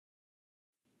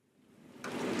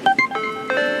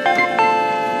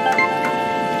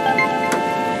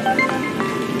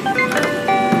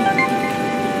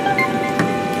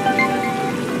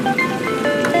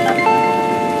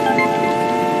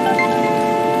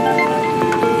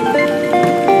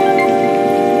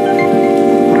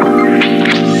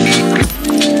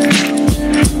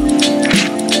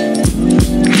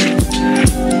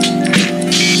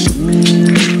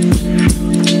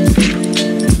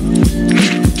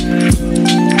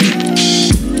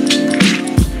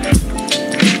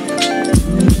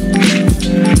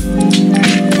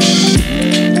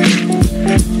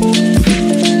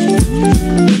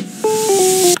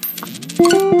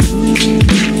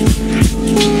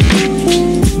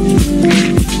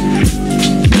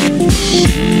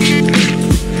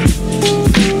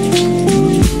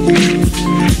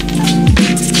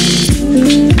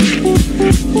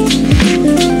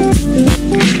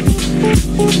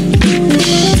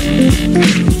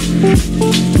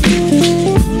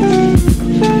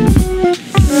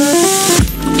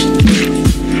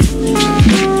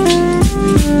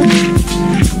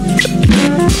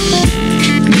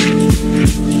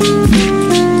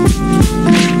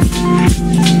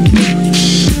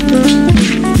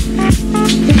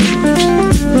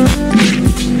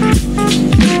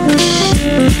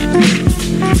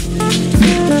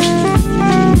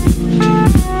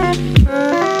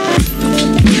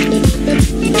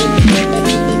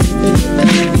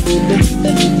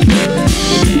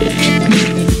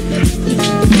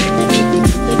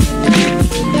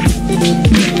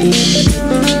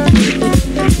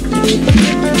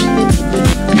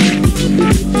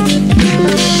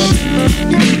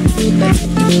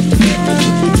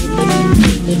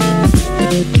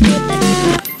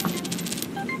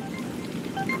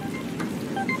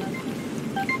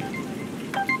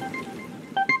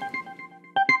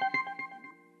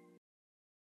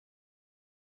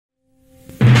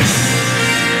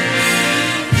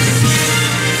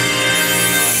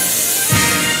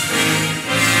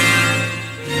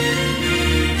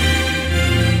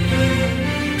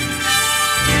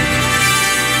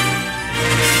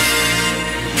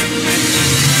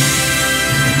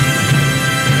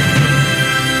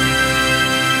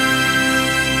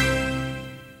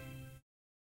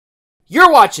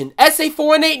You're watching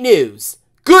SA418 News.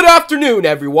 Good afternoon,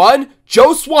 everyone.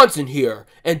 Joe Swanson here,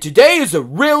 and today is a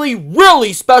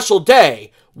really special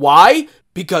day. Why?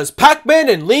 Because Pac-Man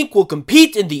and Link will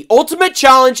compete in the Ultimate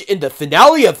Challenge in the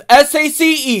finale of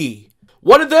SACE.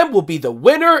 One of them will be the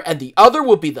winner, and the other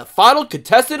will be the final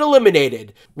contestant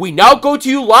eliminated. We now go to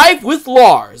you live with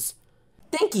Lars.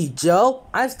 Thank you, Joe.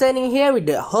 I'm standing here with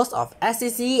the host of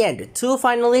SACE and the two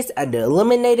finalists at the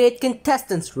Eliminated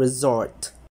Contestants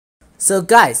Resort. So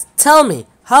guys, tell me,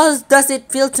 how does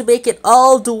it feel to make it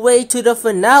all the way to the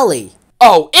finale?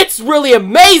 Oh, it's really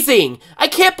amazing! I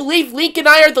can't believe Link and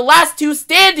I are the last two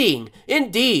standing!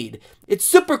 Indeed. It's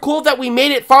super cool that we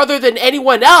made it farther than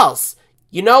anyone else.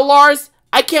 You know, Lars,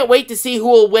 I can't wait to see who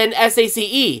will win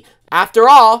SACE. After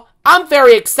all, I'm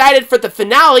very excited for the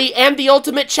finale and the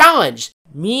Ultimate Challenge.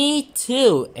 Me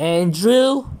too,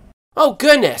 Andrew. Oh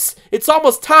goodness, it's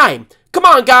almost time. Come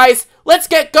on guys, let's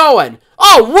get going.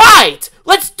 Alright,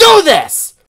 let's do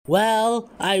this!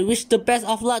 Well, I wish the best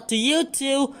of luck to you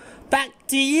two. Back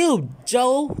to you,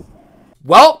 Joe.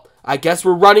 Well, I guess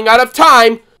we're running out of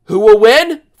time. Who will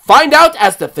win? Find out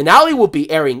as the finale will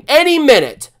be airing any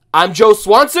minute. I'm Joe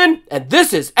Swanson, and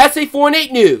this is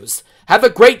SA418 News. Have a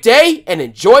great day and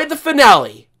enjoy the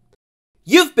finale.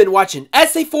 You've been watching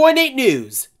SA418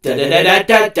 News.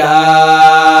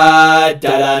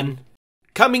 Da-da-da-da-da-da-da-dun.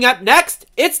 Coming up next,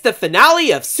 it's the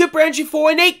finale of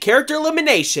SuperAndrew418 Character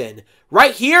Elimination,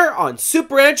 right here on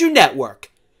Super Andrew Network.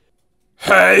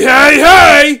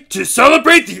 Hey! To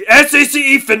celebrate the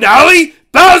SACE finale,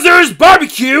 Bowser's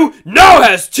Barbecue now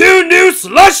has two new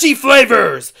slushy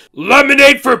flavors!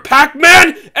 Lemonade for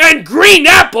Pac-Man and Green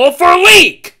Apple for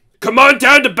Link! Come on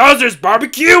down to Bowser's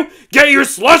Barbecue, get your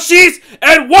slushies,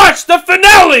 and watch the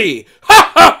finale!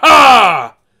 Ha ha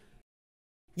ha!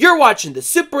 You're watching the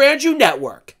Super Andrew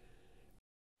Network.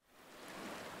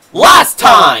 Last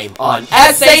time on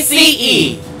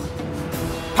SACE!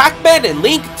 Pac-Man and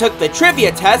Link took the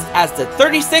trivia test as the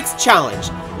 36th challenge,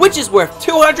 which is worth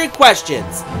 200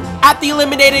 questions. At the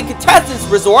Eliminated Contestants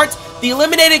Resort, the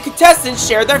eliminated contestants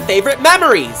share their favorite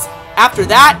memories. After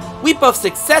that, we both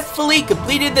successfully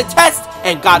completed the test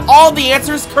and got all the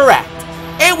answers correct.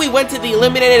 And we went to the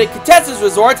Eliminated Contestants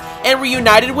Resort and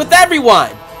reunited with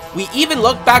everyone. We even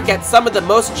looked back at some of the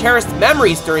most cherished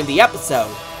memories during the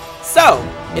episode. So,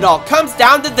 it all comes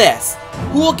down to this.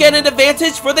 Who will get an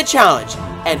advantage for the challenge?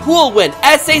 And who will win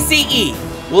SACE?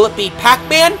 Will it be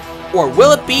Pac-Man or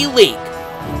will it be Link?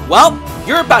 Well,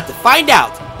 you're about to find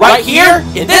out right here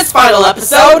in this final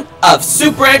episode of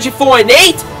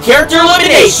SuperAndrew418 Character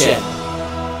Elimination.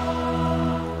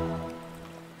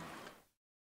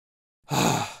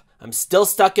 I'm still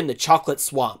stuck in the chocolate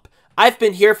swamp. I've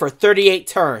been here for 38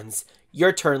 turns.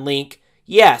 Your turn, Link.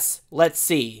 Yes, let's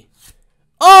see.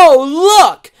 Oh,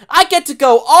 look! I get to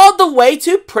go all the way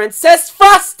to Princess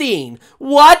Frosting!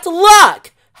 What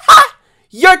luck! Ha!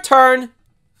 Your turn!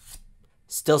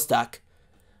 Still stuck.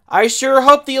 I sure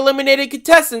hope the eliminated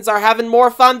contestants are having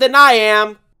more fun than I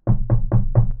am.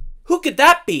 Who could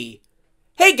that be?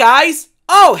 Hey guys!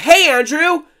 Oh, hey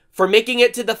Andrew! For making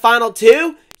it to the final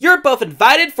two, you're both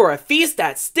invited for a feast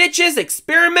at Stitch's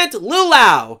Experiment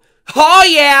Luau. Oh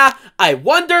yeah! I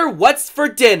wonder what's for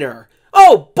dinner.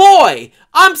 Oh boy!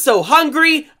 I'm so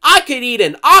hungry, I could eat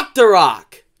an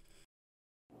Octorok!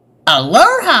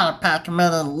 Aloha,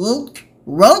 Pac-Man and Link.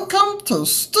 Welcome to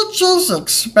Stitch's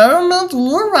Experiment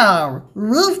Luau.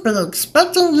 We've been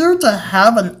expecting you to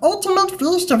have an ultimate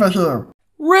feast over here.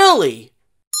 Really?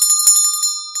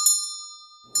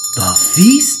 The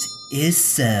feast is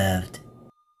served.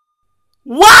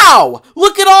 Wow!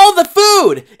 Look at all the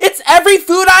food! It's every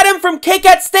food item from Cake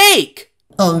at Steak!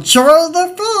 Enjoy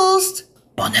the feast!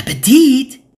 Bon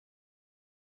appetit!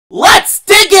 Let's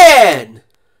dig in!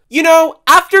 You know,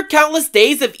 after countless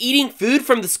days of eating food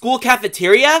from the school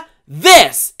cafeteria,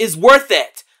 this is worth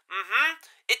it.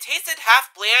 It tasted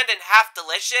half bland and half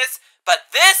delicious, but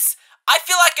this, I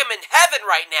feel like I'm in heaven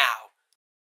right now.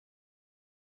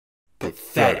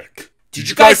 Pathetic. Did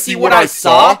you guys see what I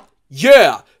saw?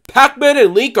 Yeah, Pac-Man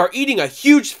and Link are eating a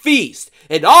huge feast,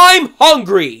 and I'm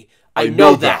hungry. I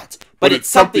know that, but it's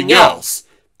something else.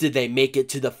 Did they make it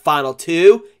to the final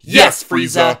two? Yes,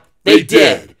 Frieza, they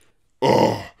did.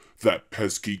 Ugh, that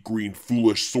pesky green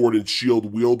foolish sword and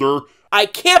shield wielder. I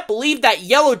can't believe that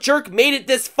yellow jerk made it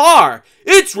this far.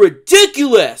 It's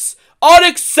ridiculous.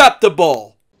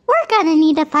 Unacceptable. We're gonna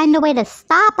need to find a way to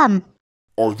stop him.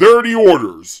 Are there any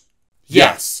orders?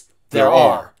 Yes, there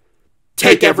are.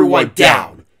 Take everyone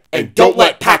down, and don't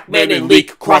let Pac-Man and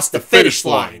Link cross the finish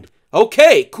line.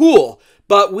 Okay, cool.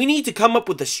 But we need to come up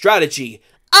with a strategy.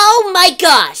 Oh my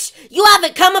gosh! You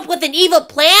haven't come up with an evil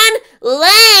plan?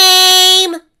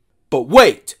 Lame! But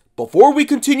wait, before we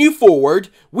continue forward,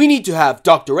 we need to have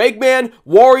Dr. Eggman,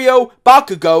 Wario,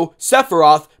 Bakugo,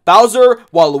 Sephiroth, Bowser,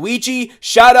 Waluigi,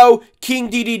 Shadow, King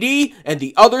DDD, and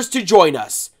the others to join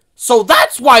us. So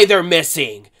that's why they're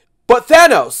missing! But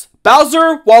Thanos,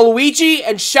 Bowser, Waluigi,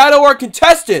 and Shadow are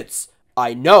contestants!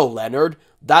 I know, Leonard.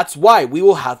 That's why we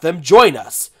will have them join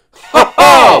us.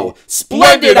 Ho-ho!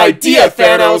 Splendid idea,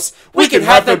 Thanos! We can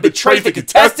have them betray the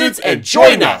contestants and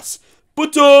join us!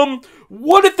 But,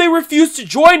 what if they refuse to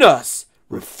join us?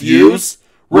 Refuse?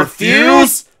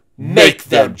 Refuse? Make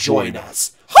them join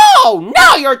us. Oh,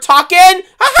 now you're talking! Ha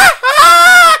ha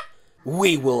ha!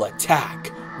 We will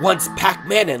attack once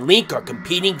Pac-Man and Link are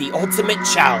competing the ultimate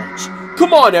challenge.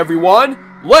 Come on, everyone!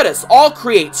 Let us all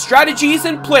create strategies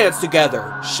and plans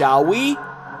together, shall we?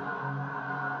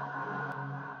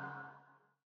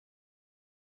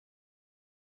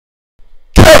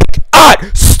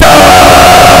 Steak!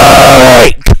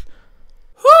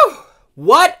 Whew!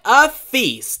 What a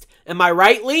feast! Am I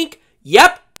right, Link?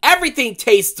 Yep, everything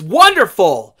tastes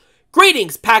wonderful!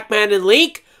 Greetings, Pac-Man and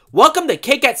Link! Welcome to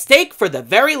Cake at Steak for the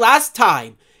very last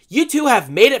time. You two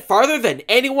have made it farther than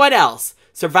anyone else,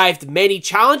 survived many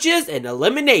challenges and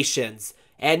eliminations.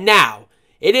 And now,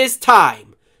 it is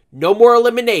time. No more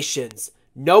eliminations,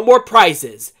 no more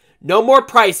prizes, no more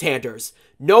prize handers,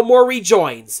 no more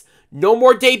rejoins, no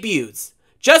more debuts.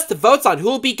 Just the votes on who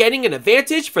will be getting an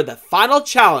advantage for the final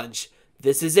challenge.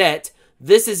 This is it.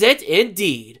 This is it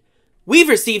indeed. We've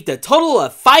received a total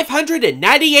of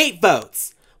 598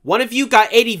 votes. One of you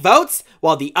got 80 votes,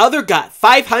 while the other got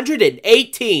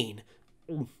 518.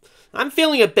 I'm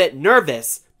feeling a bit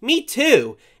nervous. Me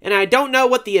too. And I don't know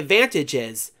what the advantage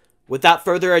is. Without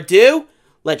further ado,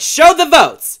 let's show the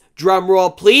votes. Drum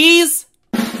roll, please.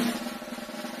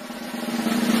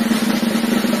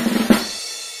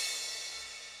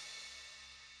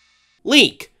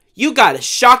 Link, you got a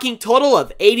shocking total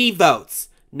of 80 votes.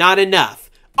 Not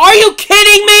enough. Are you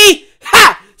kidding me?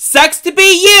 Ha! Sucks to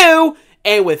be you!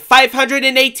 And with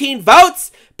 518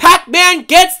 votes, Pac-Man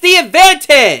gets the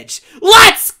advantage!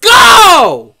 Let's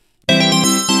go!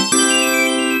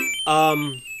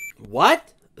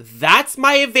 What? That's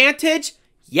my advantage?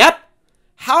 Yep.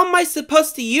 How am I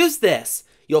supposed to use this?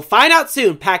 You'll find out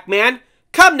soon, Pac-Man.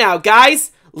 Come now,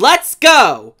 guys. Let's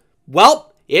go.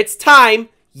 Well, it's time.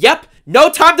 Yep, no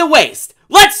time to waste.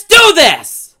 Let's do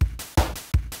this!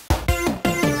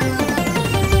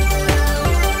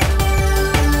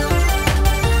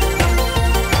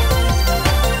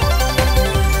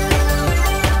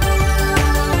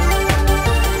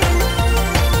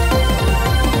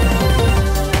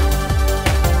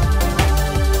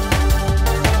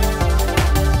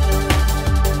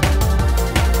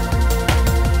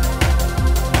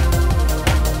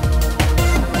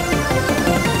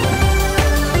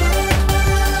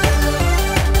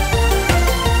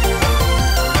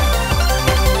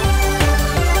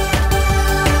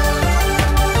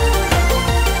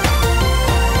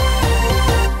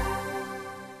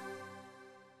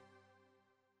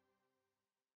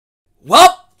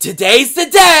 Well, today's the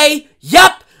day!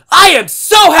 Yup! I am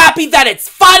so happy that it's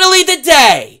finally the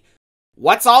day!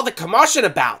 What's all the commotion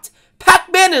about?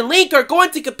 Pac-Man and Link are going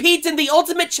to compete in the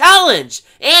Ultimate Challenge!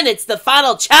 And it's the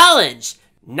final challenge!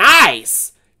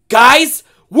 Nice! Guys,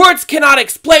 words cannot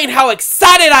explain how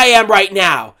excited I am right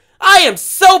now! I am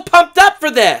so pumped up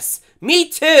for this! Me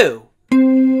too!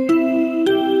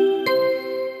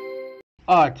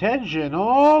 Attention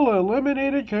all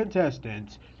eliminated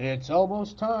contestants. It's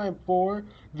almost time for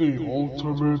the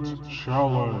Ultimate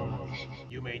Challenge.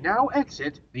 You may now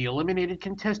exit the eliminated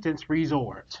contestants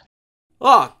resort.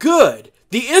 Ah, good!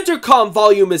 The intercom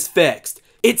volume is fixed.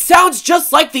 It sounds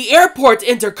just like the airport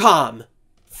intercom.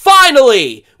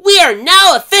 Finally! We are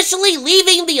now officially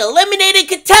leaving the eliminated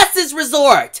contestants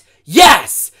resort!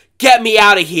 Yes! Get me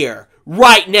out of here!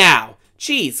 Right now!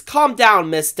 Jeez, calm down,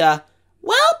 mister.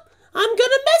 Well, I'm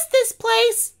gonna miss this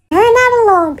place. You're not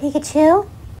alone, Pikachu.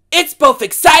 It's both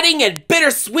exciting and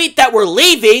bittersweet that we're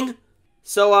leaving!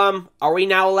 So, are we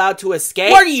now allowed to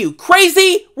escape? What are you,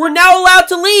 crazy? We're now allowed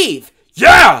to leave!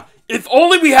 Yeah! If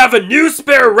only we have a new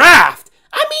spare raft!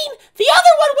 I mean, the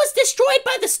other one was destroyed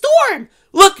by the storm.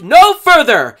 Look no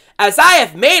further, as I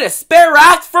have made a spare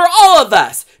raft for all of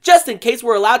us, just in case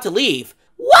we're allowed to leave.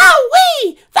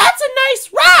 Wowee! That's a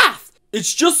nice raft!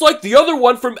 It's just like the other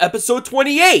one from episode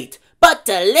 28, but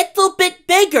a little bit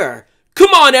bigger.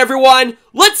 Come on, everyone,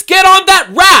 let's get on that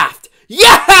raft!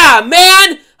 Yeah,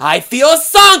 man! I feel a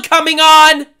song coming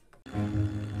on!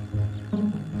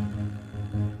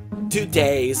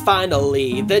 Today's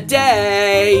finally the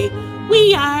day.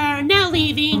 We are now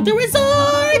leaving the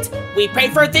resort. We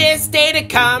prayed for this day to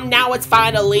come, now it's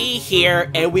finally here,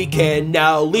 and we can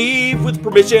now leave with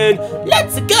permission.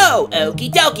 Let's go, okie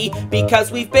dokie,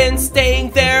 because we've been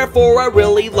staying there for a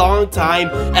really long time,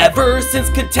 ever since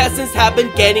contestants have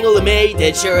been getting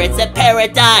eliminated. Sure, it's a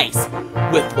paradise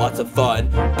with lots of fun,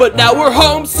 but now we're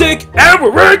homesick and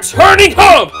we're returning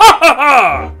home. Ha ha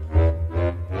ha!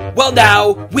 Well,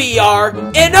 now we are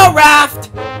in a raft.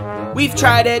 We've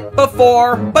tried it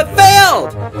before, but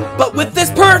failed. But with this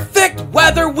perfect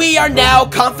weather, we are now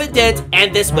confident,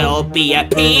 and this will be a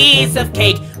piece of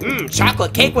cake.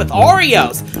 Chocolate cake with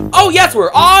Oreos. Oh yes,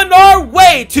 we're on our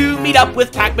way to meet up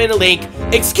with Pac-Man and Link.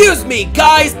 Excuse me,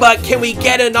 guys, but can we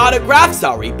get an autograph?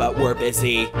 Sorry, but we're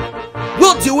busy.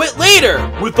 We'll do it later.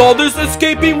 With all this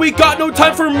escaping, we got no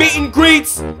time for meet and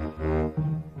greets.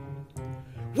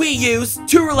 We used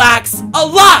to relax a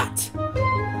lot.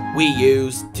 We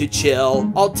used to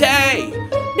chill all day.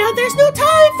 Now there's no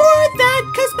time for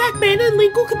that, cause Pac-Man and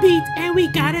Link will compete, and we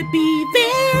gotta be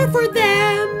there for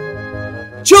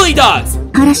them. Chili dogs!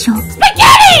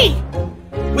 Spaghetti!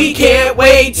 We can't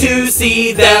wait to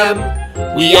see them.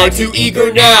 We are too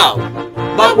eager now,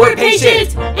 but we're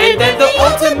patient, and then the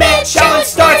ultimate challenge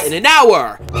starts in an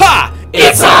hour. Ha!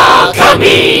 It's all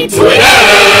coming to an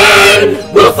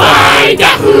end. We'll find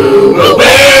out who will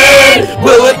win.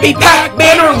 Will it be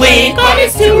Pac-Man or Link? But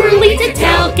it's too early to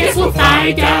tell. Guess we'll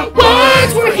find out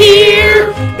once we're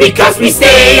here. Because we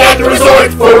stayed at the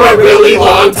resort for a really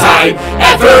long time.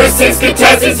 Ever since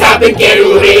contestants have been getting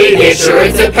eliminated. Sure,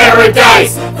 it's a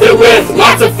paradise filled with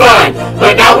lots of fun.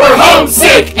 But now we're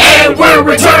homesick and we're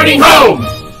returning home.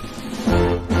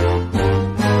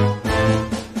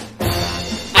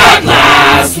 At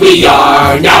last we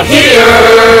are now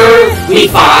here. We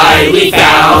finally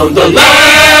found the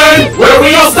land where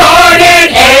we all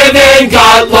started and then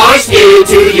got launched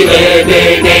into the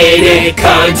eliminated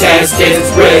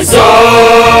contestants resort.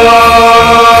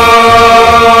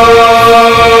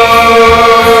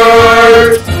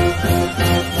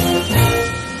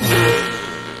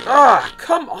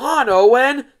 Come on,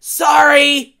 Owen.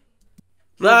 Sorry.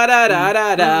 La da da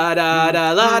da da da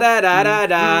da la da da da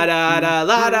da da da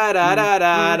la da da da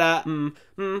da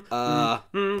da.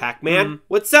 Pac-Man,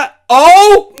 what's that?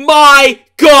 Oh my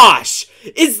gosh!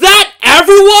 Is that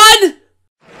everyone?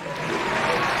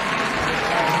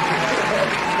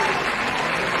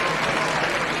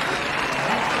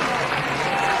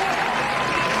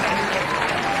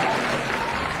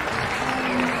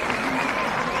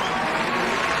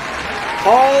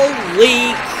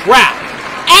 Holy crap!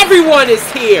 Everyone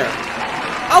is here!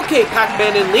 Okay,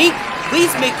 Pac-Man and Link,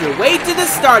 please make your way to the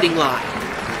starting line.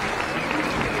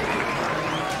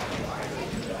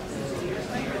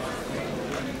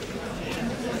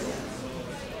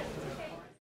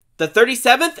 The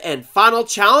 37th and final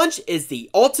challenge is the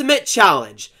Ultimate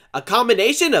Challenge, a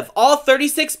combination of all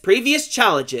 36 previous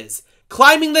challenges: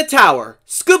 climbing the tower,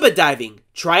 scuba diving,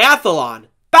 triathlon,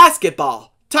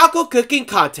 basketball, taco cooking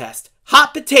contest,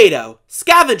 hot potato,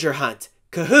 scavenger hunt,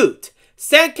 Kahoot,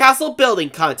 sandcastle building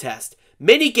contest,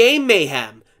 minigame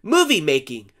mayhem, movie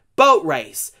making, boat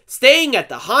race, staying at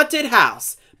the haunted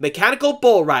house, mechanical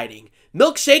bull riding,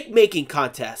 milkshake making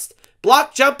contest,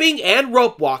 block jumping and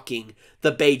rope walking,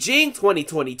 the Beijing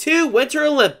 2022 Winter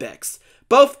Olympics,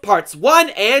 both parts 1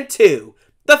 and 2,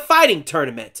 the fighting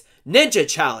tournament, ninja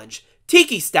challenge,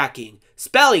 tiki stacking,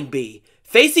 spelling bee,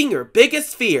 facing your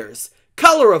biggest fears,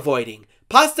 color avoiding,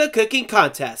 pasta cooking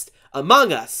contest,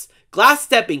 Among Us, glass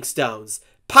stepping stones,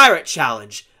 pirate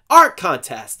challenge, art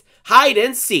contest, hide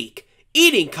and seek,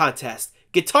 eating contest,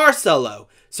 guitar solo,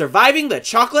 surviving the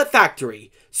chocolate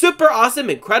factory, super awesome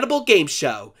incredible game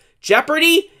show,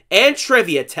 Jeopardy, and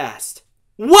trivia test.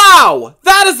 Wow!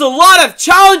 That is a lot of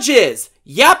challenges!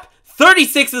 Yep,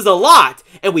 36 is a lot,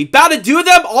 and we bout to do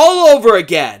them all over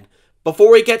again.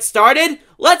 Before we get started,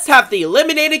 let's have the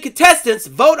eliminated contestants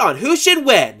vote on who should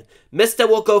win. Mista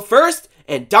will go first,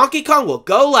 and Donkey Kong will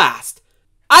go last.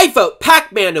 I vote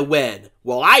Pac-Man to win.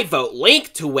 Well, I vote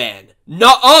Link to win.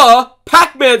 Nuh-uh!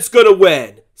 Pac-Man's gonna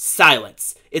win!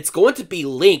 Silence. It's going to be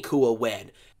Link who will win.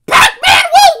 Pac-Man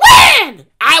will win!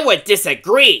 I would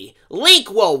disagree. Link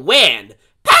will win.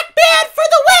 Pac-Man for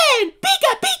the win!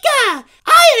 Pika Pika!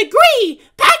 I agree!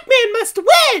 Pac-Man must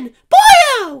win!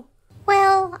 Boyo!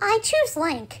 Well, I choose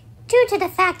Link, due to the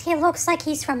fact he looks like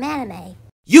he's from anime.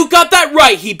 You got that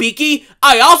right, Hibiki!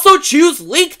 I also choose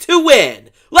Link to win!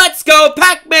 Let's go,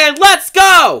 Pac-Man! Let's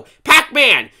go!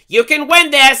 Pac-Man, you can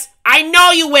win this! I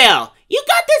know you will! You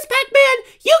got this,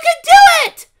 Pac-Man! You can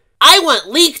do it! I want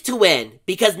Link to win,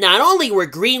 because not only we're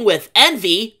green with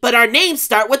envy, but our names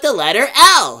start with the letter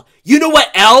L. You know what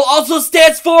L also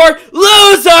stands for?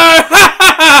 Loser!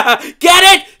 Get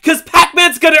it? Because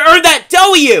Pac-Man's gonna earn that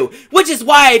W, which is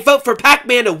why I vote for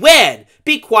Pac-Man to win.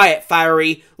 Be quiet,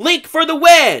 Fiery. Link for the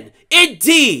win.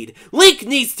 Indeed, Link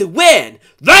needs to win.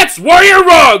 That's where you're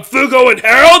wrong, Fugo and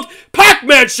Harold!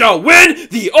 Pac-Man shall win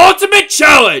the ultimate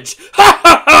challenge! Ha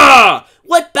ha ha!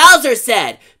 What Bowser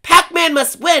said. Pac-Man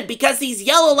must win because he's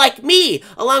yellow like me,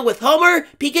 along with Homer,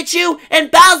 Pikachu,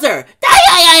 and Bowser.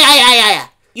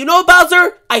 You know,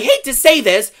 Bowser, I hate to say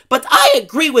this, but I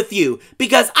agree with you,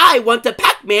 because I want the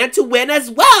Pac-Man to win as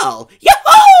well.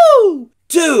 Yahoo!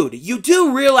 Dude, you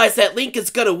do realize that Link is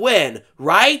gonna win,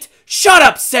 right? Shut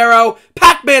up, Sero!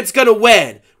 Pac-Man's gonna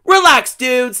win! Relax,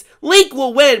 dudes! Link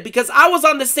will win because I was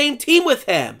on the same team with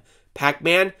him.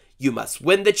 Pac-Man, you must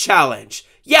win the challenge.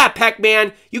 Yeah,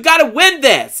 Pac-Man, you gotta win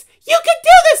this! You can do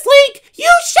this, Link!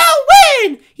 You shall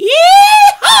win!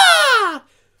 Yeehaw!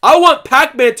 I want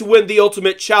Pac-Man to win the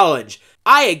ultimate challenge.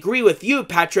 I agree with you,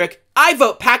 Patrick. I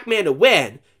vote Pac-Man to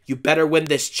win. You better win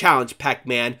this challenge,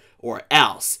 Pac-Man, or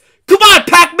else. Come on,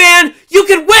 Pac-Man! You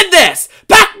can win this!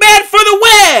 Pac-Man for the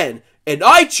win! And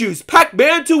I choose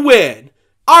Pac-Man to win.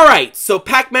 Alright, so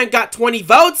Pac-Man got 20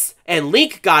 votes, and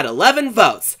Link got 11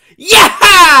 votes.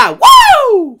 Yeah!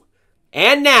 Woo!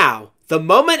 And now, the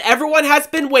moment everyone has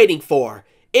been waiting for.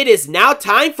 It is now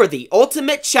time for the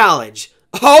ultimate challenge.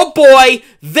 Oh boy,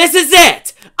 this is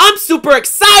it! I'm super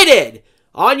excited!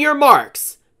 On your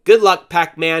marks. Good luck,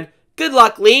 Pac-Man. Good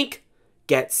luck, Link.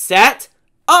 Get set.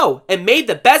 Oh, and may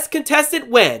the best contestant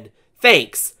win.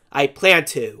 Thanks. I plan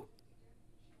to.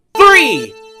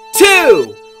 3,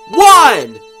 2,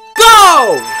 1,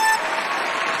 go!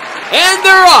 And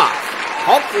they're off.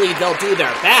 Hopefully they'll do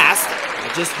their best.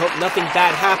 I just hope nothing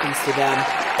bad happens to them.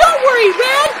 Don't worry,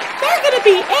 Red. They're gonna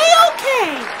be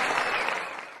A-okay.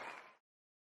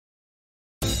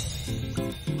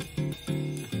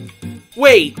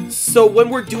 Wait, so when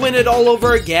we're doing it all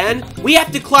over again, we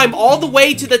have to climb all the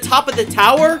way to the top of the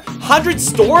tower? 100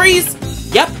 stories?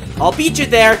 Yep, I'll beat you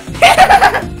there.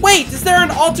 Wait, is there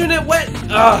an alternate way?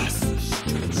 Ugh,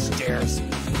 stupid stairs.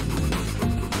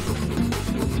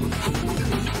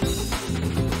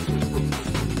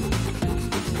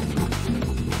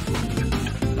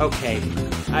 Okay,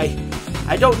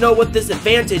 I don't know what this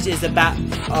advantage is about.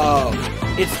 Oh,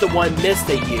 it's the one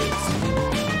Mista used.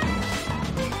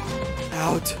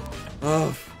 Out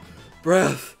of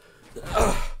breath.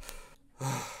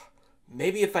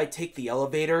 Maybe if I take the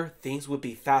elevator, things would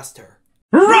be faster.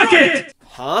 Rocket!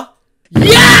 Huh?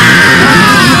 Yeah!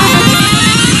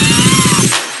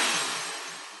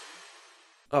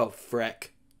 Oh,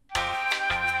 frick.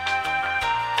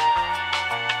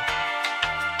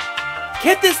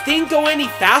 Can't this thing go any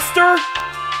faster?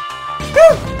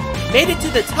 Whew! Made it to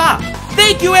the top.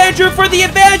 Thank you, Andrew, for the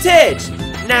advantage!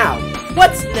 Now,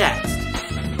 what's next?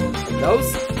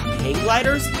 Those hang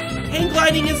gliders? Hang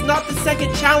gliding is not the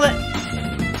second challenge.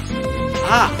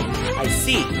 Ah, I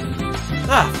see.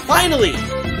 Ah, finally!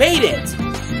 Made it!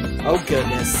 Oh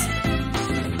goodness.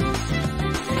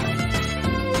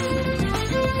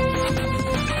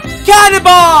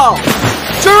 Cannonball!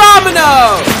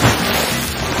 Geronimo!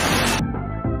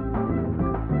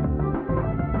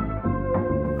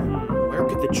 Where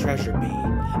could the treasure be?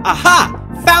 Aha!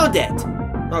 Found it!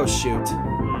 Oh shoot.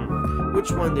 Which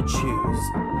one to choose?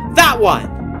 That one!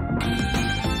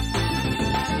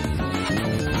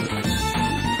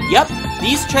 Yep,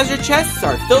 these treasure chests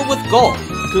are filled with gold.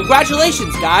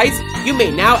 Congratulations, guys! You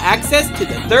may now access to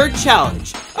the third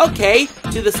challenge. Okay,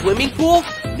 to the swimming pool?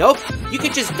 Nope, you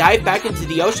can just dive back into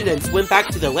the ocean and swim back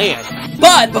to the land.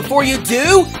 But before you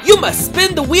do, you must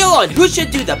spin the wheel on who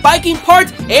should do the biking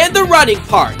part and the running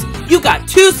part. You got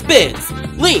 2 spins.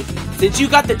 Link, since you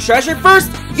got the treasure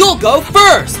first, you'll go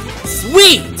first.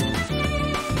 Sweet!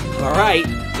 Alright,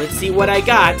 let's see what I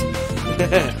got.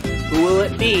 Who will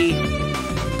it be?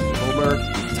 Homer.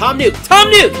 Tom Nook! Tom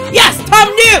Nook! Yes, Tom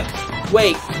Nook!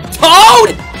 Wait,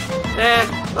 Toad?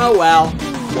 Oh well.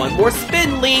 One more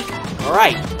spin, Link.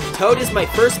 Alright, Toad is my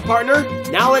first partner.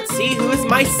 Now let's see who is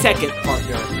my second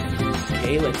partner.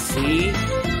 Okay, let's see.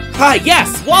 Ah,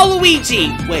 yes,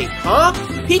 Waluigi! Wait, huh?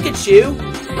 Pikachu?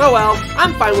 Oh well,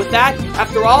 I'm fine with that.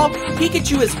 After all,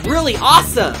 Pikachu is really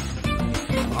awesome.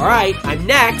 Alright, I'm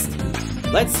next.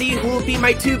 Let's see who will be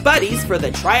my 2 buddies for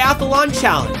the Triathlon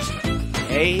Challenge.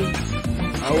 Okay,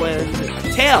 Owen,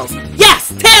 Tails.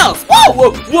 Yes, Tails! Whoa,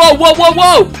 whoa, whoa, whoa, whoa,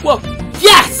 whoa, whoa!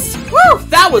 Yes! Woo,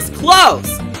 that was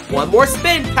close! One more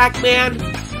spin, Pac-Man.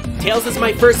 Tails is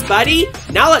my first buddy.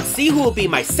 Now let's see who will be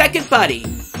my second buddy.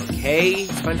 Okay,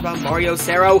 SpongeBob, Mario,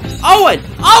 Saro. Owen!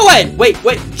 Owen! Wait,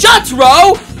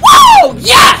 Jotaro! Whoa!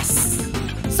 Yes!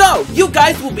 So, you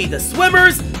guys will be the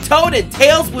swimmers, Toad and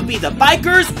Tails will be the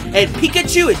bikers, and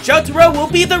Pikachu and Jotaro will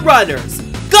be the runners.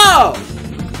 Go!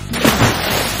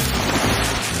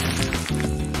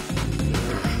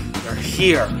 They're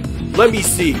here. Let me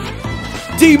see.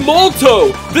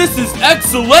 Dimolto! This is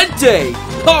Excelente!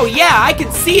 Oh yeah, I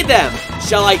can see them!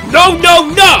 Shall I? No, no,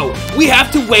 no! We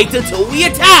have to wait until we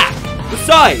attack!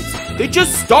 Besides, they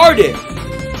just started!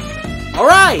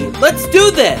 Alright, let's do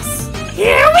this!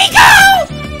 Here we go!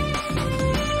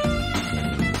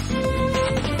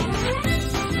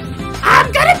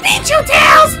 I'm gonna beat you,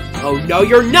 Tails! Oh no,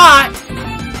 you're not!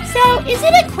 So,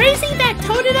 isn't it crazy that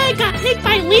Toad and I got picked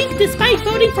by Link despite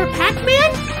voting for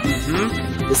Pac-Man?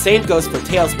 Mm-hmm. The same goes for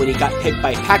Tails when he got picked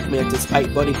by Pac-Man despite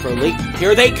voting for Link.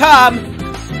 Here they come!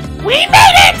 We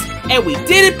made it! And we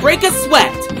didn't break a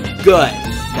sweat! Good.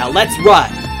 Now let's run.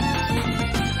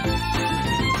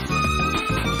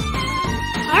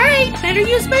 Alright, better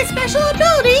use my special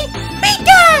ability,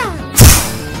 Pika!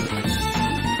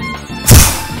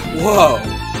 Whoa.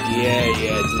 Yeah,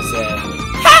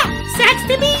 Ha! Sucks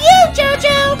to be you,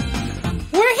 Jojo!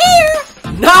 We're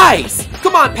here! Nice!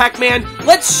 Come on, Pac-Man,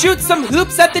 let's shoot some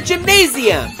hoops at the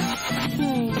gymnasium!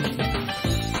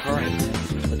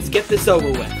 Alright, let's get this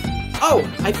over with. Oh,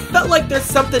 I felt like there's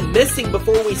something missing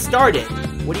before we started.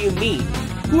 What do you mean?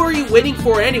 Who are you winning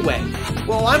for anyway?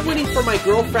 Well, I'm winning for my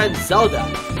girlfriend Zelda.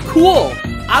 Cool!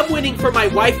 I'm winning for my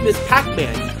wife, Miss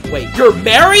Pac-Man. Wait, you're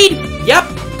married? Yep!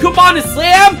 Come on and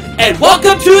slam, and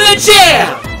welcome to the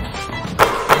jam!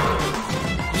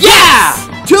 Yeah!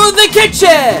 To the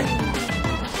kitchen!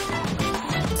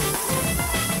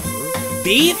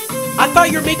 Beef? I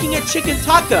thought you were making a chicken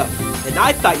taco. And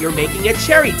I thought you were making a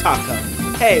cherry taco.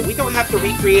 Hey, we don't have to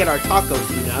recreate our tacos,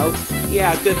 you know?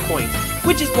 Yeah, good point.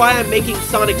 Which is why I'm making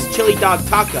Sonic's chili dog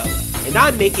taco. And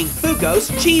I'm making Fugo's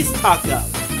cheese taco.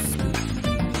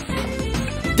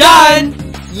 Done!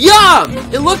 Yum!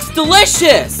 It looks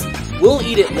delicious! We'll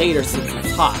eat it later since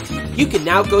it's hot. You can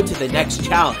now go to the next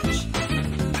challenge.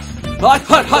 Hot,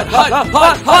 hot, hot, hot, hot,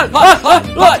 hot, hot, hot,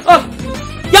 hot, hot!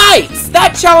 Yikes!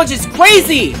 That challenge is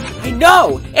crazy! I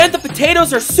know! And the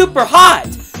potatoes are super hot!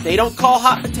 They don't call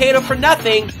hot potato for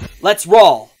nothing. Let's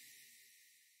roll.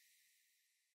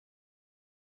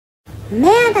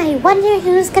 Man, I wonder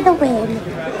who's gonna win.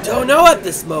 Don't know at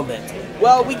this moment.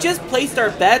 Well, we just placed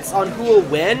our bets on who will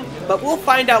win, but we'll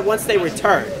find out once they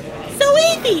return. So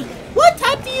Evie, what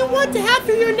type do you want to have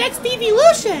for your next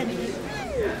evolution?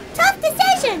 Tough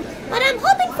decision, but I'm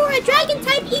hoping for a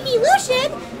dragon-type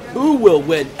evolution. Who will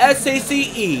win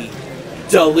SACE?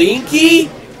 Delinky?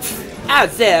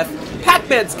 As if.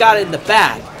 Pac-Man's got it in the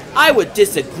bag. I would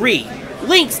disagree.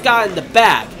 Link's got it in the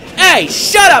bag. Hey,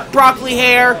 shut up, broccoli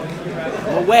hair!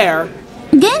 I'm aware.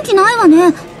 元気ないわ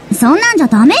ね。そんなんじゃ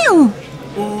ダメよ。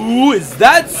 Ooh, is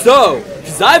that so?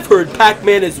 Because I've heard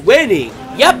Pac-Man is winning.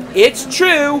 Yep, it's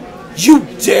true. You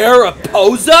dare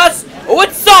oppose us? Oh,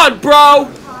 it's on, bro!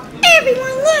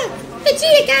 Everyone look!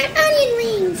 Vegeta got onion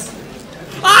rings!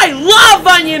 I love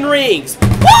onion rings!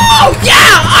 Whoa!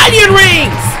 Yeah! Onion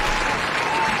rings!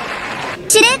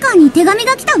 司令官に手紙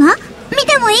が来たわ。見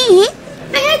てもいい？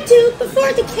 I had to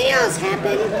before the chaos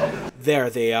happened. There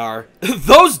they are.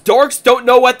 Those dorks don't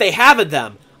know what they have in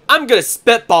them. I'm gonna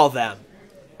spitball them.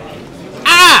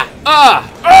 Ah!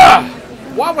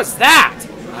 What was that?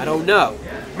 I don't know.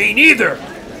 Me neither,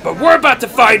 but we're about to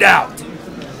find out.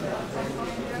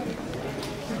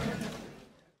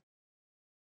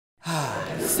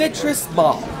 Citrus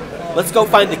Mall. Let's go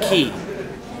find the key.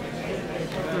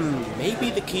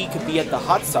 Maybe the key could be at the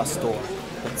hot sauce store.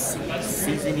 Let's see.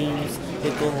 Seasonings,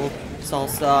 pickle,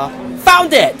 salsa.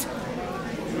 Found it!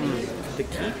 Could the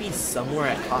key be somewhere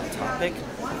at Hot Topic?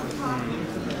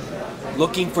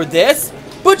 Looking for this?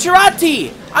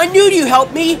 Bucciarati! I knew you'd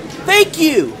help me! Thank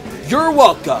you! You're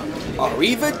welcome.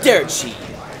 Arrivederci.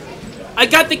 I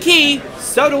got the key!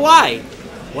 So do I.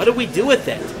 What do we do with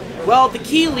it? Well, the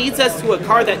key leads us to a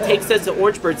car that takes us to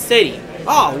Orangebird City.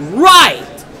 All right!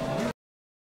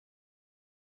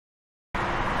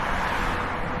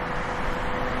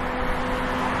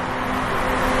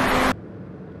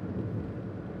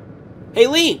 Hey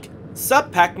Link!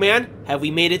 Sup, Pac-Man? Have we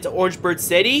made it to Orangebird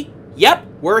City? Yep,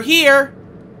 we're here!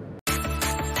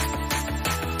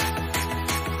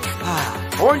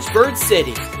 Orangebird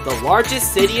City, the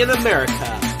largest city in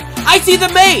America. I see the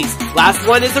maze! Last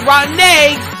one is a rotten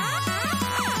egg!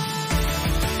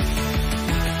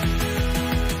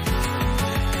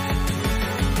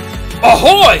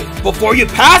 Ahoy! Before you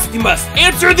pass, you must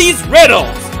answer these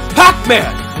riddles!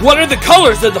 Pac-Man! What are the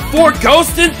colors of the 4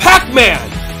 ghosts in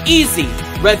Pac-Man? Easy.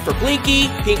 Red for Blinky,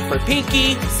 pink for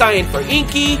Pinky, cyan for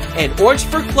Inky, and orange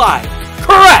for Clyde.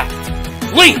 Correct!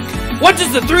 Link! What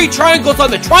does the 3 triangles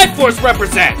on the Triforce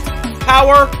represent?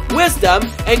 Power, wisdom,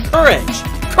 and courage.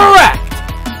 Correct!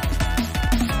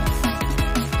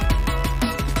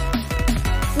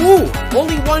 Ooh,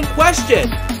 only one question.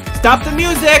 Stop the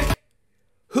music!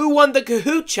 Who won the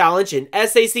Kahoot Challenge in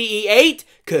SACE 8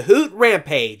 Kahoot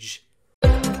Rampage?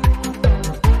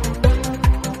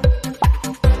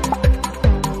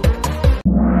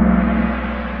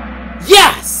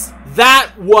 Yes!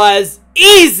 That was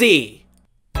easy!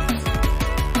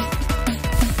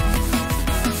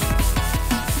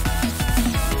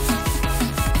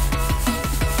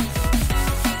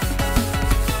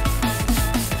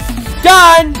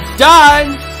 Done!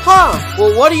 Done! Huh,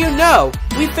 well what do you know?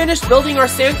 We finished building our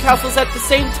sandcastles at the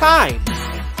same time.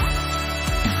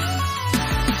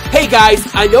 Hey guys,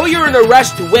 I know you're in a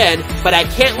rush to win, but I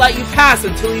can't let you pass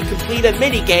until you complete a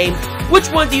minigame. Which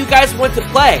one do you guys want to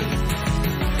play?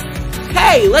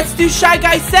 Hey, let's do Shy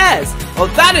Guy Says!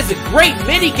 Oh, that is a great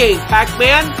minigame,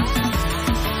 Pac-Man!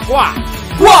 Wah!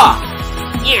 Wah!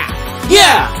 Yeah!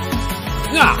 Yeah!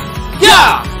 Yeah!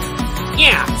 Yeah!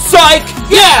 Yeah! Psych!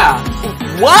 Yeah!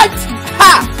 What?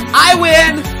 Ha! I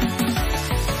win!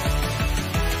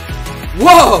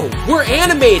 Whoa! We're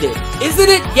animated! Isn't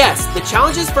it? Yes, the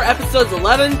challenges for episodes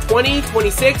 11, 20,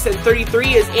 26, and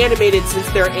 33 is animated since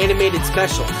they're animated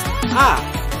specials. Ah,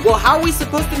 well how are we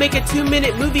supposed to make a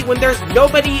 2-minute movie when there's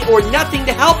nobody or nothing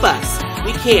to help us?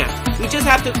 We can't. We just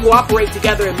have to cooperate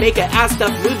together and make an Ass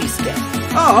Stuff movie skit.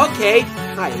 Oh, okay.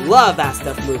 I love Ass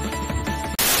Stuff movie.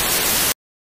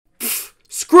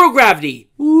 Screw gravity!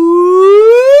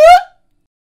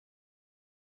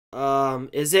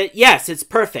 Is it? Yes, it's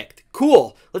perfect.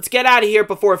 Cool. Let's get out of here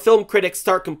before film critics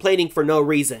start complaining for no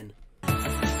reason.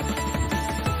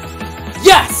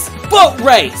 Yes! Boat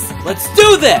race! Let's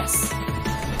do this!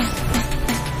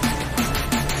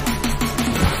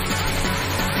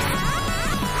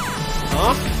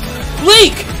 Huh?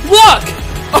 Link! Look!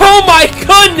 Oh my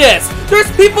goodness! There's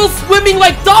people swimming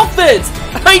like dolphins!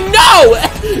 I know!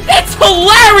 It's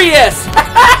hilarious!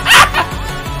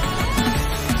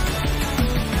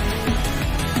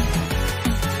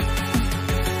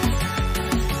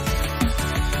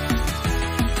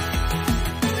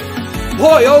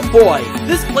 Boy, oh boy,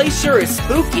 this place sure is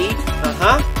spooky.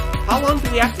 Uh-huh. How long do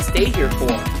we have to stay here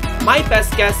for? My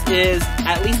best guess is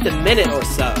at least a minute or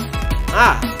so.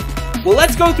 Ah. Well,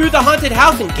 let's go through the haunted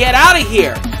house and get out of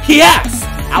here. Yes!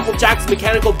 Applejack's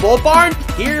Mechanical Bull Barn,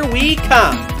 here we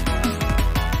come.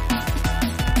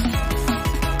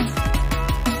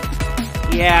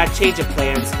 Yeah, change of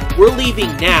plans. We're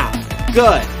leaving now.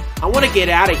 Good. I want to get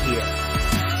out of here.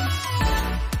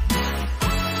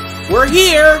 We're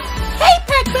here! Hey,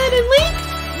 Pac-Man and Link!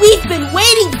 We've been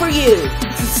waiting for you!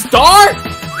 To start?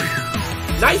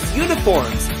 Nice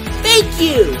uniforms. Thank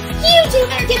you! You two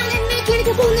better get on that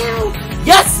mechanical bull now!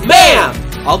 Yes, ma'am!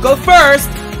 I'll go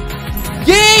first.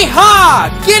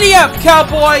 Yee-haw! Giddy up,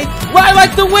 cowboy! Ride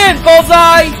like the wind,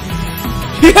 Bullseye!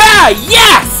 Yeah!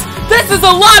 Yes! This is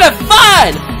a lot of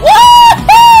fun!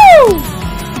 Woohoo!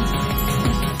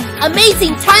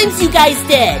 Amazing times you guys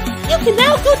did! You can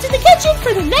now go to the kitchen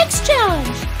for the next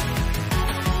challenge!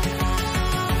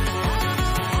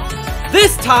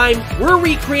 This time, we're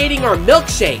recreating our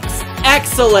milkshakes.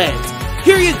 Excellent!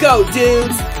 Here you go,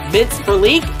 dudes! Mints for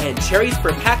Link and cherries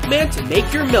for Pac-Man to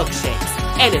make your milkshakes.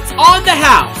 And it's on the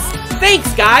house!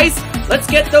 Thanks, guys! Let's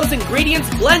get those ingredients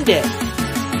blended.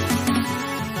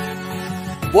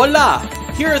 Voila!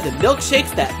 here are the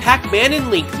milkshakes that Pac-Man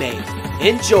and Link made.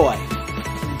 Enjoy!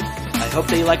 I hope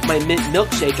they like my mint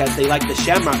milkshake as they like the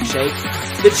shamrock shake.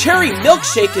 The cherry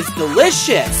milkshake is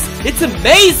delicious! It's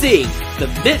amazing! The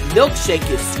mint milkshake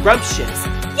is scrumptious.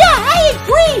 Yeah, I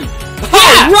agree!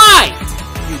 Alright!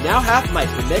 You now have my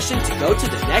permission to go to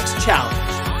the next challenge.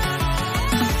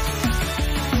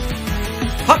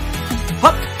 Hup,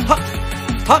 hup, hup,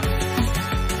 hup.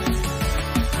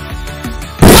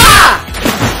 Ah!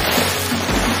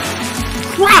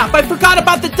 Crap, I forgot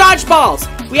about the dodgeballs!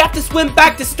 We have to swim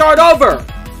back to start over!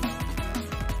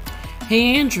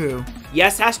 Hey Andrew.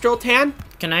 Yes, Astral Tan?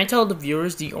 Can I tell the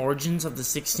viewers the origins of the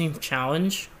 16th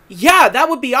challenge? Yeah, that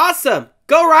would be awesome!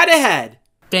 Go right ahead!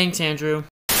 Thanks, Andrew.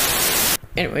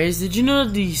 Anyways, did you know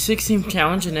that the 16th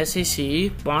challenge in SACE,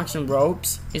 Blocks and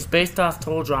Ropes, is based off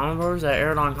total drama shows that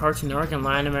aired on Cartoon Network in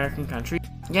Latin American countries?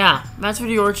 Yeah, that's where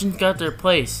the origins got their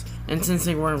place. And since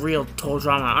they weren't real total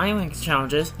drama island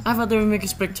challenges, I thought they would make a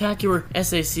spectacular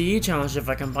SACE challenge if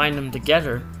I combined them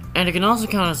together. And it can also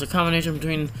count as a combination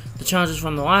between the challenges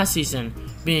from the last season,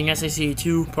 being SACE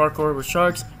 2, Parkour with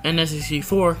Sharks, and SACE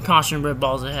 4, Caution Red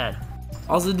Balls Ahead.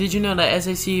 Also, did you know that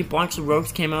SACE Blocks and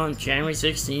Ropes came out on January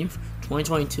 16th,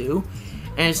 2022,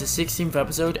 and it's the 16th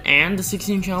episode and the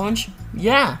 16th challenge?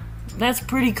 Yeah, that's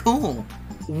pretty cool.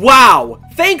 Wow!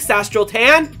 Thanks, Astral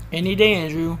Tan! Any day,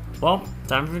 Andrew. Well,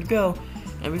 time for me to go.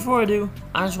 And before I do,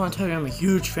 I just want to tell you I'm a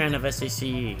huge fan of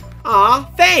SACE.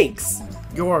 Aw, thanks!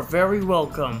 You're very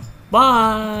welcome.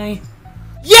 Bye!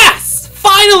 Yes!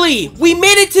 Finally! We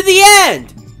made it to the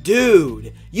end!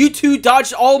 Dude, you two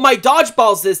dodged all my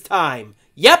dodgeballs this time.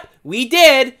 Yep, we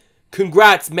did.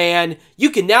 Congrats, man. You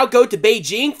can now go to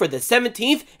Beijing for the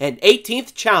 17th and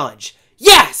 18th challenge.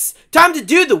 Yes! Time to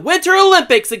do the Winter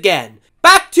Olympics again.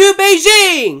 Back to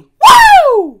Beijing!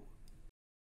 Woo!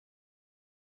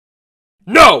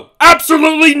 No,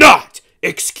 absolutely not!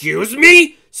 Excuse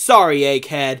me? Sorry,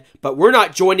 Egghead, but we're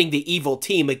not joining the evil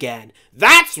team again.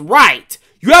 That's right!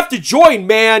 You have to join,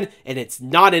 man, and it's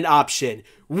not an option.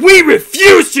 We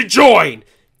refuse to join!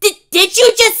 Did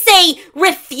you just say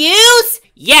refuse?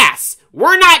 Yes,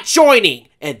 we're not joining,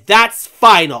 and that's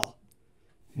final.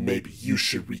 Maybe you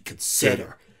should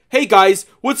reconsider. Hey guys,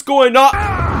 what's going on?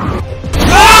 Ah!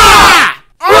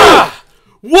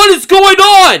 What is going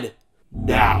on?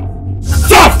 Now,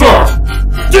 suffer!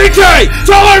 DK,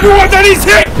 tell everyone that he's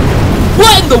hit!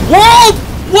 What in the world?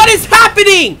 What is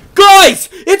happening? Guys,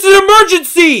 it's an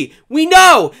emergency! We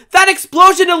know, that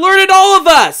explosion alerted all of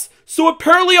us! So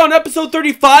apparently on episode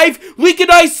 35, Link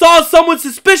and I saw someone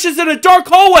suspicious in a dark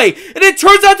hallway, and it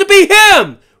turns out to be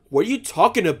him! What are you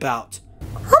talking about?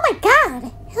 Oh my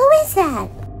god, who is that?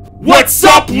 What's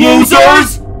up,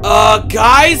 losers?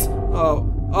 Guys?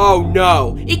 Oh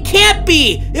no, it can't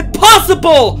be!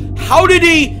 Impossible! How did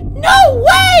he? No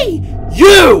way!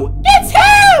 You! It's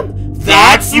him!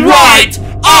 That's right!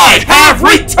 I have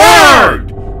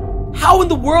returned! How in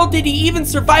the world did he even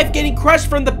survive getting crushed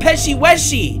from the Pesci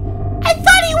Weshi? I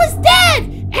thought he was dead!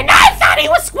 And I thought he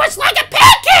was squished like a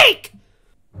pancake!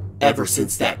 Ever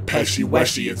since that Pesci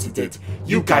Weshi incident,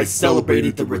 you guys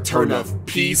celebrated the return of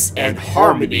peace and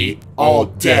harmony all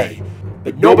day.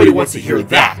 But nobody wants to hear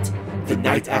that. The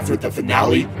night after the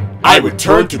finale, I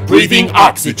returned to breathing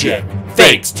oxygen,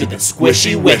 thanks to the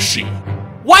Squishy Wishy.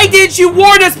 Why didn't you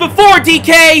warn us before,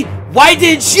 DK? Why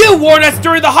didn't you warn us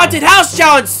during the Haunted House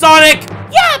Challenge, Sonic?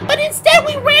 Yeah, but instead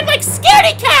we ran like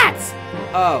scaredy cats!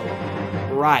 Oh,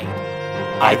 right.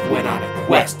 I've went on a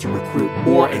quest to recruit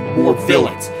more and more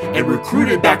villains, and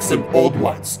recruited back some old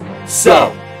ones.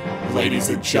 So, ladies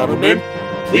and gentlemen,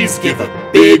 please give a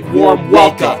big warm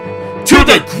welcome to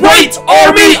the great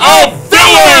army of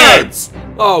villains!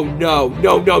 Oh no.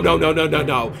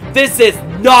 This is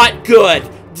not good.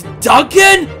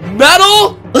 Duncan?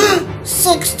 Metal?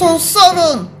 6 to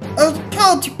 7! It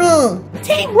can't be!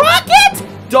 Team Rocket?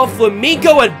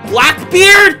 Doflamingo and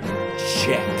Blackbeard?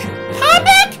 Check.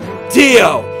 Comic?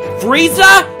 Dio,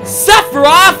 Frieza,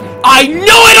 Sephiroth, I knew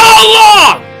it all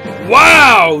along!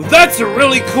 Wow, that's a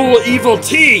really cool evil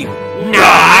team!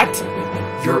 Not!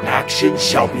 Your actions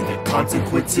shall be the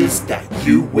consequences that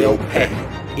you will pay.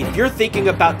 If you're thinking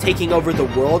about taking over the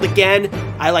world again,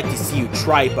 I like to see you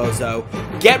try, Bozo.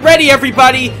 Get ready,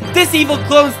 everybody! This evil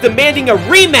clone's demanding a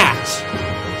rematch!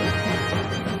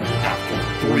 After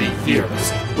 3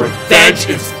 years, revenge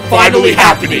is finally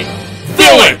happening!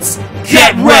 Villains,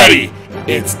 get ready!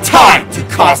 It's time to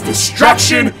cause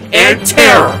destruction and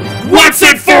terror, once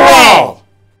and for all!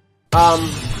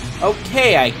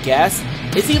 Okay, I guess.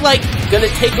 Is he, like, gonna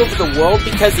take over the world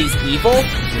because he's evil?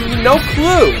 No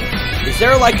clue. Is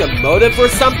there, like, a motive or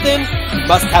something? He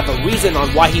must have a reason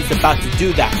on why he's about to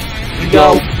do that. You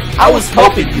know, I was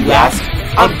hoping you asked.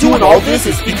 I'm doing all this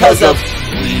is because of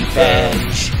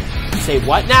revenge. Say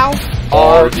what now?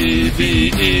 R-E-V-E-N-G-E.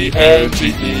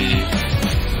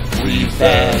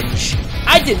 Revenge.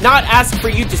 I did not ask for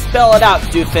you to spell it out,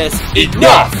 doofus.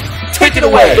 Enough! Take it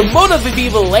away! The motive of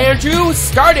Evil Andrew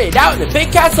started out in a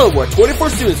big castle where 24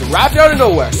 students arrived out of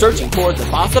nowhere searching for the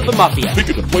boss of the mafia.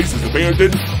 Thinking the place is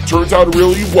abandoned, turns out it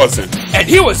really wasn't. And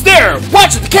he was there,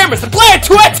 watching the cameras and plan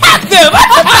to attack them!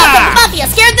 The mafia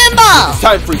scared them all! It's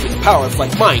time for you powers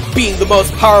like mine, being the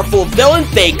most powerful villain,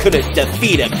 they couldn't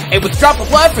defeat him. And with Drop of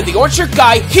Blood for the orange shirt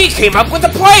guy, he came up with a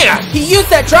plan! He used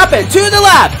that drop into the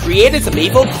lab, created some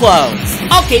evil clones.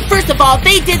 Okay, first of all,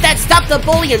 they did that stop the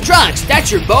bully and drugs. That's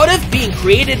your motive, being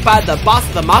created by the boss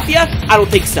of the mafia? I don't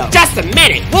think so. Just a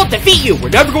minute, we'll defeat you. We're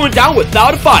never going down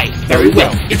without a fight. Very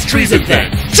well, it's treason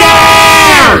then.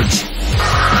 Charge!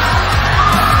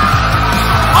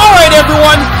 Alright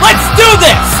everyone, let's do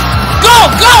this! Go,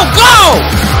 go, go!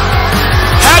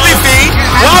 Happy feet,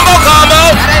 combo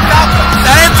combo.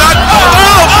 That ain't done.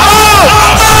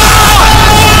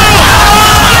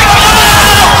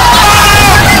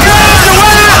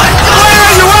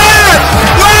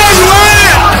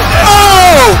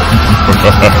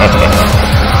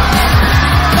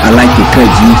 I like your cut,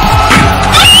 G.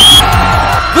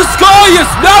 The sky is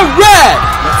now red!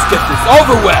 Let's get this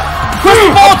over with!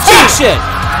 Crystal ball action!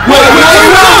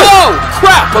 Whoa!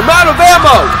 Crap, I'm out of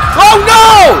ammo! Oh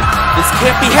no! This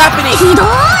can't be happening!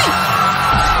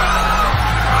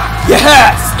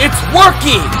 Yes! It's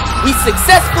working! We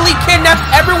successfully kidnapped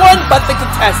everyone but the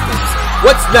contestants.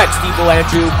 What's next, Evil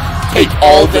Andrew? Take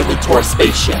all of them into our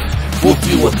spaceship. We'll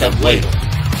deal with them later.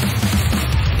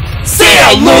 See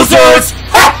ya, losers!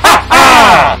 Ha ha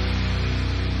ha!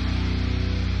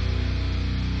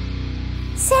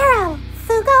 Zero,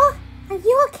 Fugo, are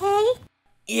you okay?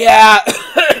 Yeah,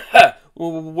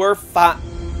 we're fine.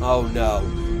 Oh no.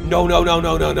 No.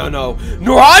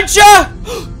 Naranja?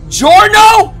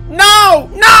 Giorno? No!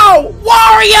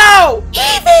 Wario!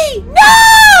 Eevee!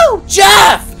 No!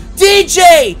 Jeff!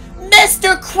 DJ!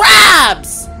 Mr.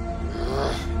 Krabs!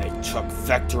 They took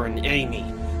Vector and Amy.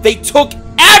 They took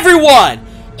everyone!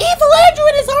 Evil Andrew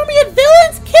and his army of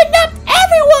villains kidnapped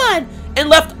everyone! And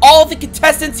left all the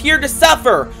contestants here to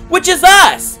suffer, which is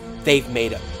us! They've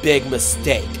made a big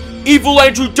mistake. Evil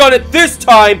Andrew done it this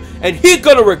time, and he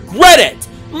gonna regret it!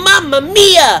 Mamma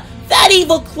mia! That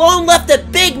evil clone left a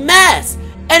big mess!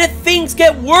 And if things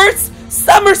get worse,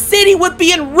 Summer City would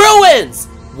be in ruins!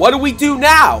 What do we do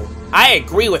now? I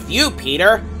agree with you,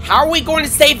 Peter. How are we going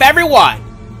to save everyone?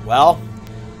 Well,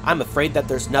 I'm afraid that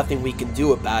there's nothing we can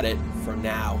do about it for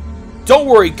now. Don't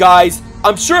worry, guys.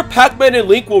 I'm sure Pac-Man and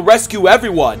Link will rescue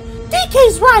everyone.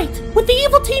 DK's right! With the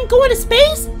evil team going to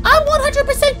space, I'm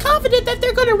 100% confident that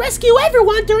they're going to rescue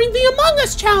everyone during the Among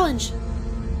Us challenge!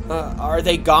 Are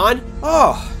they gone?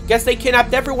 Oh, guess they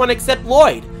kidnapped everyone except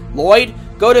Lloyd. Lloyd,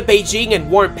 go to Beijing and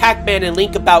warn Pac-Man and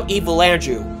Link about Evil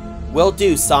Andrew. Will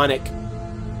do, Sonic.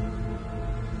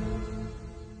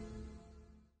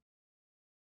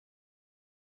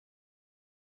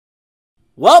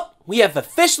 Well, we have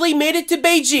officially made it to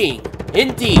Beijing.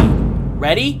 Indeed.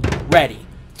 Ready? Ready.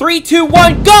 3, 2,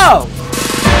 1, go!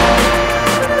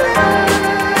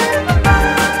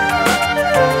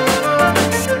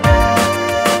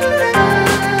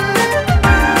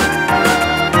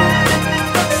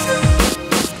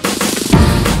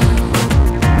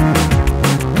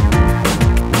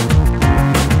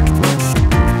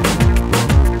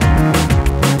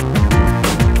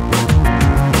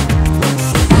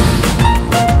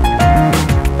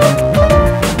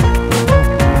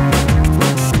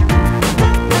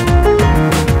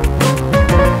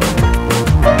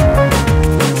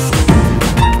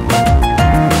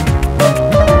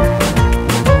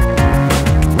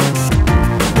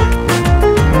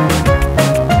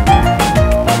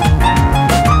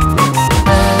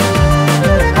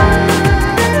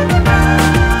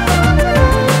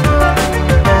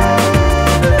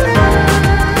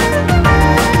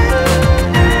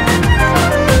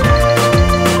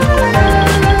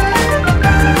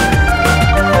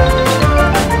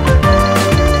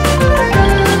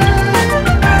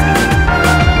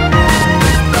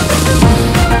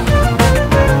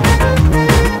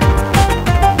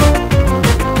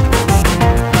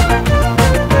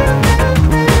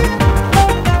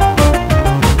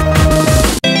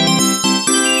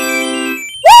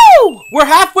 We're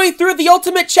halfway through the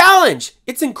ultimate challenge!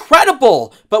 It's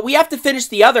incredible! But we have to finish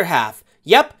the other half.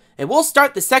 Yep, and we'll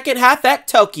start the second half at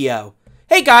Tokyo.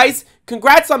 Hey guys,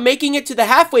 congrats on making it to the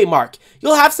halfway mark.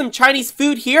 You'll have some Chinese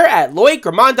food here at Lloyd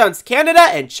Gourmandon's Canada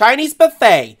and Chinese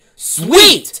Buffet.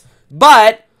 Sweet!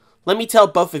 But, let me tell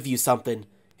both of you something.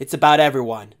 It's about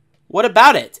everyone. What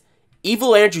about it?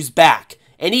 Evil Andrew's back,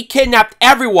 and he kidnapped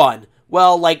everyone.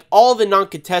 Well, like all the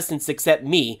non-contestants except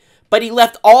me, but he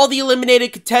left all the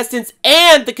eliminated contestants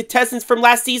and the contestants from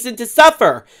last season to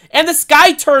suffer, and the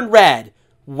sky turned red.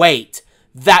 Wait,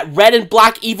 that red and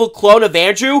black evil clone of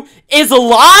Andrew is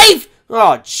alive?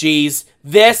 Oh, jeez,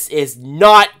 this is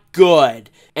not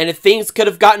good. And if things could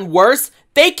have gotten worse,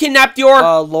 they kidnapped your,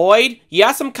 Lloyd? You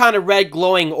have some kind of red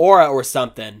glowing aura or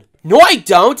something. No, I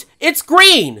don't. It's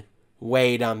green.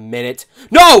 Wait a minute.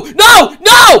 No! No!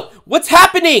 No! What's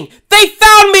happening? They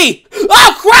found me!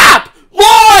 Oh, crap!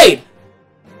 Lloyd!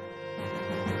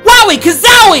 Wowie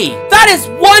kazowie! That is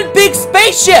one big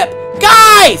spaceship!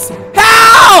 Guys!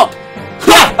 Help!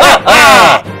 Ha ha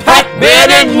ha! Pac-Man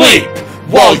and Link!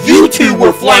 While you two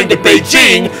were flying to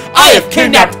Beijing, I have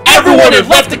kidnapped everyone and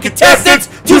left the contestants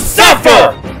to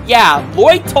suffer! Yeah,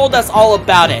 Lloyd told us all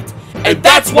about it. And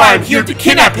that's why I'm here to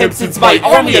kidnap him since my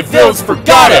army of villains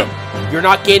forgot him! You're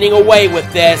not getting away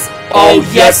with this. Oh,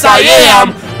 yes I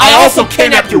am! I also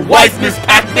kidnapped your wife, Miss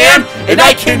Pac-Man, and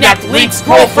I kidnapped Link's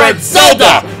girlfriend,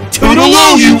 Zelda!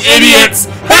 Toodaloo, you idiots!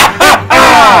 Ha ha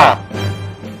ha!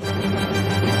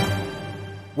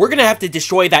 We're gonna have to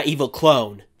destroy that evil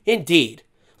clone. Indeed.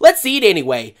 Let's eat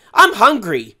anyway. I'm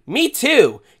hungry. Me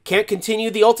too. Can't continue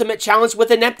the ultimate challenge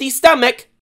with an empty stomach.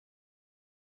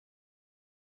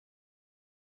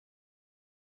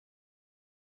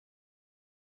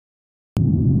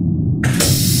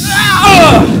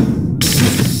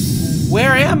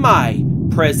 Where am I?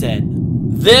 Prison.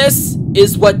 This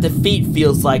is what defeat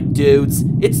feels like, dudes.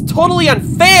 It's totally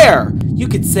unfair! You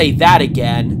could say that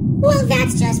again. Well,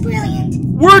 that's just brilliant.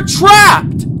 We're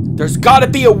trapped! There's gotta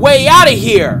be a way out of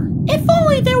here! If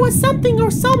only there was something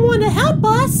or someone to help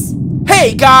us.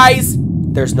 Hey, guys!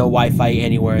 There's no Wi-Fi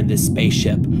anywhere in this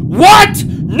spaceship. What?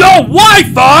 No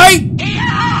Wi-Fi?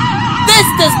 This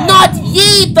does not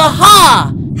yeed the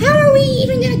ha! How are we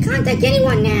even gonna contact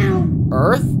anyone now?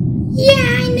 Earth? Yeah,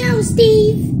 I know,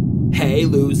 Steve. Hey,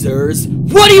 losers.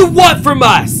 What do you want from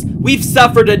us? We've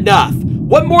suffered enough.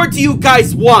 What more do you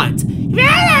guys want?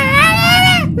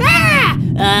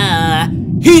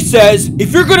 He says,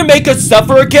 if you're gonna make us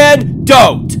suffer again,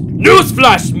 don't.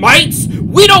 Newsflash, mates!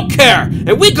 We don't care,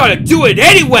 and we gotta do it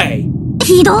anyway!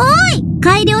 ひどい!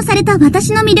 改良された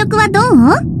私の魅力はど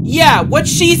う? Yeah, what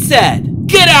she said.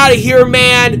 Get out of here,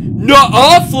 man!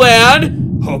 Nuh-uh,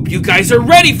 Flan! Hope you guys are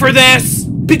ready for this!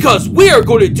 Because we are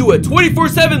going to do a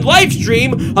 24/7 live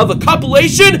stream of a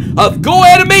compilation of Go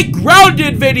Animate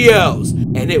Grounded videos!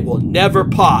 And it will never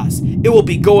pause. It will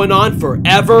be going on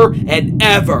forever and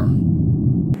ever.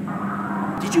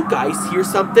 Did you guys hear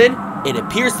something? It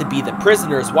appears to be the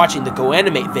prisoners watching the Go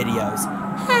Animate videos.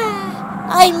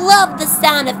 I love the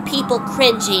sound of people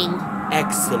cringing.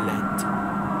 Excellent.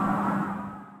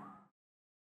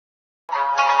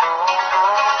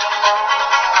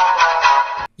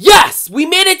 Yes! We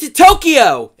made it to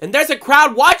Tokyo! And there's a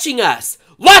crowd watching us!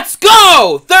 Let's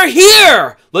go! They're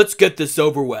here! Let's get this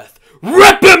over with.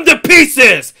 Rip them to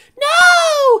pieces!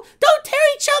 No! Don't tear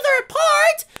each other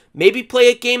apart! Maybe play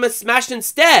a game of Smash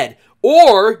instead.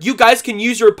 Or you guys can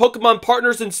use your Pokemon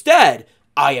partners instead.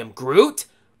 I am Groot?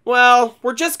 Well,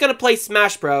 we're just gonna play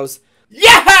Smash Bros.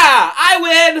 Yeah! I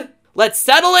win! Let's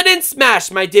settle it in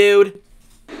Smash, my dude.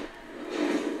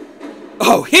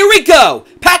 Oh, here we go!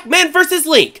 Pac-Man versus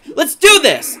Link! Let's do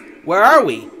this! Where are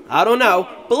we? I don't know,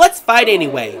 but let's fight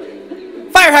anyway.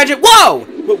 Fire hydrant! Whoa!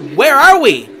 Where are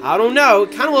we? I don't know.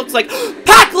 It kind of looks like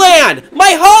Pac-Land!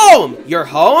 My home! Your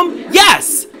home?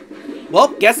 Yes! Well,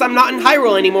 guess I'm not in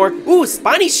Hyrule anymore. Ooh,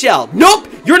 spiny shell. Nope!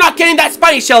 You're not getting that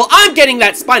spiny shell. I'm getting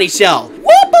that spiny shell.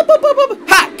 Whoop, whoop, whoop, whoop, whoop.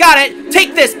 Ha! Got it!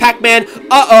 Take this, Pac-Man.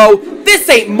 Uh-oh. This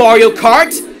ain't Mario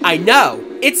Kart. I know.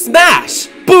 It's Smash.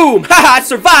 Boom! Haha!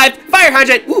 Survived! Fire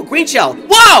hydrant! Ooh, green shell!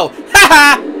 Whoa!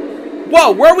 Haha!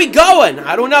 Whoa, where are we going?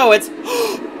 I don't know. It's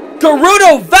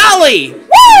Gerudo Valley!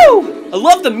 Woo! I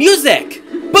love the music!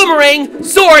 Boomerang!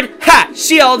 Sword! Ha!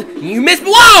 Shield! You missed!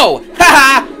 Whoa!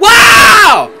 Haha!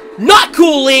 Wow! Not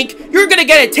cool, Link! You're gonna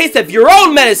get a taste of your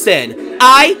own medicine!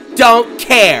 I don't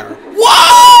care!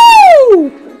 Whoa!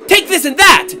 Take this and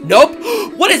that! Nope!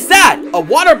 What is that? A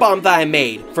water bomb that I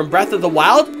made from Breath of the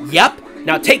Wild? Yep.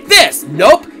 Now take this!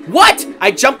 Nope! What? I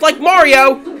jumped like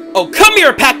Mario! Oh, come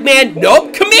here, Pac-Man!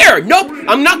 Nope! Come here! Nope!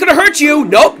 I'm not gonna hurt you!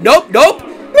 Nope! Nope! Nope!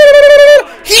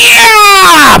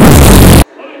 Yeah!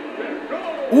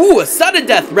 Ooh, a sudden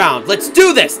death round! Let's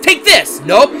do this! Take this!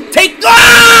 Nope! Take...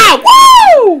 Ah!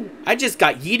 Woo! I just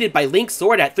got yeeted by Link's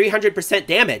sword at 300%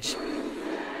 damage.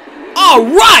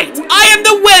 Alright! I am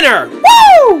the winner!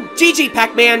 Woo! GG,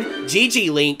 Pac-Man! GG,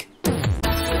 Link!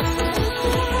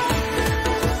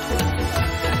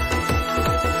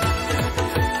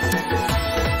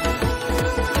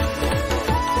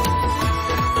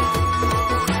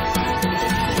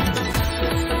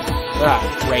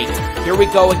 Ah, great. Here we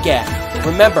go again.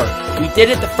 Remember, we did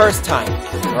it the first time.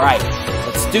 Alright,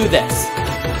 let's do this.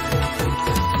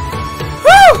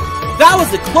 Whew! That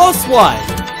was a close one!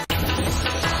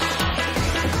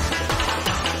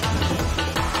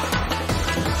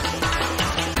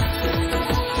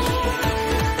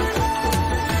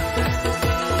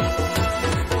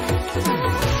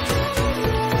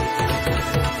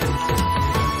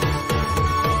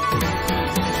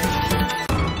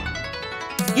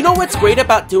 You know what's great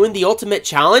about doing the Ultimate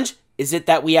Challenge? Is it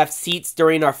that we have seats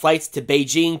during our flights to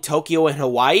Beijing, Tokyo, and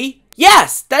Hawaii?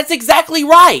 Yes, that's exactly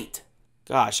right!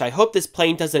 Gosh, I hope this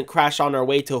plane doesn't crash on our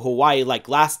way to Hawaii like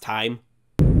last time.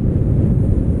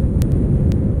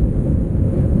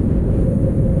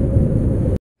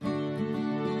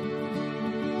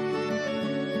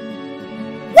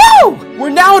 Woo!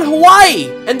 We're now in Hawaii,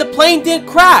 and the plane didn't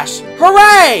crash!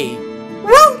 Hooray!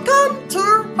 Welcome to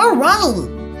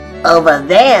Hawaii! Over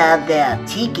there are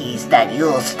tikis that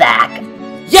you'll stack.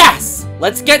 Yes!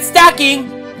 Let's get stacking!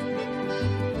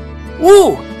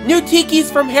 Ooh! New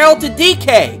tikis from Harold to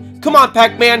DK! Come on,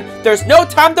 Pac-Man, there's no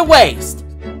time to waste!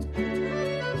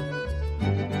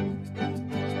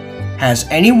 Has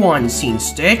anyone seen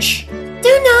Stitch?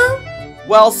 Do know.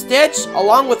 Well, Stitch,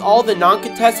 along with all the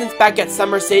non-contestants back at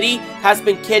Summer City, has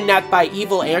been kidnapped by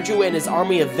Evil Andrew and his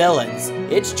army of villains.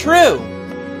 It's true!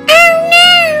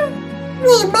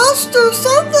 We must do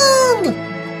something!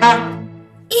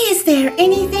 Is there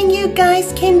anything you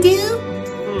guys can do?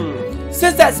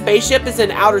 Since that spaceship is in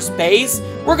outer space,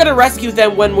 we're gonna rescue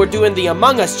them when we're doing the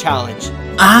Among Us challenge.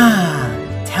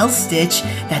 Tell Stitch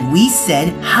that we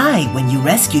said hi when you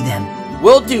rescue them.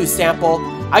 Will do, Sample.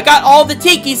 I got all the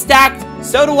tiki stacked,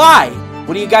 so do I.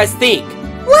 What do you guys think?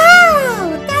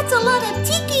 Wow! That's a lot of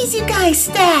tikis you guys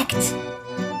stacked!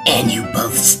 And you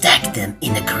both stacked them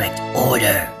in the correct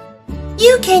order.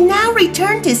 You can now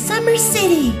return to Summer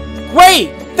City.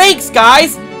 Great! Thanks,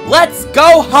 guys! Let's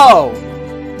go ho!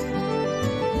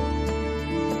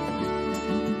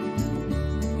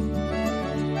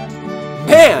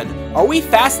 Man, are we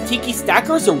fast tiki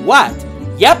stackers or what?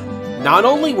 Yep, not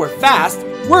only we're fast,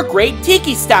 we're great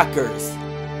tiki stackers!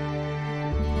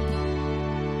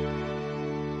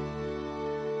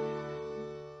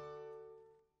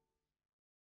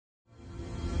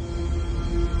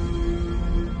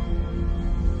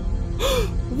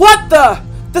 What the?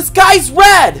 The sky's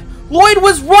red! Lloyd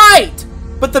was right!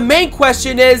 But the main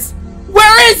question is,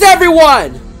 where is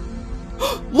everyone?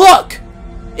 Look!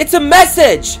 It's a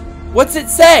message! What's it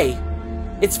say?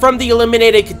 It's from the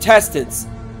eliminated contestants.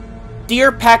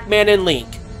 Dear Pac-Man and Link,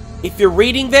 if you're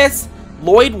reading this,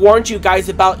 Lloyd warned you guys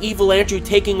about Evil Andrew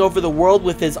taking over the world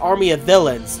with his army of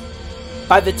villains.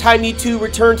 By the time you two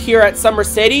returned here at Summer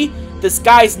City, the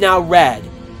sky's now red.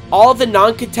 All the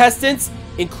non-contestants,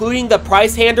 including the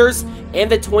prize handers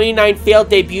and the 29 failed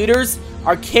debuters,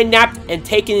 are kidnapped and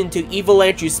taken into Evil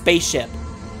Andrew's spaceship.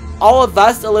 All of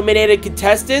us eliminated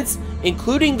contestants,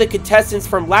 including the contestants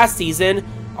from last season,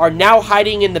 are now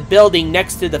hiding in the building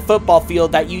next to the football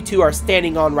field that you two are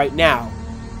standing on right now.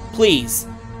 Please,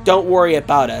 don't worry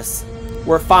about us.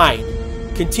 We're fine.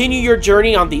 Continue your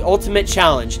journey on the Ultimate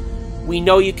Challenge. We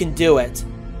know you can do it.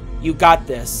 You got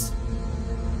this.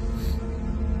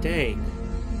 Dang.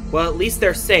 Well, at least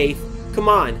they're safe. Come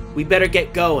on, we better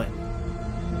get going.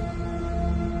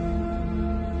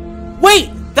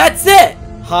 Wait! That's it!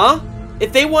 Huh?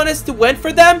 If they want us to win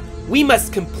for them, we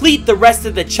must complete the rest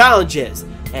of the challenges.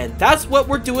 And that's what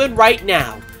we're doing right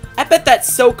now. I bet that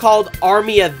so-called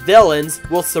army of villains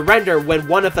will surrender when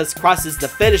one of us crosses the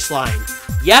finish line.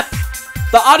 Yep,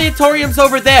 the auditorium's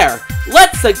over there.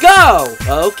 Let's go!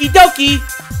 Okie dokie!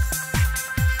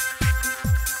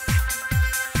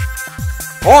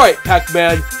 Alright,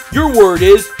 Pac-Man, your word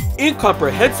is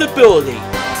incomprehensibility.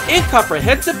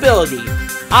 Incomprehensibility.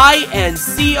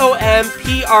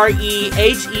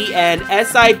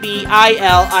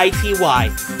 incomprehensibility.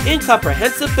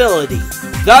 Incomprehensibility.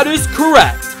 That is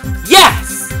correct.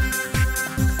 Yes!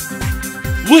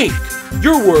 Link,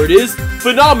 your word is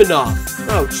phenomenon.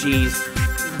 Oh, jeez.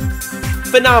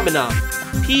 Phenomenon.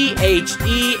 P-H-E-N-O-M-E-N-O-N.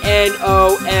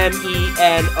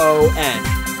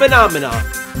 Phenomenon.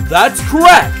 That's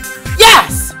correct.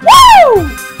 Yes! Woo!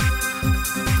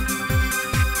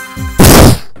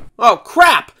 Oh,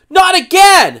 crap! Not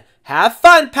again! Have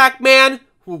fun, Pac-Man!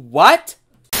 What?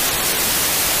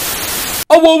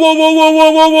 Oh, whoa, whoa, whoa, whoa,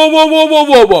 whoa, whoa, whoa, whoa, whoa, whoa,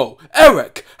 whoa, whoa!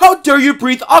 Eric, how dare you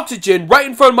breathe oxygen right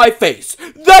in front of my face?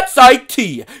 That's IT!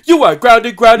 You are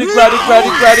grounded, grounded, grounded,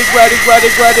 grounded, grounded, grounded,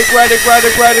 grounded, grounded, grounded,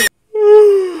 grounded, grounded.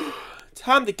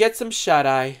 Time to get some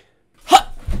shut-eye.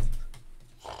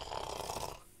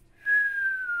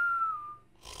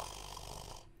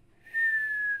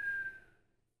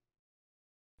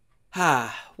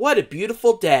 Ah, what a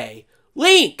beautiful day.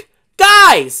 Link!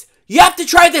 Guys! You have to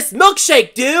try this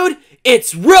milkshake, dude!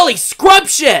 It's really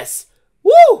scrumptious!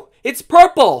 Woo! It's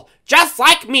purple, just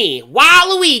like me,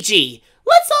 Waluigi!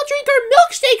 Let's all drink our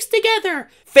milkshakes together!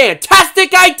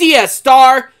 Fantastic idea,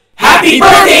 Star! Happy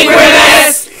birthday,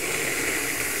 Grimace!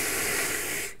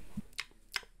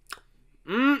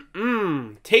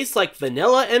 Tastes like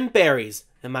vanilla and berries.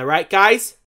 Am I right,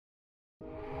 guys?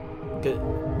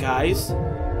 Guys?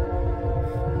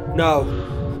 No.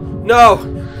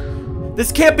 No!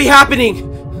 This can't be happening!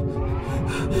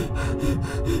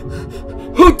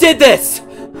 Who did this?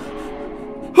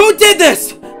 Who did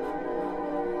this?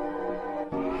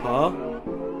 Huh?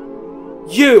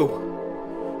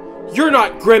 You're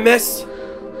not Grimace.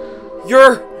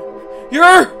 You're...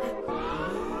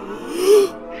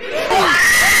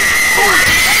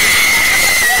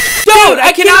 Dude,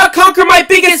 I cannot conquer my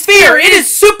biggest fear! It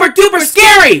is super duper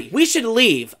scary! We should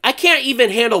leave. I can't even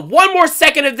handle one more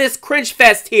second of this cringe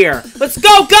fest here. Let's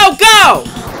go, go, go!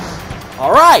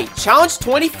 Alright, challenge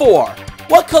 24.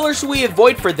 What color should we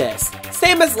avoid for this?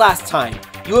 Same as last time.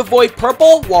 You avoid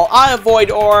purple while I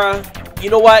avoid aura. You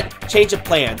know what? Change of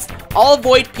plans. I'll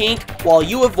avoid pink while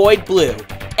you avoid blue.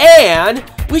 And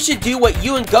we should do what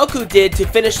you and Goku did to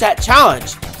finish that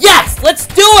challenge. Yes, let's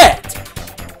do it!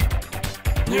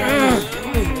 Woo!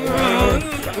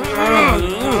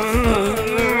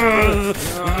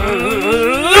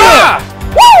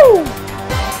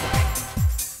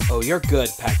 Oh, you're good,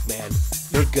 Pac-Man.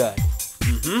 You're good.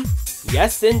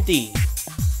 Yes, indeed.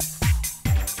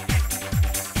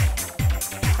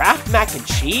 Kraft mac and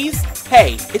cheese?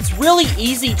 Hey, it's really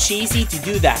easy cheesy to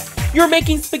do that. You're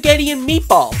making spaghetti and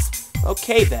meatballs.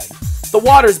 Okay then. The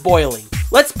water's boiling.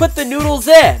 Let's put the noodles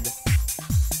in.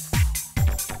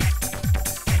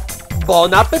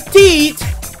 Bon appetit!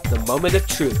 The moment of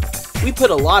truth. We put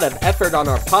a lot of effort on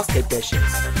our pasta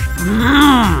dishes.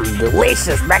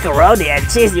 Delicious macaroni and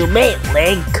cheese you made,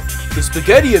 Link. The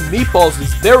spaghetti and meatballs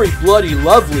is very bloody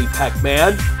lovely,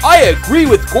 Pac-Man. I agree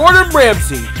with Gordon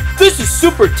Ramsay. This is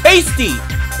super tasty.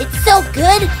 It's so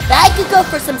good that I could go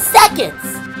for some seconds.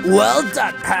 Well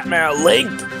done, Pac-Man and Link.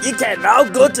 You can now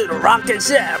go to the rocket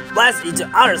ship and blast into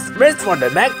outer space for the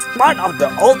next part of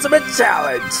the ultimate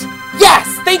challenge. Yes,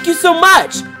 thank you so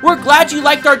much. We're glad you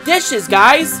liked our dishes,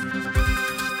 guys.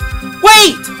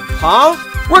 Wait! Huh?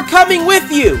 We're coming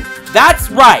with you.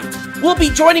 That's right. We'll be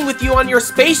joining with you on your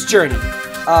space journey.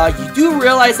 You do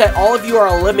realize that all of you are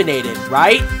eliminated,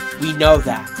 right? We know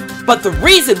that. But the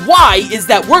reason why is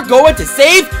that we're going to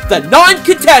save the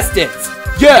non-contestants.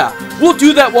 Yeah, we'll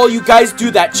do that while you guys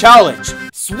do that challenge.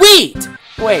 Sweet!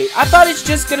 Wait, I thought it's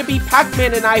just gonna be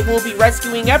Pac-Man and I who will be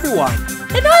rescuing everyone.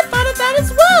 And I thought of that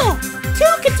as well.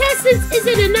 2 contestants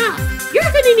isn't enough. You're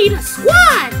gonna need a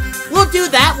squad. We'll do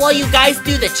that while you guys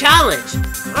do the challenge.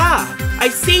 Ah, I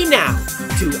see now.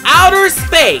 To outer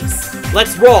space.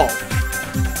 Let's roll.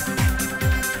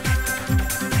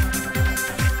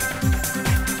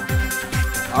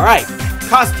 Alright,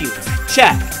 costumes,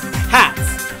 check.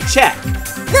 Hats, check.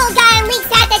 Little guy in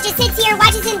Link's hat that just sits here and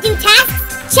watches him do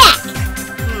tasks? Check!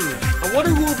 I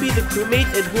wonder who will be the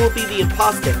crewmate and who will be the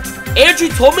imposter. Andrew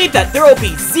told me that there will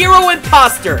be 0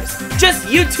 imposters. Just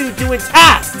you 2 doing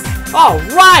tasks.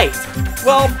 Alright!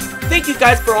 Well, thank you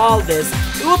guys for all of this.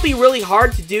 It will be really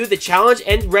hard to do the challenge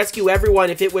and rescue everyone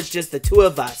if it was just the 2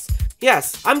 of us.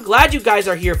 Yes, I'm glad you guys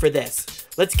are here for this.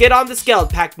 Let's get on the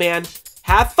skeleton, Pac-Man.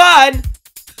 Have fun!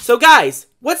 So guys,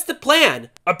 what's the plan?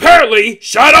 Apparently,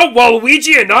 Shadow,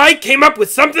 Waluigi, and I came up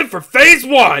with something for Phase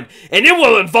 1, and it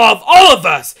will involve all of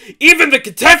us, even the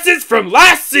contestants from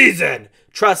last season.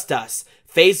 Trust us,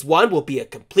 Phase 1 will be a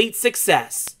complete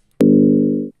success.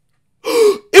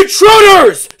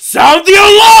 Intruders! Sound the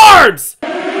alarms!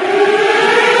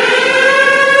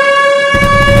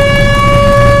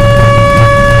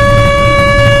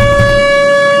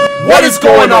 What is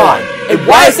going on? And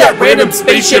why is that random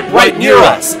spaceship right near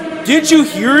us? Did you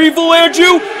hear, Evil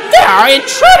Andrew? There are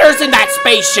intruders in that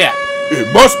spaceship.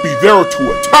 It must be there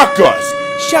to attack us.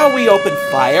 Shall we open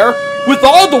fire? With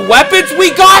all the weapons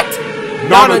we got?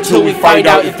 Not until we find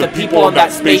out if the people on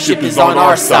that spaceship is on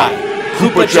our side.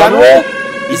 Koopa General?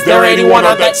 Is there anyone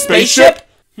on that spaceship?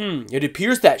 It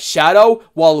appears that Shadow,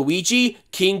 Waluigi,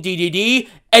 King DDD,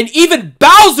 and even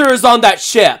Bowser is on that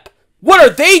ship. What are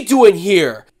they doing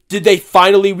here? Did they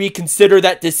finally reconsider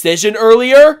that decision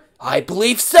earlier? I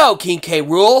believe so, King K.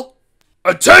 Rool.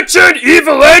 Attention,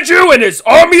 Evil Andrew and his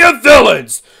army of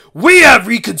villains! We have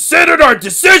reconsidered our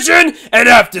decision and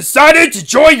have decided to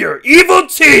join your evil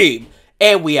team!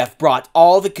 And we have brought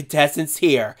all the contestants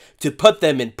here to put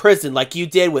them in prison like you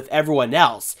did with everyone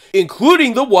else,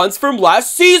 including the ones from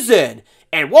last season.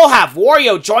 And we'll have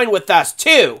Wario join with us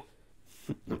too.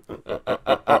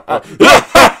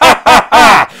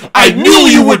 I knew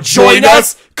you would join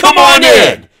us! Come on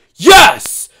in!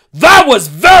 Yes! That was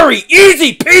very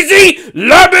easy peasy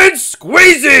lemon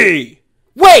squeezy!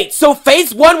 Wait, so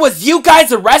phase 1 was you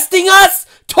guys arresting us?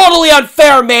 Totally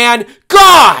unfair, man!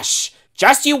 Gosh!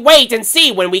 Just you wait and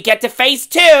see when we get to phase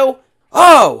 2.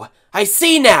 Oh, I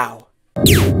see now.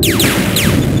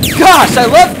 Gosh, I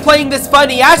love playing this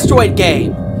funny asteroid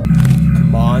game.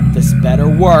 Come on, this better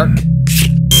work.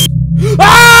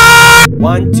 Ah!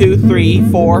 1, 2, 3,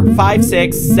 4, 5,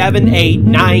 6, 7, 8,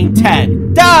 9,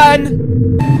 10. Done!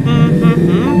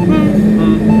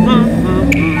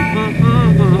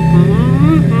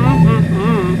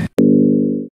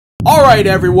 Alright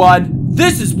everyone,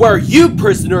 this is where you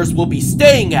prisoners will be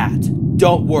staying at.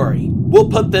 Don't worry, we'll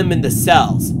put them in the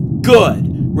cells. Good.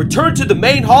 Return to the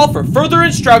main hall for further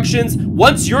instructions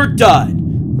once you're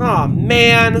done. Aw,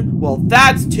 man. Well,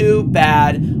 that's too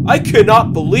bad. I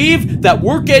cannot believe that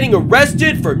we're getting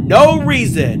arrested for no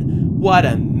reason. What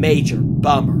a major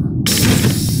bummer.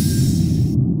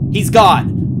 He's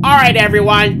gone. Alright,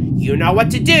 everyone. You know what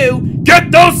to do.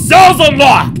 Get those cells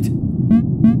unlocked!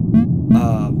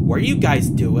 What are you guys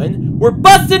doing? We're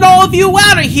busting all of you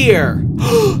out of here!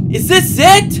 Is this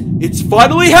it? It's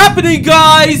finally happening,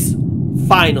 guys!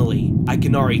 Finally, I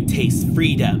can already taste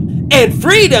freedom. And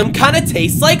freedom kinda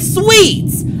tastes like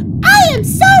sweets! I am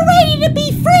so ready to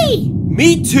be free!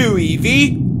 Me too,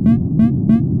 Evie!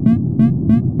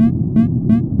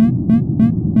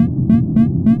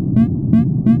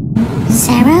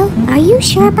 Sarah, are you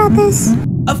sure about this?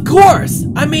 Of course!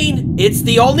 I mean, it's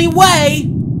the only way!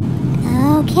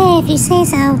 Okay, if you say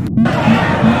so.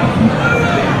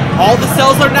 All the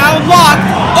cells are now locked!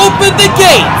 Open the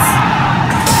gates!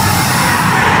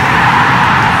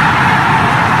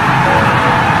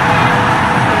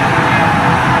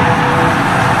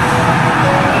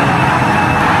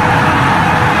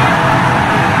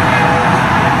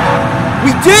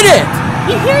 We did it!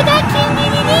 You hear that, King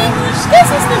Dedede? This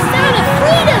is the sound of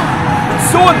freedom! It's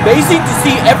so amazing to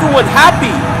see everyone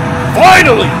happy!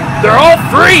 Finally! They're all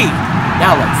free!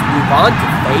 Now let's move on to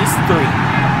phase 3.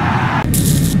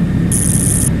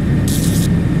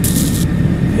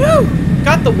 Phew!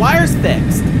 Got the wires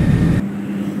fixed.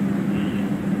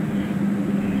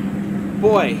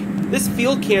 Boy, this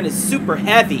fuel can is super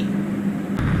heavy.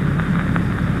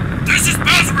 This is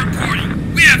Bowser reporting!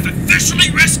 We have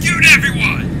officially rescued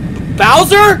everyone!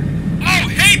 Bowser? Oh,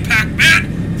 hey,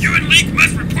 Pac-Man! You and Link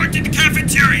must report to the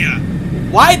cafeteria!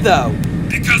 Why though?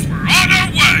 Because we're on our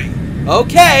way!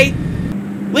 Okay!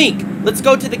 Link, let's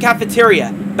go to the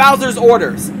cafeteria. Bowser's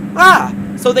orders. Ah,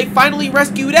 so they finally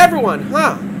rescued everyone,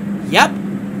 huh? Yep.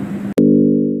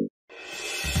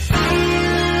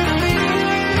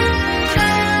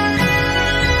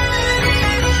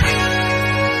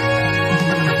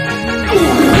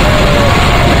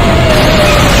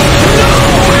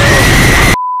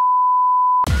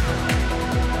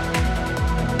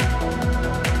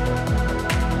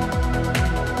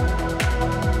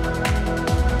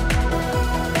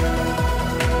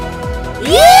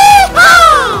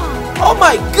 Oh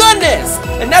my goodness!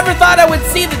 I never thought I would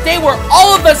see the day where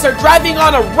all of us are driving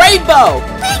on a rainbow!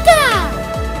 Pika!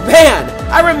 Man,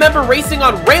 I remember racing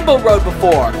on Rainbow Road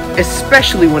before.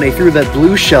 Especially when I threw that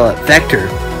blue shell at Vector.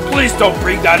 Please don't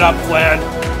bring that up, Flan.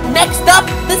 Next up,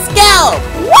 the Scalp!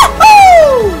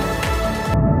 Woohoo!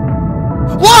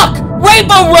 Look!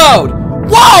 Rainbow Road!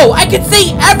 Whoa! I can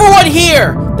see everyone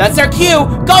here! That's our cue!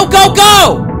 Go, go,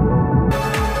 go!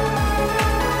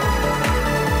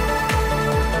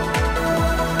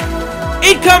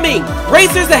 Incoming!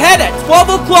 Racers ahead at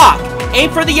 12 o'clock!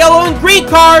 Aim for the yellow and green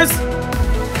cars!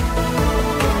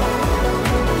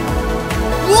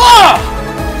 Whoa!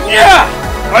 Yeah!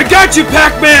 I got you,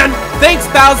 Pac-Man! Thanks,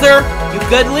 Bowser! You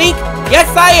good, Link? Yes,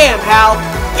 I am, Hal!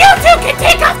 You two can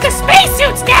take off the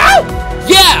spacesuits now!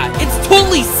 Yeah! It's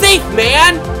totally safe,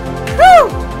 man!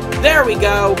 Whew! There we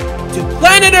go! To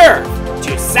planet Earth!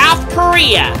 To South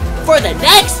Korea! For the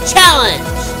next challenge!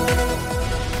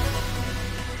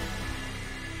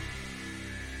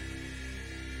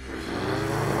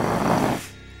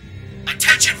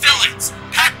 Attention villains!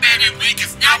 Pac-Man and Link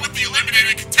is now with the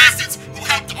eliminated contestants who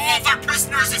helped all of our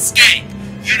prisoners escape.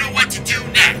 You know what to do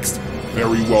next.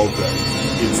 Very well then.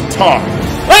 It's time.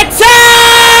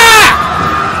 Attack!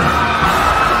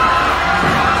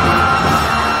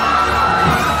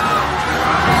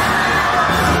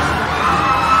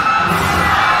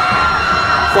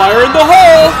 Fire in the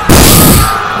hole!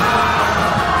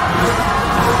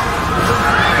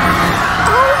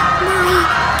 Oh my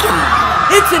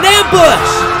god! It's an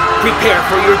ambush! Prepare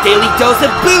for your daily dose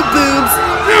of boom booms.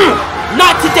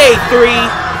 Not today, 3.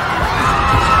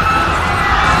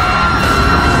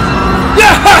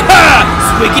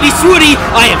 Swiggity swooty,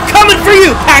 I am coming for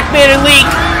you, Pac-Man and Link!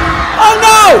 Oh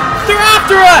no! They're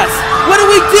after us! What do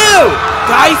we do?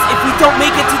 Guys, if we don't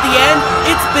make it to the end,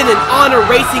 it's been an honor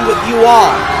racing with you all.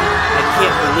 I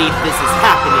can't believe this is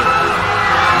happening.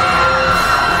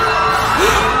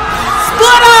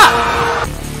 Split up!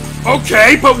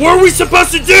 Okay, but what are we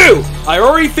supposed to do? I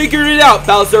already figured it out,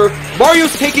 Bowser.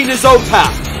 Mario's taking his own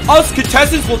path. Us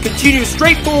contestants will continue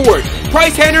straight forward.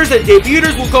 Prize handers and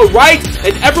debuters will go right,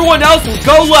 and everyone else will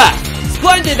go left.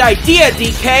 Splendid idea,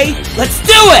 DK. Let's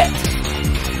do it!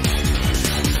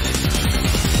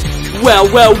 Well,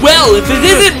 if it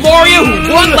isn't Mario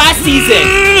who won last season!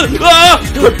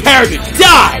 Prepare to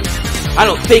die! I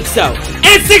don't think so.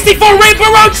 N64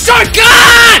 Rainbow Road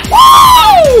Shotgun!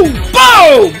 Woo!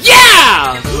 Boom!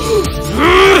 Yeah!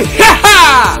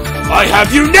 I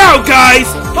have you now, guys!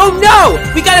 Oh no!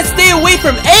 We gotta stay away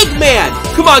from Eggman!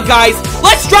 Come on, guys!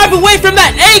 Let's drive away from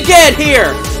that egghead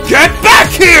here! Get back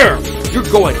here! You're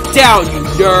going down, you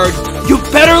nerd! You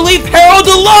better leave Harold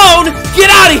alone! Get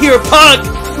out of here, punk!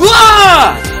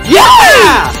 Ah!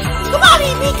 Yeah! Come on,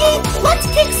 Mickey! Let's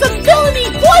kick some villainy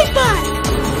boy butt!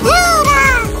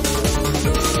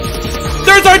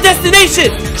 There's our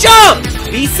destination! Jump!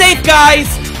 Be safe,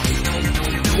 guys!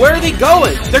 Where are they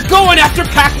going? They're going after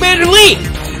Pac-Man and Link!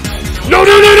 No! What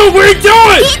are you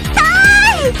doing?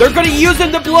 They're gonna use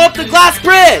him to blow up the glass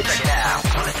bridge!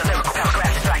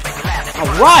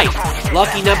 Alright!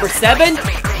 Lucky number 7,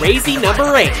 crazy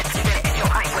number 8.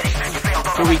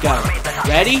 Here we go.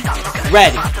 Ready?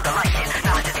 Ready.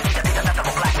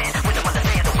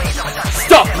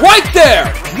 Stop right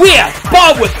there! We have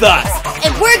Bob with us!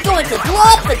 And we're going to blow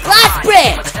up the glass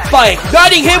bridge! By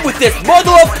igniting him with this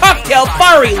mother of cocktail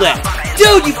fiery lift!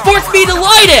 Dude, you forced me to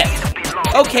light it!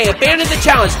 Okay, abandon the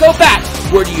challenge. Go back.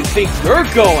 Where do you think you're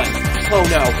going? Oh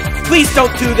no. Please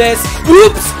don't do this.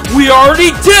 Oops! We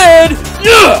already did!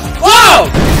 Whoa!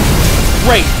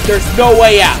 Great, there's no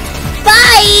way out.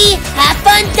 Bye! Have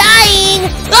fun dying!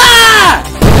 Ah!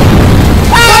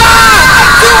 Ah!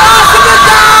 I'm too awesome to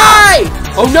die!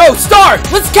 Oh no, Star!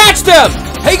 Let's catch them!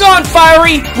 Hang on,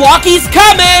 Fiery! Blocky's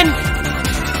coming!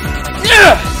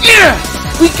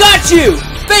 We got you!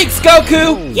 Thanks,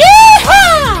 Goku!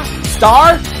 Yeehaw!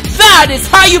 Star, that is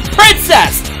how you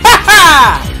princess! Ha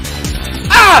ha!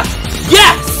 Ah!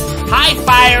 Yes! Hi,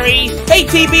 Fiery! Hey,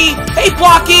 TB! Hey,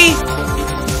 Blocky!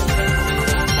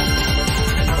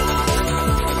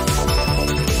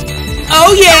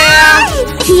 Oh yeah!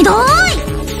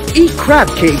 Eat crab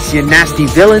cakes, you nasty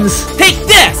villains! Take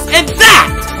this and that!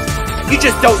 You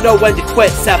just don't know when to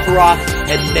quit, Sephiroth.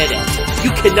 Admit it.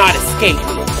 You cannot escape.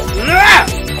 Come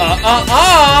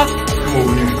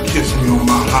over here and kiss me on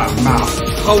my hot mouth.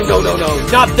 Oh, no.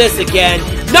 Not this again.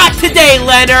 Not today,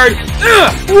 Leonard.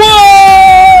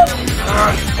 Whoa!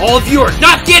 All of you are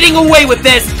not getting away with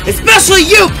this, especially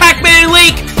you, Pac-Man and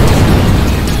Link.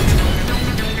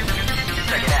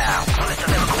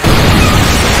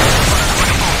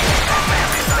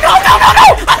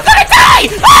 No! I'm gonna die!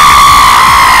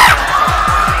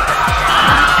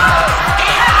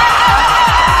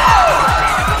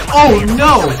 Oh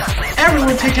no!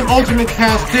 Everyone take an ultimate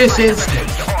past this instant!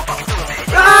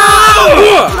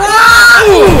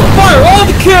 Fire all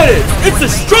the cannons! It's the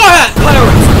Straw Hat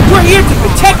Pirates! We're here to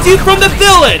protect you from the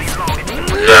villains!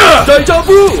 Deja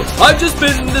vu! I've just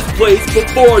been in this place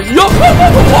before.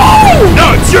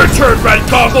 Now it's your turn, Red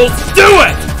Goggles! Do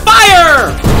it!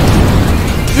 Fire!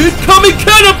 Incoming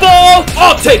cannonball!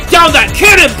 I'll take down that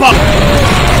cannonball!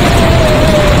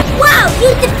 Wow,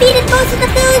 you defeated most of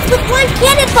the villains with one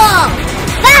cannonball!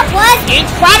 That was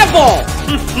incredible!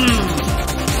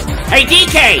 Hey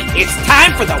DK, it's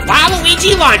time for the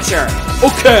Waluigi launcher!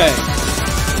 Okay!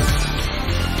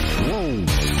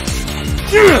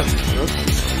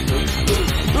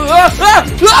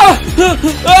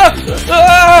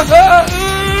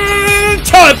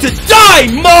 Time to die,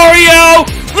 Mario!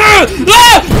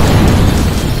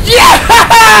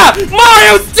 Yeah!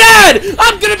 Mario's dead!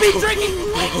 I'm gonna be drinking...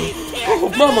 Oh,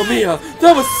 Mamma Mia!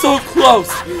 That was so close!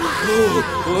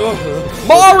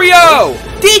 Mario!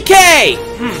 DK!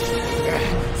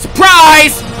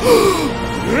 Surprise!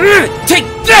 Take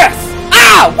this!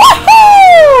 Ah!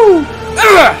 Woohoo!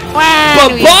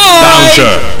 Bye-bye!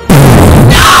 Bowser!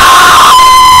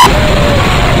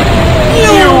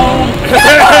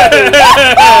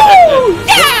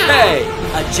 Hey,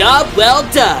 a job well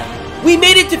done. We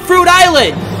made it to Fruit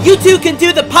Island. You two can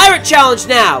do the pirate challenge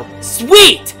now.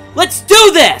 Sweet! Let's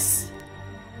do this!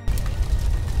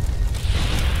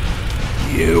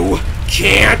 You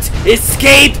can't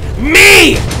escape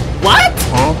me! What?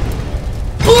 Huh?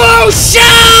 Blue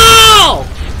shell!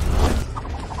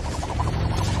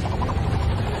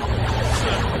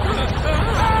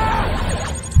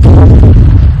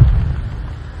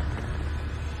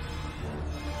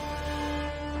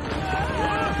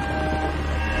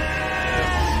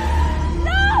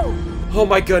 Oh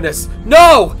my goodness,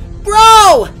 no!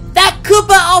 Bro! That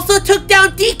Koopa also took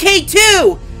down DK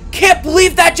too! Can't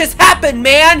believe that just happened,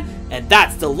 man! And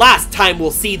that's the last time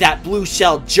we'll see that blue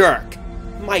shell jerk.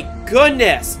 My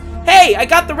goodness! Hey, I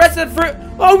got the rest of the fruit.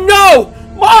 Oh no!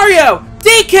 Mario!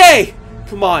 DK!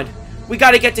 Come on, we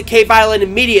gotta get to Cave Island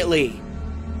immediately.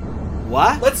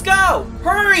 What? Let's go!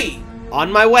 Hurry! On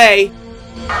my way.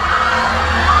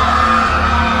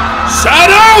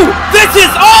 Shadow! This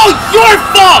is all your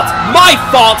fault! My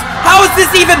fault? How is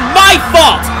this even my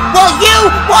fault? Well, you,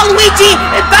 Waluigi,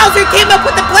 and Bowser came up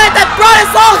with the plan that brought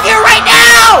us all here right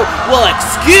now! Well,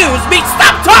 excuse me,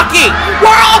 stop talking!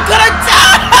 We're all gonna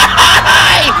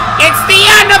die! It's the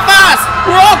end of us!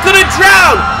 We're all gonna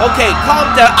drown! Okay,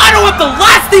 calm down. I don't want the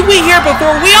last thing we hear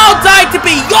before we all die to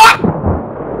be your...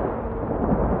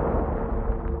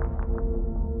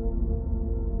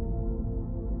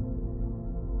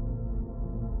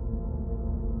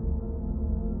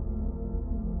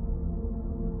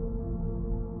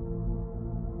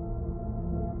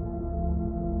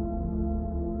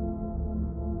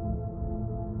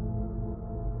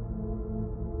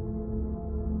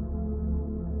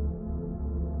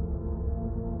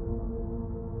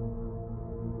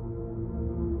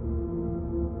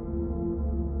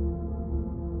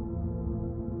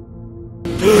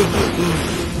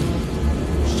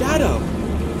 Shadow,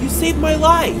 you saved my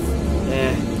life.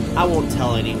 I won't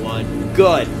tell anyone.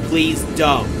 Good, please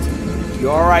don't. You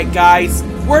alright, guys?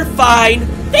 We're fine.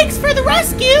 Thanks for the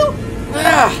rescue!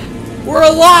 We're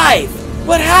alive!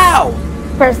 But how?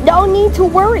 There's no need to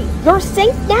worry. You're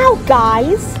safe now,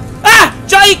 guys. Ah!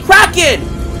 Giant Kraken!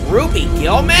 Ruby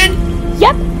Gilman?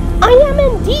 Yep, I am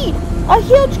indeed a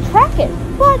huge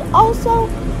Kraken, but also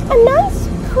a nice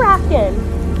Kraken.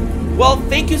 Well,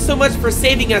 thank you so much for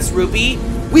saving us, Ruby.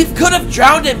 We could have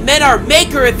drowned and met our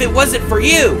maker if it wasn't for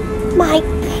you. My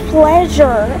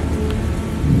pleasure.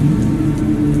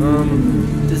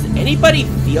 Does anybody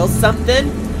feel something?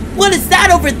 What is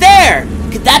that over there?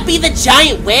 Could that be the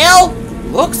giant whale?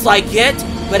 Looks like it,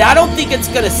 but I don't think it's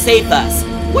gonna save us.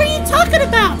 What are you talking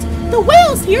about? The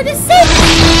whale's here to save us!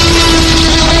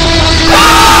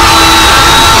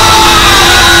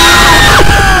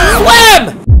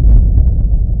 Swim!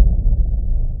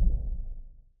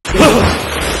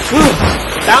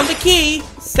 Found the key.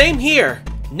 Same here.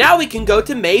 Now we can go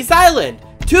to Maze Island,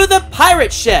 to the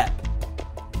pirate ship.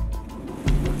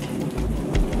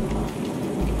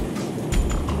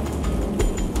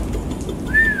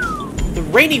 The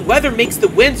rainy weather makes the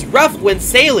winds rough when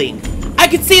sailing. I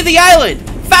can see the island.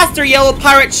 Faster, yellow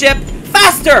pirate ship.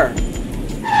 Faster!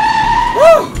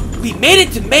 Woo! We made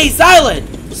it to Maze Island.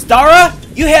 Stara,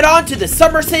 you head on to the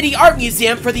Summer City Art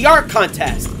Museum for the art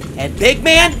contest. And Big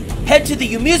Man, head to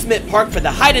the amusement park for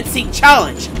the hide-and-seek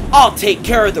challenge. I'll take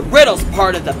care of the riddles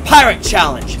part of the pirate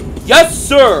challenge. Yes,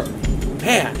 sir!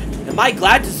 Man, am I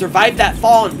glad to survive that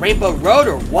fall on Rainbow Road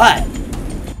or what?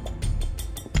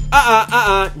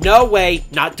 No way.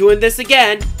 Not doing this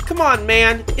again. Come on,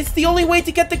 man. It's the only way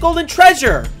to get the golden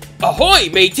treasure. Ahoy,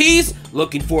 mateys!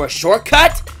 Looking for a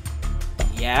shortcut?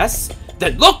 Yes?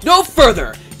 Then look no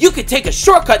further. You can take a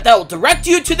shortcut that will direct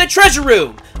you to the treasure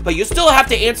room. But you still have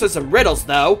to answer some riddles,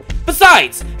 though.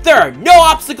 Besides, there are no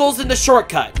obstacles in the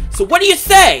shortcut. So what do you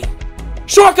say?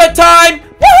 Shortcut time!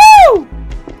 Woohoo!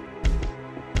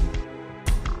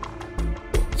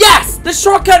 Yes! The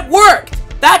shortcut worked!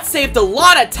 That saved a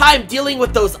lot of time dealing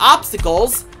with those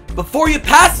obstacles. Before you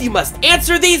pass, you must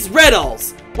answer these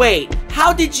riddles. Wait,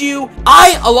 how did you...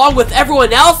 I, along with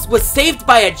everyone else, was saved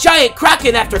by a giant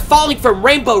kraken after falling from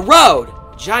Rainbow Road.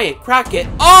 Giant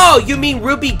kraken? Oh, you mean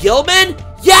Ruby Gilman?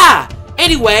 Yeah!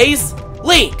 Anyways,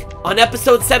 Link, on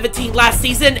episode 17 last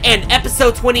season and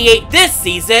episode 28 this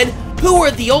season, who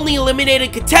were the only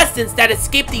eliminated contestants that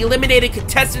escaped the eliminated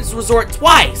contestants resort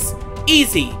twice?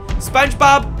 Easy.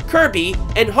 SpongeBob, Kirby,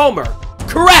 and Homer.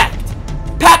 Correct!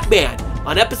 Pac-Man,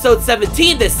 on episode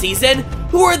 17 this season,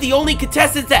 who are the only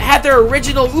contestants that had their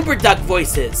original Uber Duck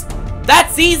voices?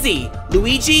 That's easy!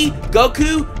 Luigi,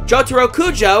 Goku, Jotaro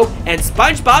Kujo, and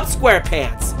SpongeBob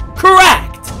SquarePants. Correct!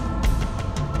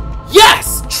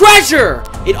 Yes! Treasure!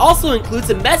 It also includes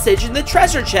a message in the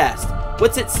treasure chest.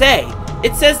 What's it say?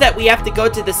 It says that we have to go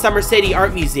to the Summer City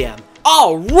Art Museum.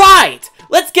 Alright!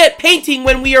 Let's get painting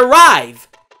when we arrive!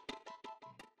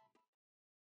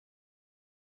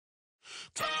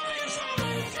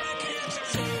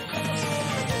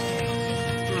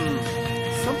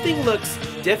 something looks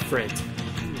different.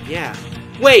 Yeah.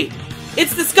 Wait!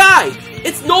 It's the sky!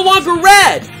 It's no longer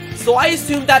red! So I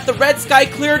assumed that the red sky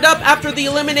cleared up after the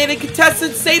eliminated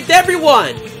contestants saved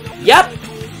everyone! Yep!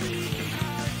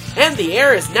 And the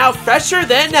air is now fresher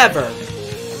than ever.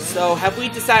 So have we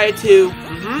decided to...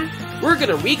 We're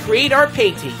gonna recreate our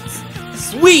paintings.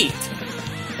 Sweet!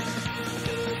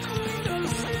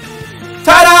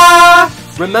 Ta-da!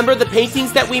 Remember the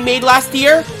paintings that we made last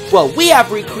year? Well, we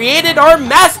have recreated our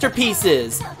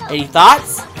masterpieces! Any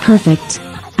thoughts? Perfect.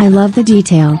 I love the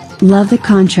detail, love the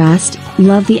contrast,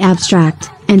 love the abstract,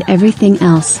 and everything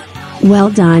else. Well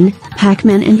done,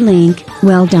 Pac-Man and Link,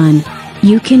 well done.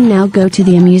 You can now go to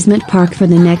the amusement park for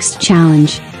the next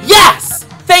challenge. Yes!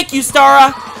 Thank you,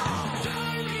 Stara!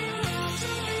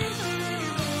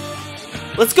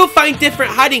 Let's go find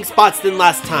different hiding spots than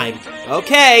last time.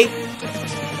 Okay.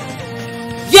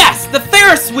 Yes! The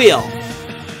Ferris wheel!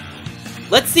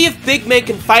 Let's see if Big Man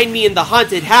can find me in the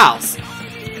haunted house.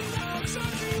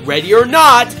 Ready or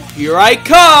not, here I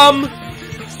come!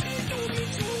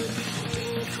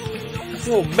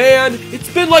 Oh man,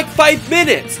 it's been like 5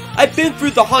 minutes! I've been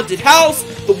through the haunted house,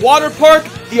 the water park,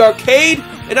 the arcade,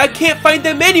 and I can't find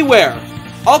them anywhere!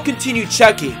 I'll continue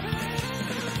checking.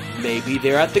 Maybe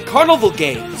they're at the carnival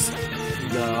games.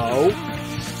 No.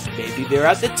 Maybe they're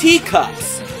at the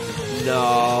teacups.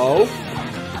 No.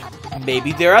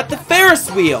 Maybe they're at the Ferris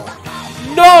wheel.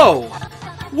 No!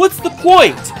 What's the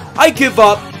point? I give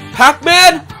up.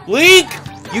 Pac-Man, Link,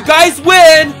 you guys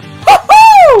win!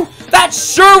 Woohoo! That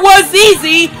sure was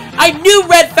easy! I knew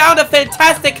Red found a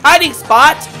fantastic hiding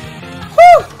spot!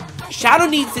 Whew! Shadow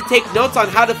needs to take notes on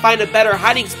how to find a better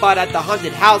hiding spot at the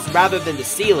haunted house rather than the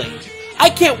ceiling. I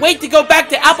can't wait to go back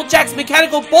to Applejack's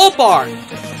Mechanical Bull Barn!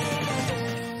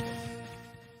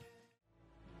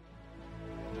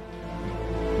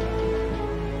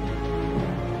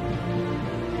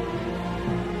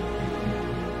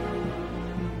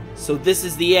 So this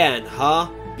is the end, huh?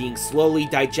 Being slowly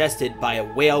digested by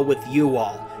a whale with you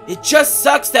all. It just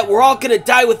sucks that we're all gonna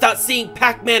die without seeing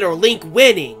Pac-Man or Link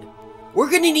winning. We're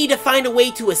gonna need to find a way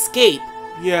to escape.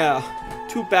 Yeah,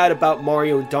 too bad about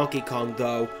Mario and Donkey Kong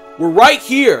though. We're right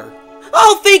here!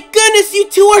 Oh, thank goodness you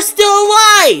two are still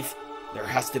alive! There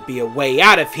has to be a way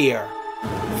out of here.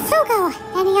 Fugo,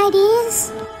 any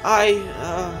ideas? I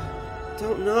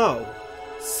don't know.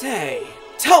 Say,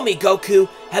 tell me, Goku,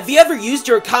 have you ever used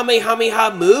your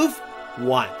Kamehameha move?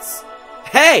 Once.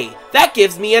 Hey, that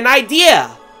gives me an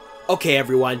idea! Okay,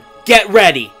 everyone, get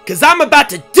ready, cause I'm about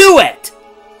to do it!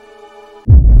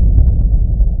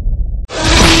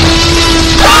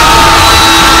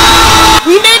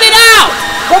 We made it out!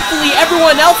 Hopefully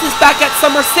everyone else is back at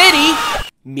Summer City!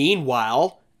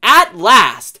 Meanwhile, at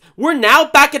last, we're now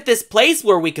back at this place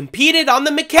where we competed on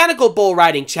the Mechanical Bull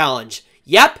Riding Challenge.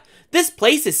 Yep, this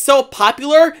place is so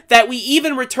popular that we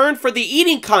even returned for the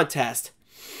eating contest.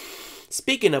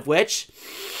 Speaking of which,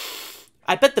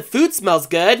 I bet the food smells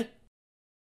good.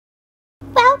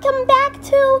 Welcome back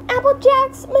to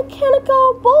Applejack's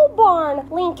Mechanical Bull Barn,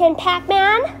 Link and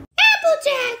Pac-Man.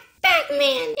 Applejack,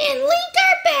 Pac-Man, and Link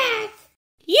are back!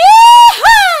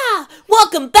 Yeehaw!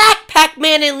 Welcome back,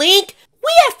 Pac-Man and Link!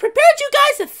 We have prepared you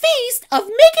guys a feast of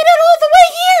making it all the way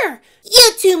here!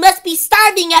 You two must be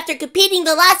starving after competing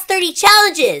the last 30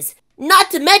 challenges!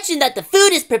 Not to mention that the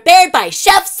food is prepared by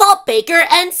Chef Saltbaker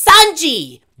and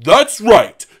Sanji! That's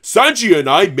right! Sanji and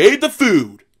I made the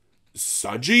food!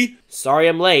 Sanji? Sorry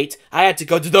I'm late. I had to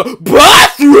go to the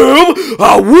bathroom!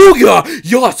 Awooga!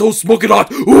 Y'all so smoking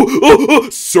hot!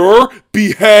 Sir,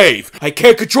 behave! I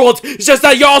can't control it! It's just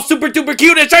that y'all super duper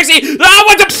cute and sexy! I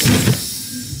want to...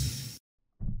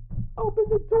 Open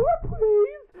the door,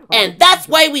 please! And that's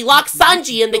why we lock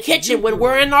Sanji in the kitchen when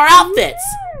we're in our outfits!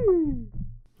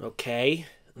 Okay,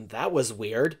 that was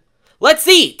weird. Let's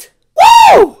eat!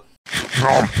 Woo!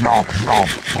 While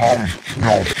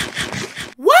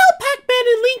Pac-Man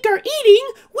and Link are eating,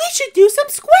 we should do some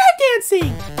square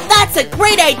dancing! That's a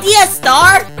great idea,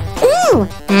 Star! Ooh,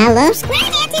 I love square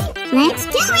dancing! Let's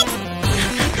do it!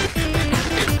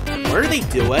 What are they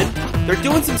doing? They're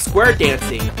doing some square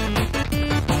dancing.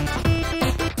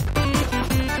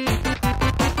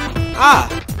 Ah,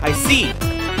 I see.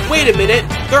 Wait a minute,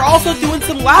 they're also doing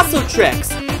some lasso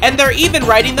tricks! And they're even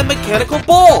riding the mechanical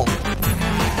bull!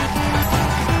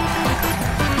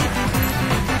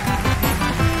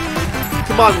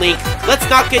 Come on, Link, let's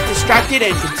not get distracted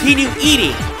and continue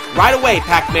eating! Right away,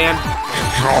 Pac-Man!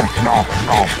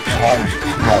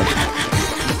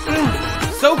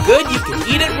 So good you can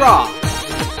eat it raw!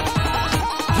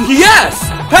 Yes!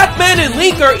 Pac-Man and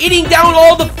Link are eating down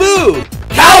all the food!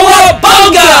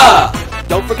 Cowabunga!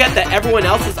 Don't forget that everyone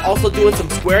else is also doing some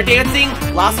square dancing,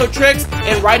 lasso tricks,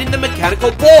 and riding the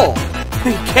mechanical bull.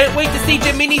 Can't wait to see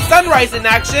Jiminy Sunrise in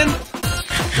action!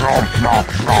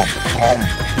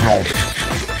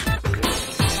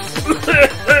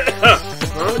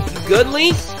 You good,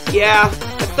 Link? Yeah, I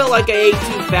felt like I ate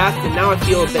too fast and now I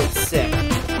feel a bit sick.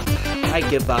 I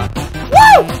give up.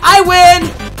 Woo! I win!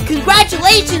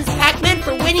 Congratulations, Pac-Man,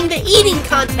 for winning the eating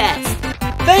contest!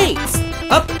 Thanks!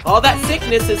 All that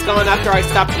sickness is gone after I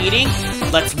stopped eating.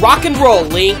 Let's rock and roll,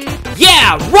 Link!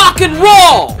 Yeah, rock and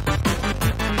roll!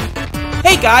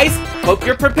 Hey guys, hope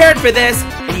you're prepared for this,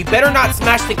 and you better not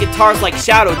smash the guitars like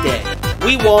Shadow did.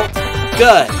 We won't.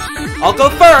 Good. I'll go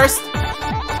first.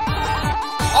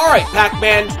 Alright,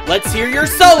 Pac-Man, let's hear your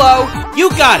solo. You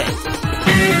got it.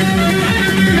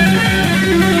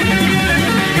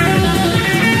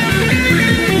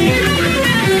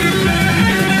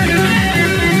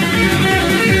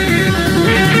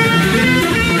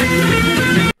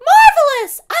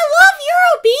 Marvelous! I love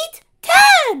Eurobeat!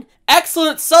 10!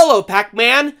 Excellent solo,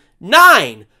 Pac-Man.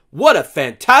 9. What a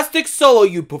fantastic solo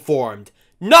you performed.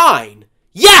 9.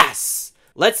 Yes!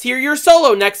 Let's hear your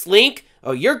solo next, Link.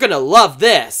 Oh, you're gonna love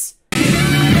this. Amazing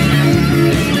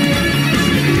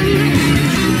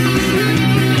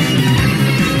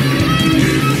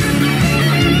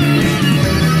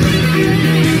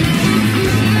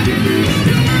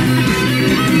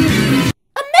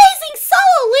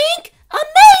solo, Link!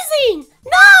 Amazing!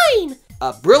 9!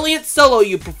 A brilliant solo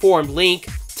you performed, Link.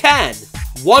 10.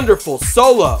 Wonderful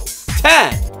solo.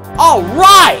 10. All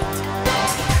right!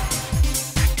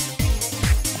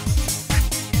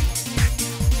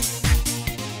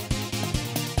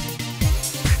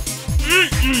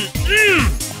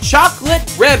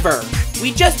 Chocolate River.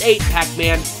 We just ate,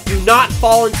 Pac-Man. Do not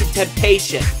fall into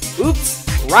temptation. Oops,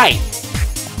 right.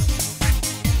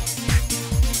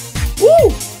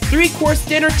 Woo! 3-course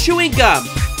dinner chewing gum.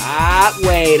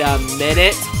 Wait a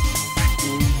minute.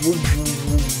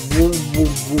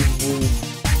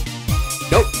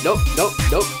 Nope, nope, nope,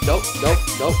 nope, nope, nope,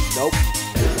 nope, nope.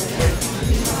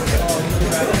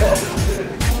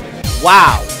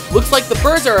 Wow, looks like the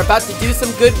birds are about to do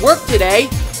some good work today.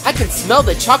 I can smell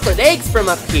the chocolate eggs from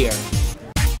up here.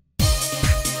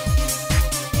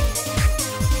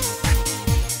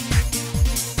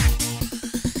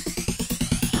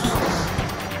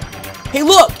 Hey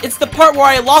look, it's the part where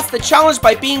I lost the challenge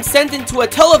by being sent into a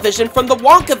television from the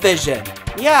Wonkavision.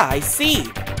 Yeah, I see.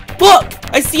 Look,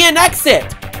 I see an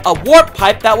exit. A warp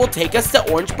pipe that will take us to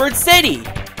Orangebird City.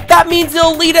 That means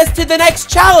it'll lead us to the next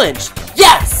challenge.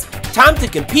 Yes! Time to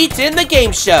compete in the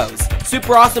game shows.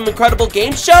 Super Awesome Incredible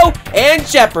Game Show and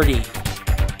Jeopardy!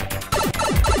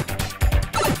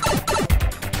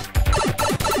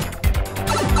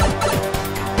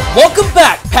 Welcome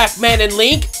back, Pac-Man and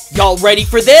Link! Y'all ready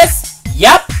for this?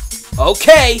 Yep!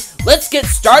 Okay, let's get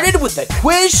started with the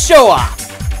quiz show-off!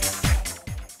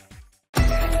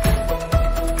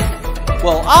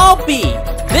 Well, I'll be!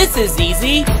 This is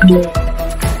easy!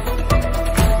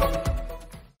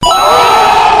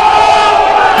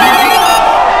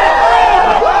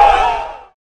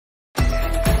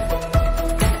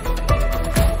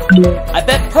 I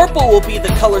bet purple will be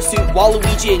the color suit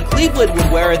Waluigi and Cleveland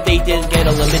would wear if they didn't get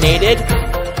eliminated.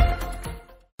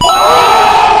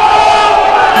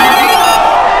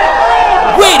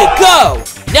 Way to go!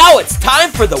 Now it's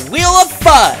time for the Wheel of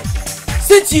Fun!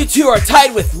 Since you two are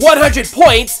tied with 100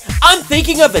 points, I'm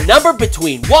thinking of a number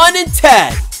between 1 and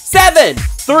 10. 7,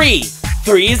 3.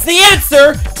 3 is the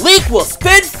answer! Link will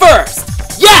spin first!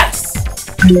 Yes!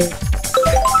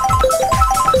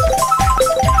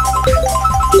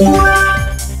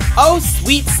 Oh,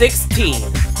 sweet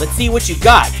 16. Let's see what you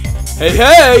got.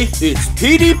 Hey, it's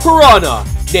PD Piranha.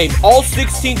 Name all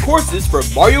 16 courses for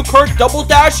Mario Kart Double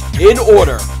Dash in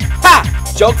order. Ha!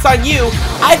 Joke's on you.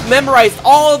 I've memorized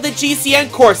all of the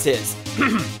GCN courses.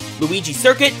 Luigi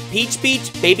Circuit, Peach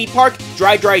Beach, Baby Park,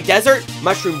 Dry Desert,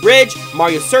 Mushroom Bridge,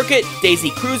 Mario Circuit,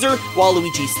 Daisy Cruiser,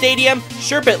 Waluigi Stadium,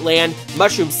 Sherbet Land,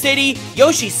 Mushroom City,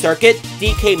 Yoshi Circuit,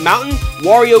 DK Mountain,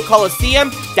 Wario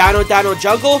Coliseum, Dino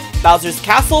Jungle, Bowser's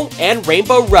Castle, and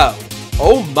Rainbow Road.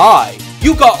 Oh my,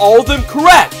 you got all of them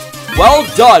correct! Well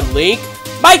done, Link!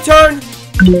 My turn!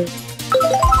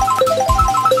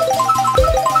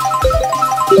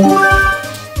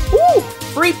 Ooh,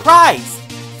 free prize!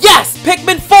 Yes,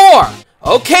 Pikmin 4!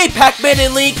 Okay, Pac-Man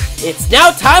and Link, it's now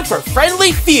time for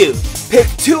Friendly Feud. Pick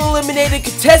 2 eliminated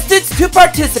contestants to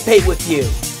participate with you.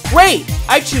 Great,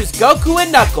 I choose Goku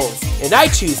and Knuckles, and I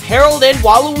choose Harold and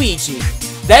Waluigi.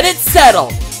 Then it's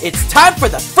settled. It's time for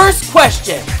the first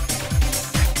question.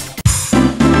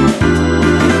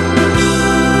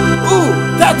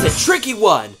 Ooh, that's a tricky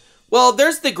one. Well,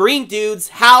 there's the green dudes,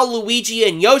 Hal, Luigi,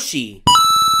 and Yoshi.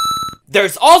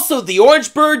 There's also the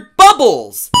orange bird,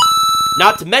 Bubbles.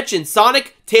 Not to mention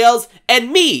Sonic, Tails,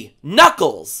 and me,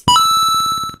 Knuckles.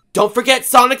 Don't forget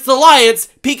Sonic's Alliance,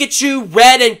 Pikachu,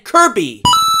 Red, and Kirby.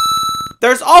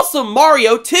 There's also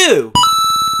Mario too.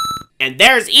 And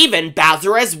there's even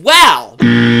Bowser as well.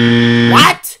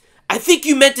 What? I think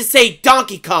you meant to say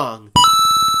Donkey Kong.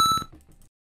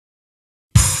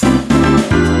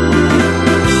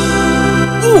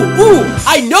 Ooh,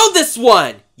 I know this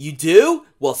one! You do?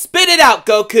 Well, spit it out,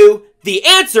 Goku. The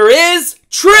answer is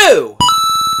true!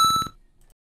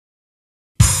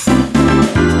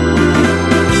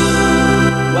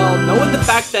 Well, knowing the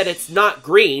fact that it's not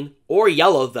green or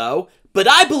yellow though, but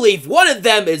I believe one of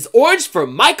them is orange for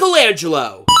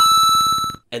Michelangelo.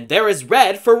 And there is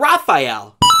red for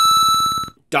Raphael.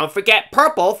 Don't forget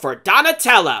purple for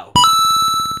Donatello.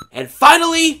 And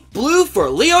finally, blue for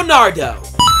Leonardo.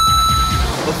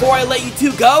 Before I let you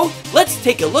two go, let's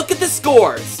take a look at the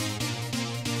scores.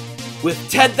 With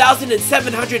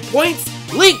 10,700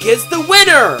 points, Link is the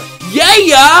winner!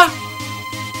 Yeah!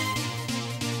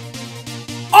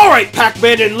 Alright,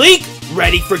 Pac-Man and Link,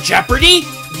 ready for Jeopardy?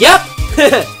 Yep!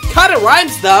 Kinda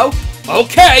rhymes though.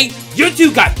 Okay, you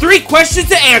two got 3 questions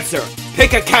to answer.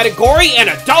 Pick a category and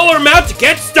a dollar amount to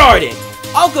get started.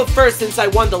 I'll go first since I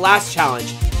won the last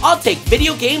challenge. I'll take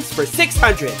video games for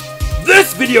 600.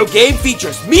 This video game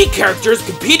features Mii characters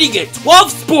competing in 12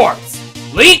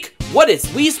 sports. Link, what is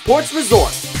Wii Sports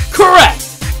Resort?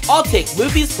 Correct! I'll take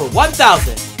movies for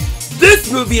 1,000.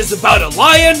 This movie is about a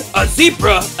lion, a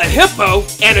zebra, a hippo,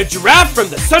 and a giraffe from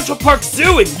the Central Park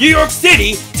Zoo in New York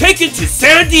City taken to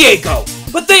San Diego.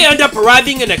 But they end up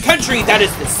arriving in a country that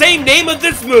is the same name of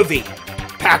this movie.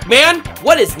 Pac-Man,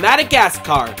 what is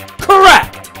Madagascar?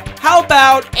 Correct! How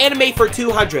about anime for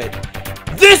 200?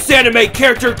 This anime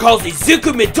character calls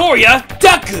Izuku Midoriya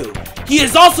Deku. He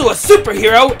is also a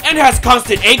superhero and has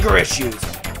constant anger issues.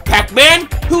 Pac-Man,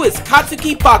 who is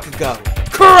Katsuki Bakugo?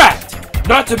 Correct!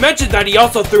 Not to mention that he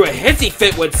also threw a hissy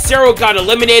fit when Zero got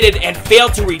eliminated and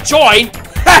failed to rejoin.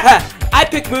 Haha, I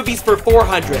pick movies for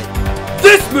 400.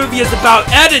 This movie is about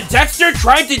Ed and Dexter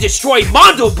trying to destroy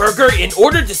Mondo Burger in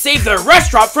order to save their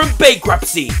restaurant from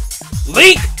bankruptcy.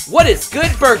 Link, what is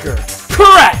Good Burger?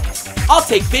 Correct! I'll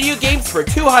take video games for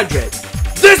 200.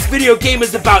 This video game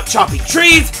is about chopping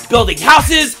trees, building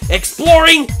houses,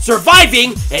 exploring, surviving,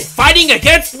 and fighting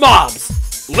against mobs.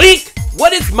 Link,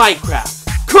 what is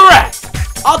Minecraft? Correct!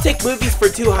 I'll take movies for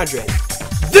 200.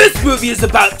 This movie is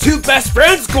about 2 best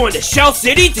friends going to Shell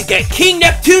City to get King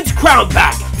Neptune's crown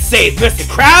back, save Mr.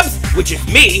 Krabs, which is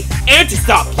me, and to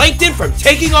stop Plankton from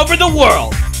taking over the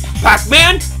world.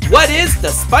 Pac-Man, what is the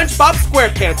SpongeBob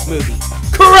SquarePants movie?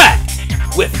 Correct!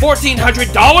 With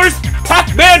 $1,400,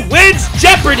 Pac-Man wins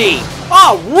Jeopardy!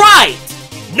 Alright!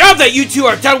 Now that you two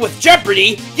are done with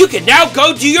Jeopardy, you can now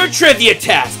go do your trivia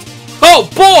test. Oh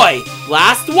boy!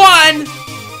 Last one!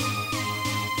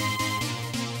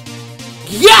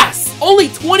 Yes! Only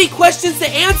 20 questions to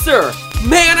answer!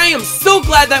 Man, I am so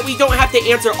glad that we don't have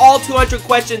to answer all 200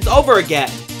 questions over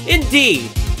again. Indeed.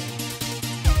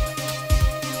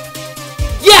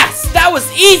 Yes! That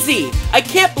was easy! I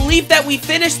can't believe that we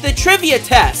finished the trivia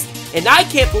test! And I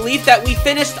can't believe that we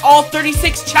finished all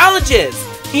 36 challenges!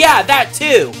 Yeah, that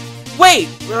too! Wait,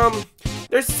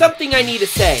 there's something I need to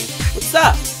say. What's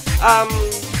up?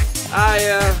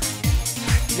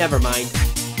 Never mind.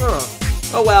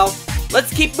 Oh well.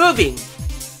 Let's keep moving.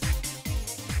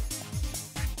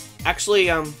 Actually,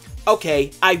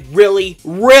 okay, I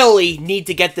really need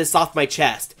to get this off my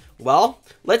chest. Well,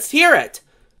 let's hear it.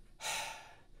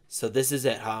 So this is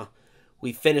it, huh?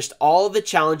 We finished all of the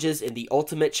challenges in the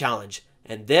Ultimate Challenge,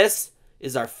 and this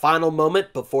is our final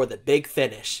moment before the big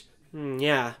finish.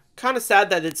 Yeah, kind of sad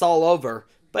that it's all over.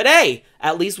 But hey,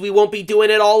 at least we won't be doing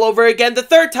it all over again the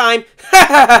 3rd time.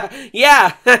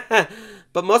 Yeah.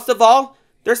 But most of all,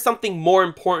 there's something more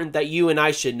important that you and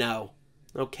I should know.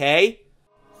 Okay?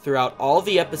 Throughout all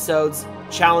the episodes,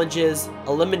 challenges,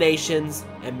 eliminations,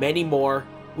 and many more,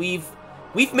 we've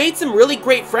made some really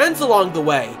great friends along the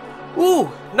way. Ooh,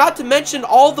 not to mention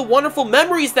all the wonderful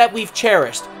memories that we've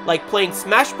cherished, like playing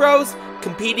Smash Bros,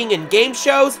 competing in game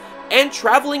shows, and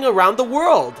traveling around the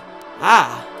world.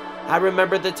 I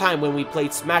remember the time when we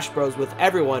played Smash Bros with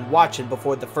everyone watching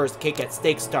before the first Kick at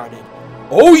Stake started.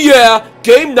 Oh yeah,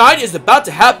 game night is about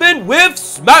to happen with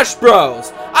Smash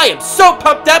Bros. I am so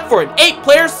pumped up for an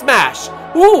 8-player Smash.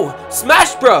 Ooh,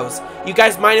 Smash Bros. You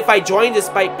guys mind if I join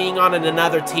despite being on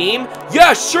another team?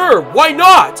 Yeah, sure, why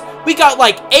not? We got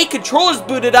like 8 controllers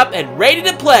booted up and ready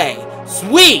to play.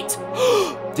 Sweet.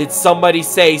 Did somebody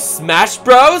say Smash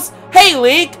Bros? Hey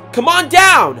Link, Come on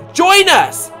down! Join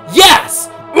us! Yes!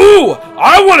 Ooh,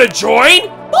 I want to join!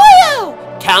 Boyo!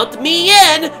 Count me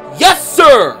in! Yes,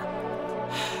 sir!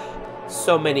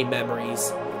 So many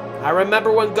memories. I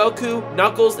remember when Goku,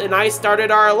 Knuckles, and I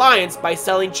started our alliance by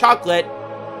selling chocolate.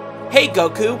 Hey,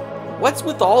 Goku, what's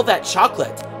with all that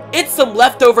chocolate? It's some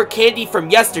leftover candy from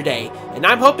yesterday, and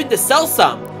I'm hoping to sell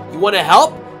some. You want to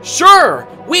help? Sure!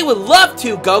 We would love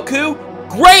to, Goku!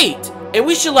 Great! And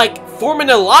we should, form an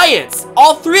alliance,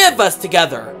 all three of us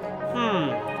together.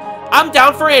 I'm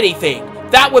down for anything.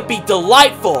 That would be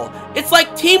delightful. It's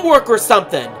like teamwork or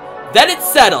something. Then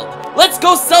it's settled. Let's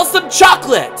go sell some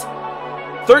chocolate!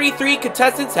 33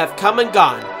 contestants have come and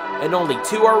gone, and only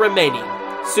 2 are remaining,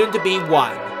 soon to be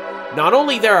 1. Not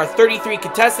only there are 33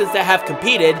 contestants that have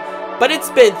competed, but it's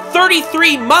been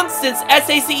 33 months since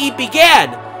SACE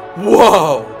began!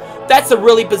 Whoa! That's a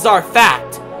really bizarre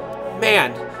fact.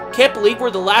 Man, can't believe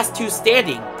we're the last 2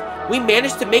 standing. We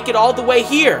managed to make it all the way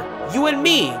here, you and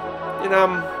me. And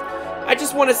I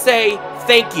just want to say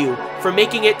thank you for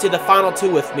making it to the final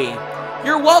 2 with me.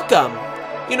 You're welcome.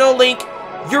 You know, Link,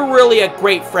 you're really a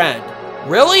great friend.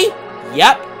 Really?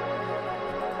 Yep.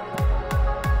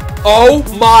 Oh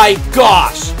my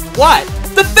gosh! What?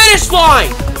 The finish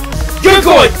line! You're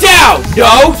going down!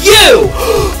 No, you!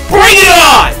 Bring it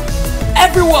on!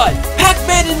 Everyone!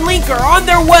 Pac-Man and Link are on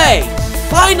their way!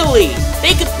 Finally!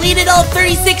 They completed all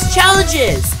 36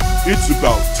 challenges! It's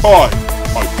about time!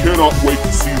 I cannot wait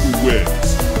to see who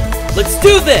wins. Let's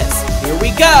do this! Here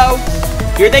we go!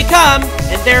 Here they come,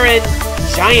 and they're in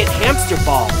giant hamster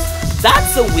balls.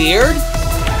 That's so weird!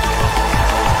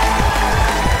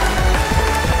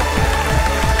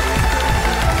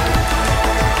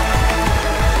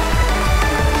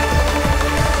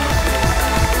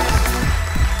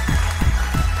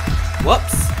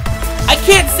 Whoops. I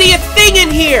can't see a thing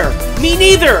in here! Me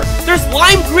neither! There's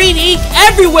lime green ink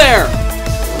everywhere!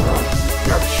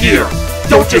 They're here!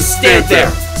 Don't just stand there!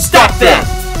 Stop them!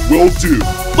 Will do!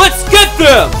 Let's get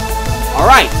them!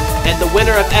 Alright, and the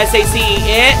winner of SACE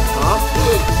is...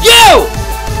 You!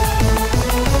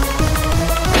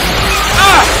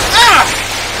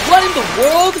 What in the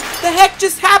world? The heck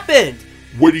just happened?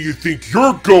 Where do you think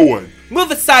you're going?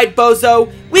 Move aside,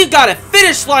 bozo! We've got a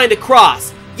finish line to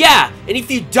cross! Yeah, and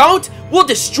if you don't, we'll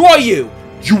destroy you!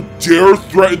 You dare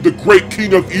threaten the great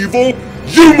king of evil?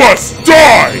 You must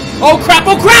die! Oh crap,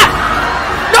 oh crap!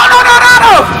 No, no, no, no,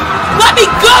 no! Let me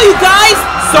go, you guys!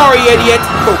 Sorry, idiot,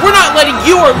 but we're not letting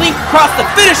you or Link cross the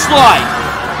finish line!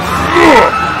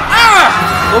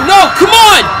 Oh no, come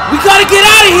on! We gotta get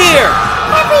out of here!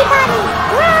 Everybody,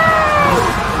 run!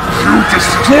 You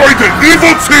destroyed the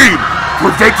evil team!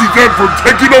 Preventing them from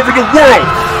taking over the world!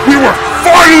 We were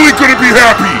finally gonna be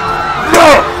happy!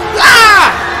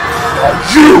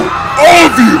 You, all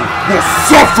of you, will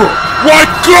suffer like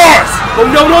us! Oh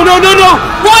no, no, no, no, no!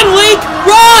 Run, Link!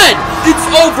 Run! It's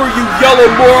over, you yellow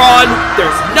moron!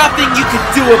 There's nothing you can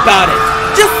do about it!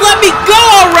 Just let me go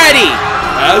already!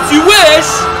 As you wish!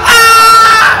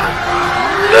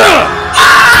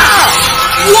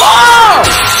 Whoa!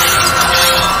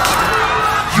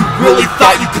 You really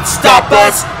thought you could stop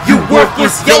us? You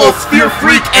worthless yellow sphere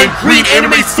freak and green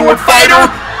anime sword fighter?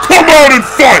 Come out and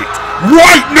fight!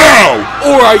 Right now!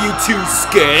 Or are you too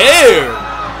scared?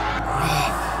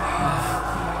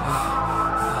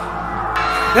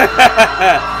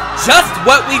 Just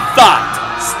what we thought,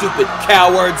 stupid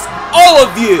cowards, all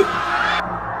of you!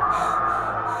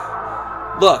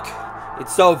 Look,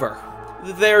 it's over.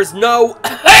 There's no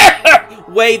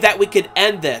way that we could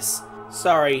end this.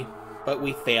 Sorry, but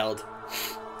we failed.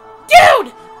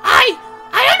 Dude, I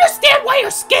understand why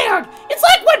you're scared. It's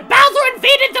like when Bowser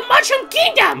invaded the Mushroom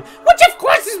Kingdom, which of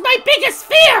course is my biggest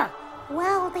fear.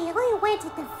 Well, the only way to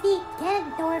defeat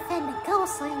Ganondorf and the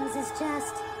Ghostlings is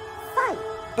just fight.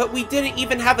 But we didn't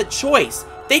even have a choice.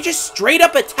 They just straight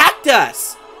up attacked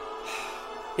us.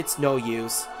 It's no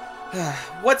use.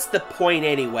 What's the point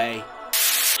anyway?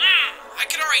 I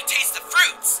can already taste the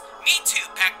fruits. Me too,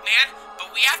 Pac-Man,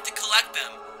 but we have to collect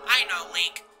them. I know,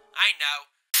 Link. I know.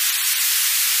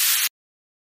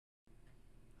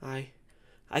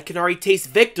 I can already taste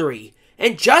victory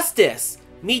and justice.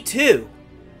 Me too.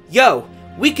 Yo,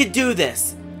 we could do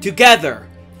this together.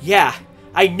 Yeah,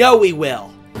 I know we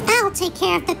will. I'll take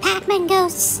care of the Pac-Man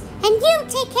ghosts, and you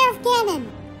take care of Ganon.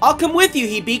 I'll come with you,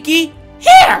 Hibiki.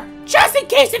 Here, just in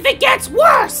case if it gets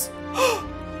worse.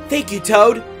 Thank you,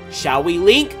 Toad. Shall we,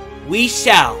 Link? We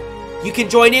shall. You can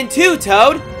join in too,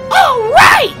 Toad. All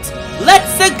right!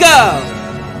 Let's go!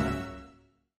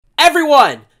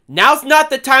 Everyone, now's not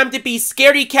the time to be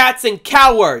scaredy cats and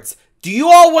cowards. Do you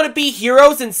all want to be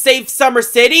heroes and save Summer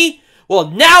City? Well,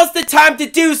 now's the time to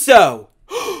do so.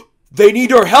 They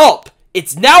need our help!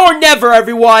 It's now or never,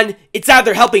 everyone! It's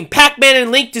either helping Pac-Man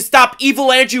and Link to stop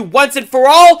Evil Andrew once and for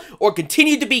all, or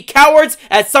continue to be cowards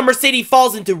as Summer City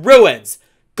falls into ruins.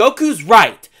 Goku's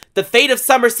right. The fate of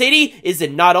Summer City is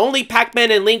in not only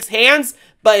Pac-Man and Link's hands,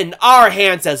 but in our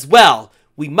hands as well.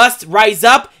 We must rise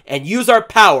up and use our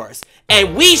powers,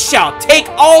 and we shall take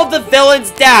all the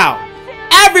villains down.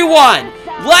 Everyone,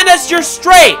 lend us your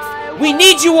strength. We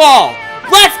need you all.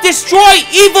 Let's destroy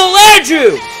Evil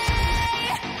Andrew!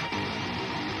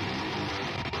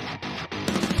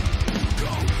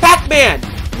 Pac-Man,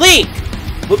 Link,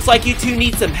 looks like you two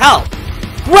need some help.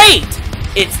 Great!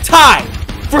 It's time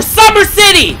for Summer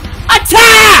City!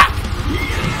 Attack!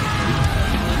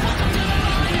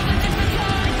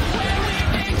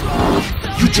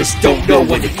 You just don't know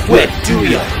when to quit, do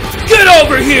ya? Get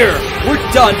over here! We're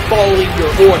done following your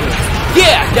orders.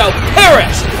 Yeah, now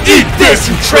perish! Eat this,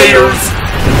 you traitors!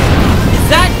 Is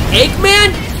that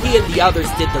Eggman? He and the others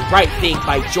did the right thing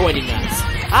by joining us.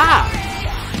 Ah!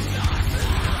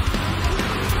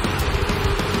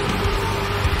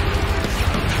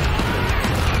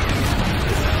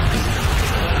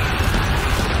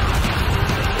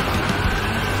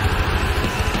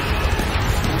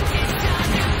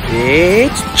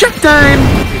 It's check time!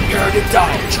 Prepare to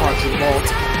die, Charger Bolt.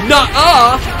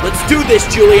 Nuh-uh! Let's do this,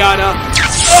 Juliana!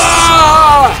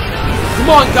 Ah! Come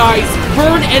on, guys!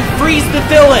 Burn and freeze the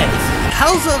villains!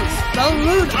 Cousins, don't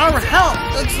need our help!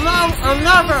 It's now or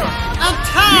never!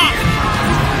 Attack!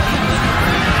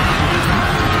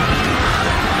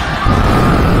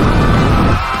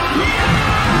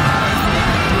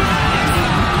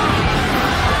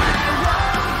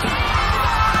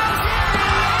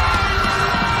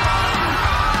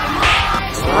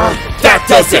 That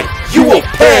does it! You will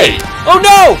pay! Oh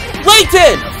no!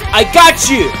 Layton! I got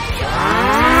you!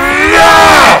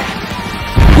 No!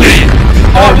 We, the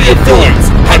army of villains,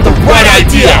 had the right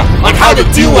idea on how to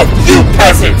deal with you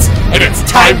peasants! And it's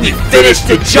time we finish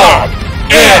the job!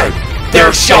 And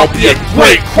there shall be a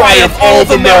great cry of all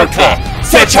of America,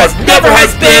 such as never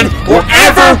has been or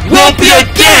ever will be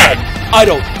again! I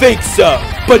don't think so.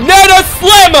 Banana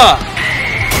Slammer!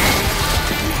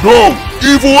 No!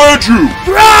 Evil Andrew!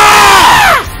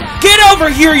 Get over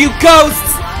here, you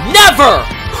ghosts! Never!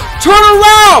 Turn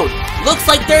around! Looks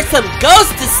like there's some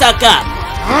ghosts to suck up.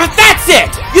 That's it!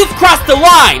 You've crossed the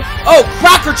line! Oh,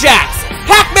 Cracker Jacks!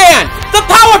 Pac-Man! The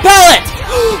power pellet!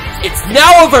 It's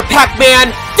now over,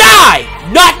 Pac-Man! Die!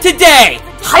 Not today!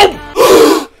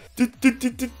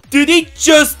 Did he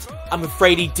just... I'm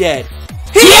afraid he did.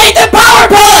 He ate the power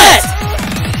pellet!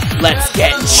 Let's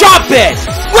get chopping!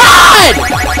 Run!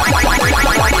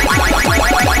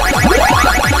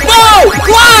 No!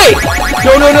 Glide!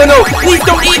 No! Please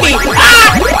don't eat me!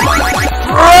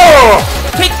 Ah!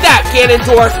 Take that,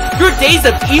 Ganondorf! Your days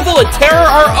of evil and terror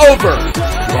are over!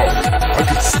 No, I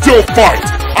can still fight!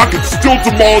 I can still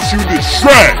demolish you into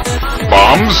shreds!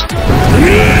 Bombs?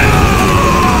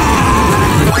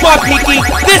 Come on, Pinky!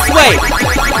 This way!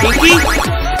 Pinky?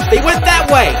 They went that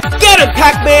way! Get him,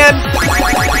 Pac-Man!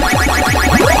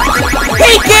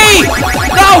 Pinky!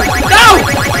 No!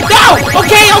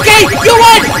 Okay! You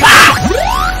win! Ah!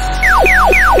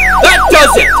 That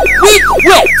does it! We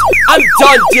quit! I'm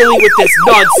done dealing with this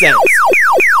nonsense!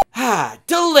 Ah,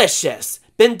 delicious!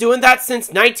 Been doing that since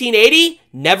 1980?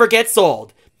 Never gets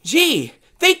old. Gee,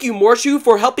 thank you, Morshu,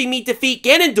 for helping me defeat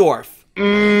Ganondorf.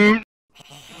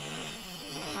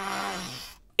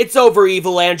 It's over,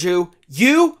 Evil Andrew.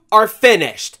 You are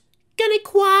finished. Gonna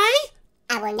cry?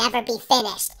 I will never be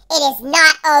finished. It is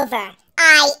not over.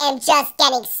 I am just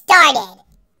getting started.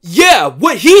 Yeah,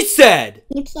 what he said!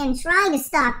 You can try to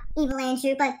stop Evil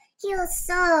Andrew, but he'll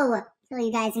kill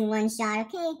you guys in one shot,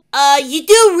 okay? You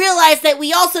do realize that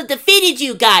we also defeated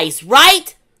you guys,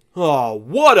 right? Oh,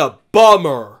 what a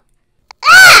bummer.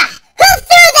 Ah! Who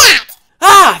threw that?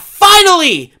 Ah,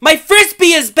 finally! My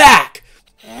Frisbee is back!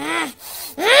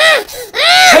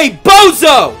 Hey,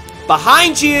 Bozo!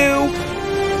 Behind you!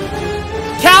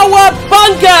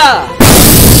 Cowabunga!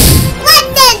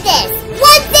 Let's end this!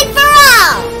 Once and for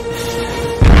all!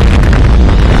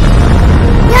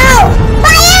 No!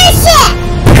 My airship!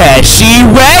 Peshy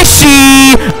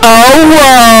Weshy! Oh,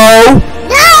 whoa!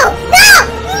 No!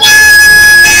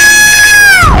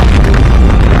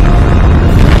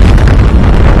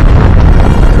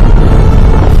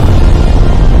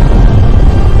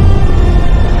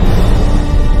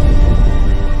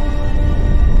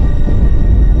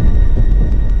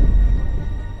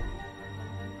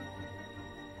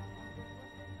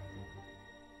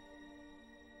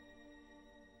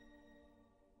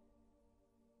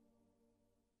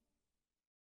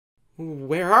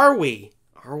 Where are we?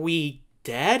 Are we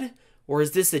dead? Or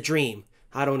is this a dream?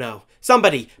 I don't know.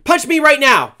 Somebody, punch me right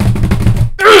now!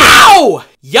 Ow!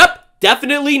 Yep,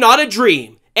 definitely not a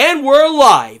dream. And we're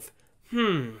alive.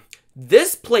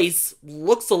 This place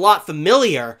looks a lot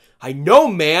familiar. I know,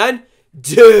 man.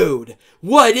 Dude,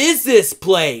 what is this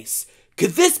place?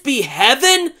 Could this be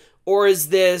heaven? Or is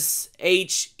this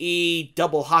H-E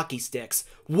double hockey sticks?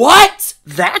 What?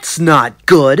 That's not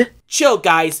good. Chill,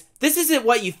 guys. This isn't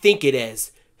what you think it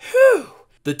is. Whew.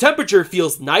 The temperature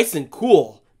feels nice and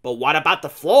cool. But what about the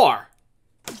floor?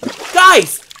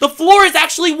 Guys, the floor is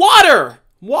actually water.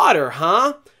 Water,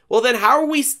 huh? Well, then how are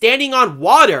we standing on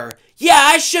water? Yeah,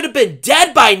 I should have been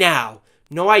dead by now.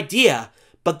 No idea.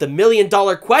 But the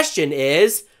million-dollar question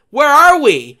is, where are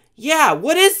we? Yeah,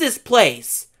 what is this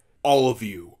place? All of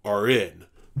you are in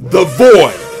the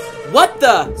void. What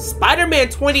the? Spider-Man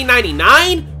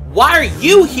 2099? Why are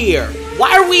you here?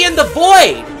 Why are we in the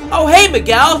void? Oh, hey,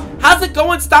 Miguel. How's it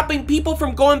going stopping people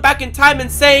from going back in time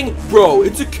and saying, bro,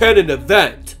 it's a canon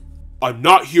event? I'm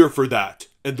not here for that.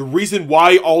 And the reason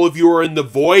why all of you are in the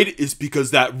void is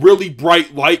because that really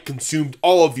bright light consumed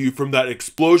all of you from that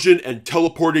explosion and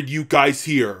teleported you guys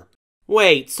here.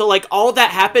 Wait, so like all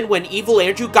that happened when Evil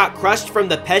Andrew got crushed from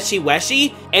the Pesci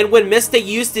Weshy? And when Mista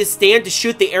used his stand to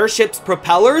shoot the airship's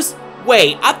propellers?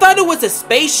 Wait, I thought it was a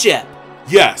spaceship.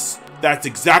 Yes, that's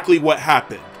exactly what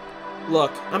happened.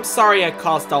 Look, I'm sorry I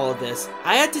caused all of this.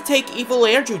 I had to take Evil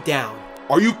Andrew down.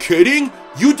 Are you kidding?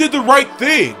 You did the right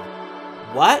thing.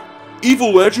 What?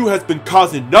 Evil Andrew has been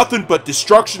causing nothing but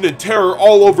destruction and terror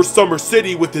all over Summer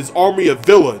City with his army of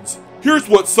villains. Here's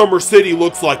what Summer City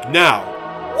looks like now.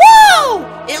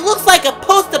 Whoa! It looks like a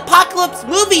post-apocalypse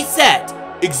movie set!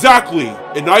 Exactly,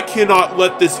 and I cannot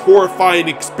let this horrifying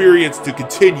experience to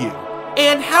continue.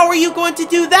 And how are you going to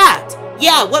do that?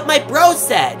 Yeah, what my bro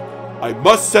said. I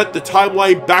must set the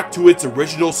timeline back to its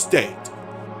original state.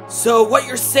 So what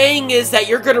you're saying is that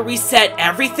you're gonna reset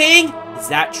everything? Is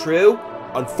that true?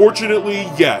 Unfortunately,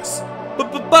 yes.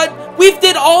 But we've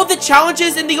did all the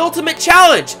challenges in the Ultimate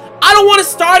Challenge. I don't want to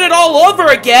start it all over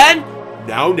again.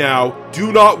 Now,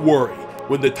 do not worry.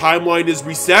 When the timeline is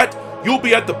reset, you'll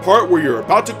be at the part where you're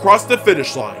about to cross the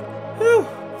finish line. Whew.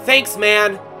 Thanks,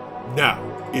 man. Now,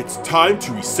 it's time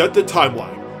to reset the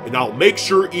timeline, and I'll make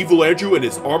sure Evil Andrew and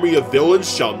his army of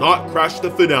villains shall not crash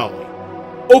the finale.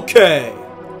 Okay.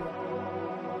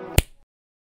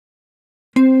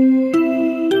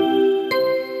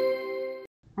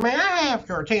 May I have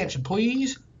your attention,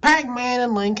 please? Pac-Man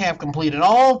and Link have completed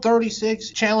all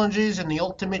 36 challenges in the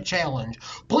Ultimate Challenge.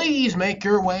 Please make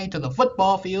your way to the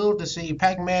football field to see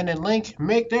Pac-Man and Link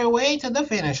make their way to the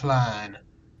finish line.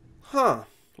 Huh.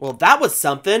 Well, that was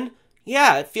something.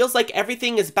 Yeah, it feels like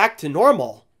everything is back to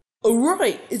normal.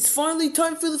 Alright, it's finally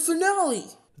time for the finale.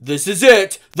 This is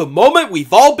it. The moment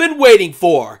we've all been waiting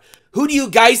for. Who do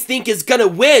you guys think is gonna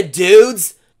win,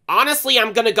 dudes? Honestly,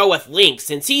 I'm gonna go with Link,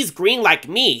 since he's green like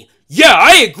me. Yeah,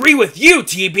 I agree with you,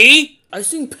 TB! I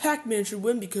think Pac-Man should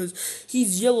win because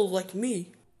he's yellow like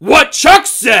me. What Chuck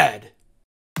said!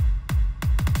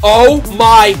 Oh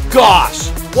my gosh!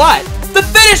 What? The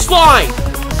finish line!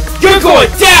 You're going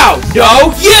down!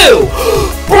 No, you!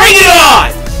 Bring it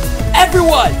on!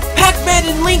 Everyone, Pac-Man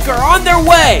and Link are on their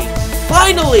way!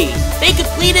 Finally! They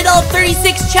completed all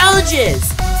 36 challenges!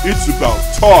 It's about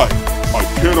time! I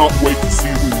cannot wait to see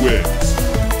who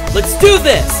wins. Let's do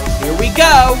this! Here we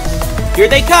go! Here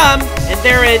they come, and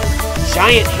they're in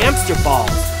giant hamster balls.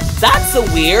 That's so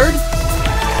weird!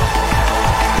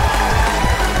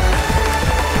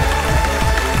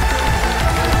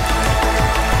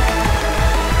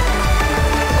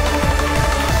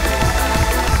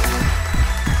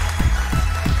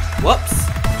 Whoops.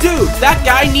 Dude, that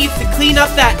guy needs to clean up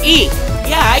that ink.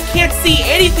 Yeah, I can't see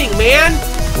anything, man.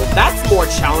 Well, that's more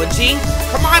challenging.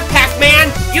 Come on, Pac-Man.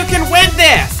 You can win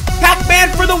this. Pac-Man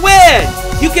for the win.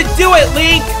 You can do it,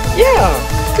 Link. Yeah,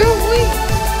 go Link.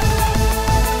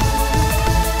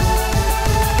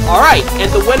 Alright,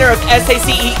 and the winner of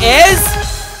SACE is...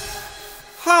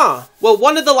 Huh. Well,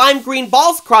 one of the lime green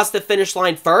balls crossed the finish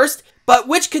line first, but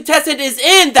which contestant is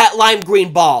in that lime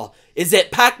green ball? Is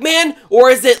it Pac-Man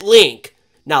or is it Link?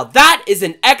 Now that is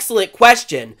an excellent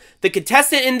question. The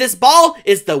contestant in this ball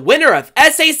is the winner of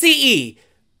SACE.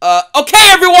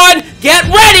 Okay everyone, get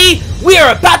ready! We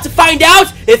are about to find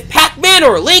out if Pac-Man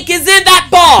or Link is in that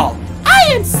ball!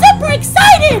 I am super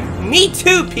excited! Me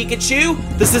too, Pikachu!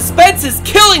 The suspense is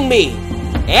killing me!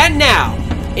 And now,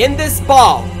 in this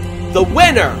ball, the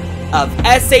winner of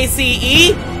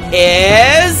SACE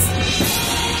is...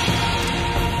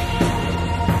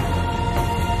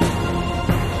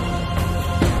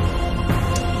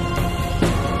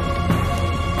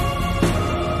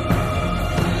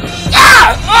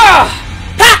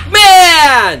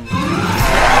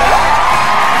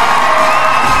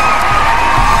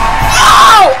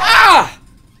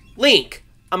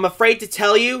 I'm afraid to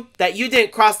tell you that you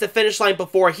didn't cross the finish line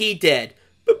before he did.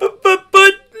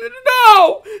 But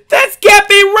no! This can't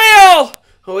be real!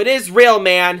 Oh, it is real,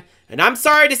 man. And I'm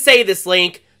sorry to say this,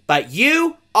 Link, but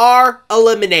you are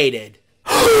eliminated.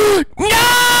 No!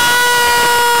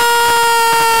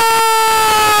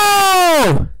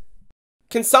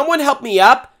 Can someone help me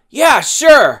up? Yeah,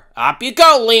 sure. Up you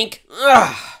go, Link.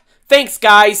 Ugh. Thanks,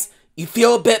 guys. You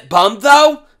feel a bit bummed,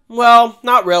 though? Well,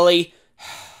 not really.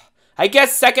 I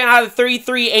guess 2nd out of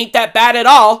 33 ain't that bad at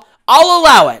all. I'll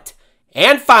allow it.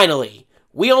 And finally,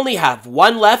 we only have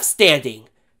one left standing.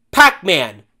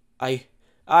 Pac-Man. I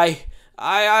did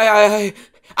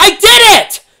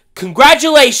it!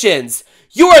 Congratulations!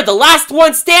 You are the last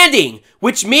one standing,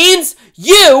 which means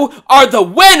you are the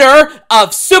winner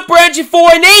of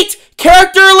SuperAndrew418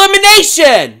 Character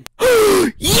Elimination!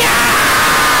 Yeah!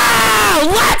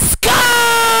 Let's go!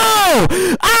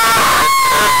 Ah!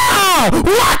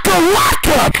 Waka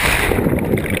waka!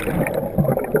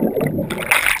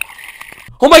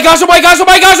 Oh my gosh, oh my gosh, oh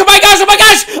my gosh, oh my gosh, oh my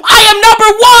gosh! I am number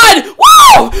 1!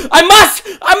 Woo! I must!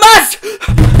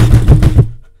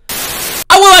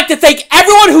 I would like to thank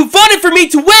everyone who voted for me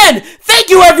to win! Thank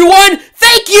you, everyone!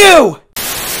 Thank you!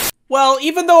 Well,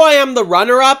 even though I am the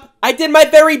runner-up, I did my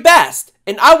very best.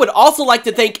 And I would also like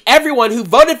to thank everyone who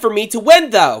voted for me to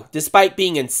win, though, despite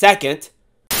being in 2nd.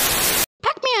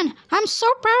 Pac-Man, I'm so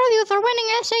proud of you for winning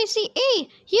SACE!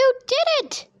 You did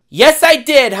it! Yes, I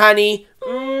did, honey.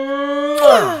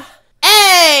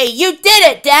 Hey, you did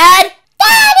it, Dad!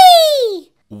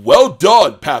 Daddy! Well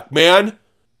done, Pac-Man.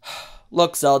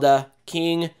 Look, Zelda,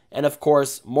 King, and of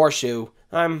course, Morshu.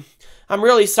 I'm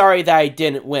really sorry that I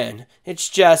didn't win. It's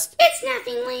just... It's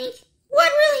nothing, Link.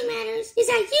 What really matters is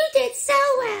that you did so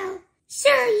well.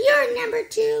 Sure, you're number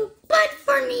 2, but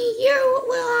for me, you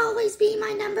will always be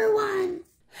my number 1.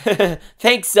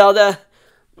 Thanks, Zelda.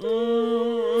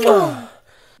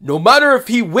 No matter if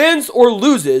he wins or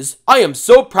loses, I am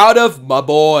so proud of my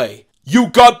boy. You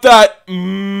got that,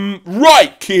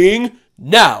 right, King.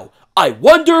 Now, I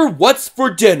wonder what's for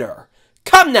dinner.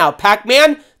 Come now,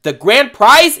 Pac-Man. The grand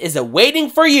prize is awaiting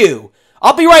for you.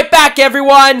 I'll be right back,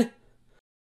 everyone.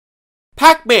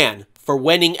 Pac-Man, for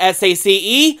winning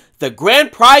SACE, the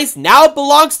grand prize now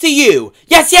belongs to you.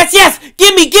 Yes, yes, yes!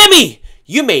 Gimme, gimme!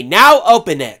 You may now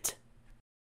open it.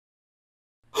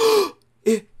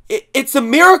 It's a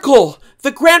miracle!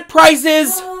 The grand prize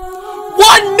is...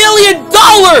 $1 million!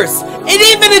 It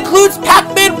even includes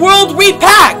Pac-Man World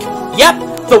Repack!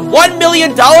 Yep, the $1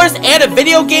 million and a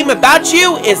video game about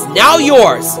you is now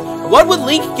yours. What would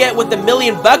Link get with $1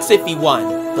 million if he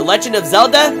won? The Legend of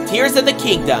Zelda, Tears of the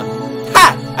Kingdom.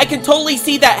 Ha! I can totally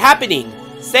see that happening.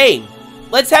 Same.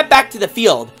 Let's head back to the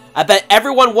field. I bet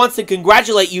everyone wants to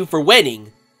congratulate you for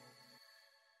winning.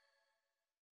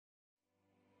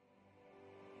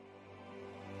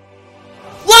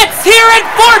 Let's hear it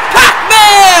for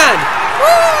Pac-Man! Woo!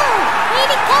 Way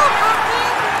to go,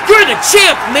 Pac-Man! You're the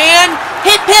champ, man!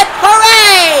 Hip hip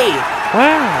hooray!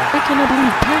 Wow, I cannot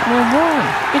believe Pac-Man won.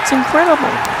 It's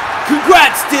incredible.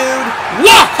 Congrats, dude!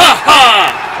 Wahaha!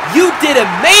 You did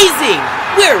amazing!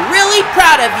 We're really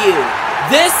proud of you!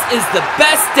 This is the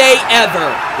best day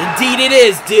ever! Indeed it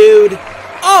is, dude!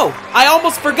 Oh, I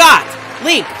almost forgot!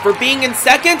 Link, for being in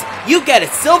 2nd, you get a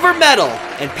silver medal.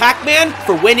 And Pac-Man,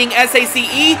 for winning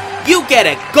SACE, you get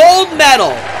a gold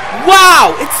medal.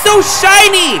 Wow, it's so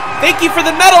shiny! Thank you for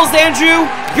the medals, Andrew.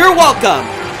 You're welcome.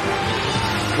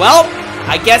 Well,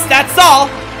 I guess that's all.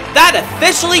 That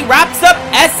officially wraps up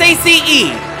SACE.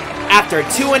 After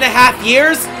 2.5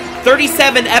 years,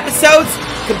 37 episodes,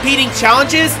 competing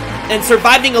challenges, and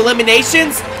surviving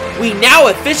eliminations, we now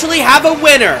officially have a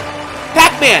winner.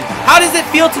 Pac-Man, how does it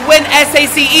feel to win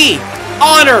SACE?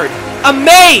 Honored,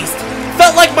 amazed,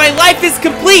 felt like my life is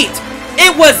complete.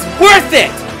 It was worth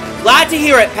it. Glad to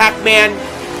hear it, Pac-Man.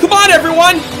 Come on,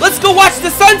 everyone, let's go watch the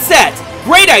sunset.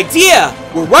 Great idea.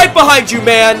 We're right behind you,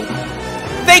 man.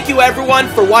 Thank you, everyone,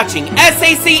 for watching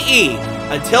SACE.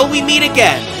 Until we meet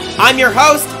again, I'm your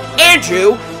host,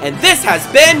 Andrew, and this has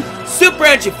been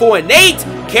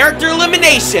SuperAndrew418 Character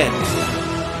Elimination.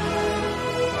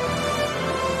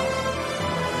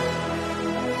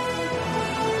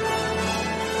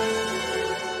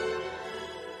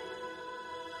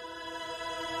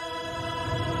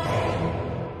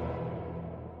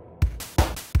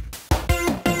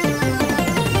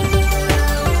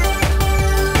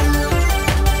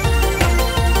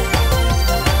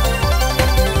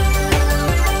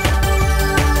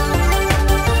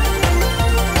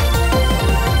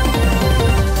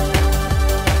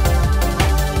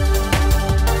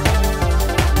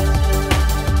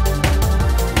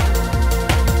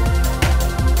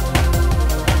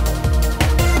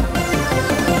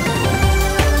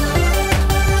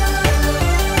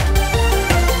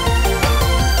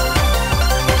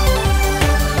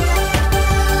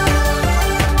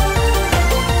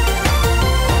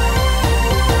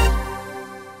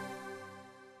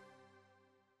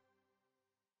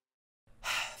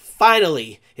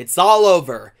 Finally, it's all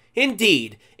over.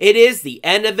 Indeed, it is the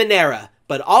end of an era,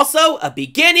 but also a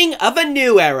beginning of a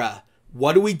new era.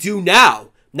 What do we do now?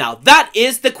 Now that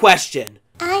is the question.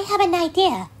 I have an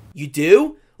idea. You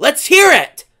do? Let's hear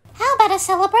it! How about a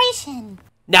celebration?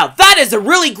 Now that is a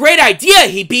really great idea,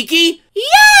 Hibiki!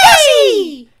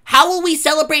 Yay! How will we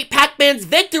celebrate Pac-Man's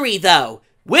victory, though?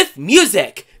 With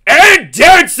music! And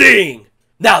dancing!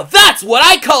 Now that's what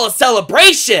I call a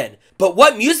celebration! But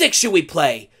what music should we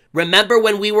play? Remember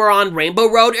when we were on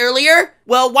Rainbow Road earlier?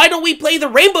 Well, why don't we play the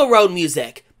Rainbow Road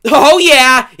music? Oh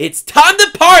yeah, it's time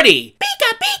to party!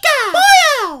 Pika pika!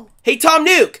 Boyo! Hey Tom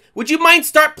Nook, would you mind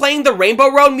start playing the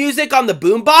Rainbow Road music on the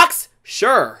boombox?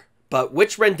 Sure, but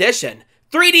which rendition?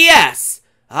 3DS!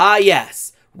 Ah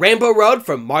yes, Rainbow Road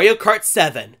from Mario Kart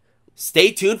 7.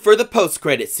 Stay tuned for the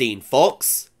post-credit scene,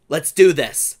 folks. Let's do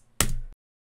this.